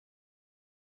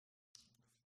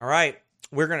 All right,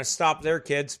 we're going to stop there,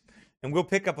 kids, and we'll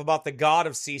pick up about the God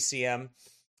of CCM.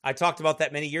 I talked about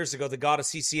that many years ago. The God of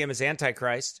CCM is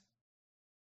Antichrist,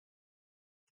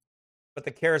 but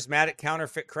the charismatic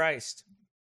counterfeit Christ.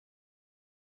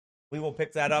 We will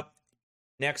pick that up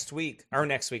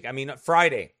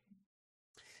Friday.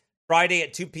 Friday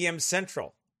at 2 p.m.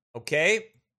 Central. Okay?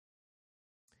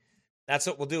 That's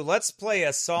what we'll do. Let's play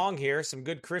a song here, some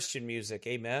good Christian music.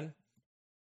 Amen.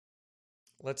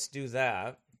 Let's do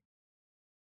that.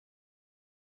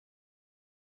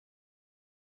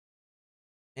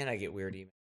 And I get weird emails.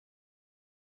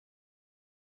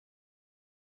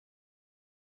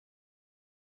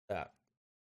 That.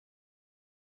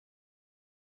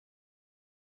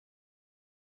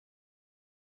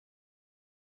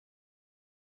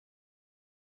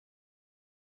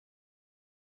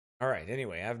 All right,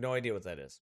 anyway, I have no idea what that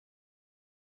is.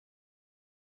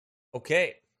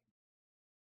 Okay.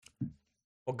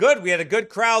 Well, good. We had a good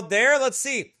crowd there. Let's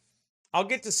see. I'll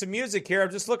get to some music here. I'm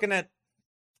just looking at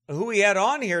who we had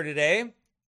on here today.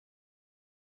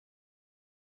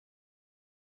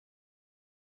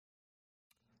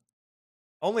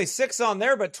 Only 6 on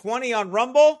there, but 20 on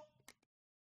Rumble.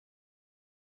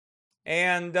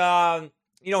 And,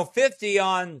 50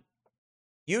 on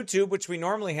YouTube, which we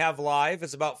normally have live,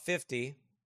 is about 50.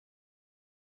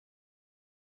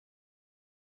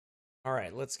 All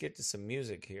right, let's get to some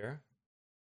music here.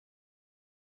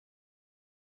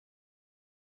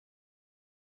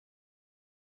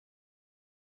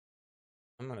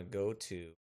 I'm going to go to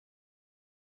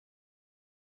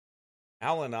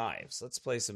Alan Ives. Let's play some